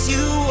 'cause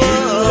you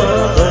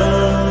are the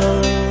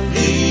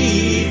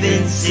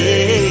living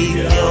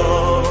Savior.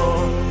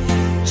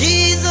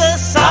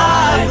 Jesus, I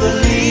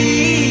believe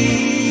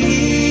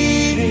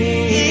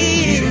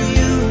in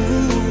you,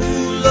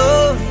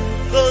 Lord,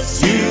 'cause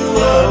You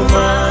are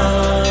my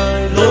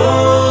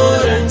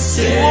Lord and you are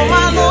Savior.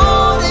 my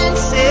Lord and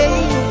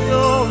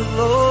Savior,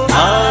 Lord. I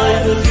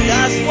believe.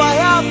 That's why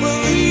I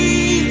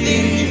believe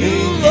in you,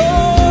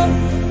 Lord.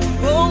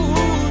 Oh,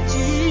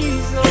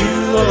 Jesus, You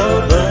are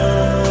the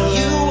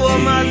you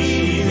are my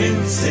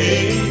living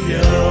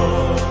Savior.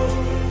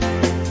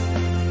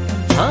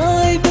 I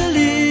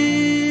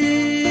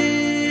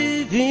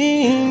believe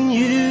in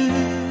you.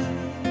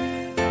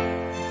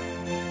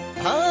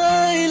 I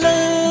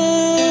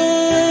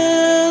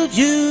love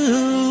you,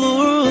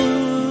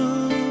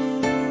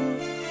 Lord.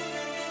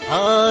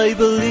 I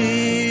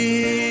believe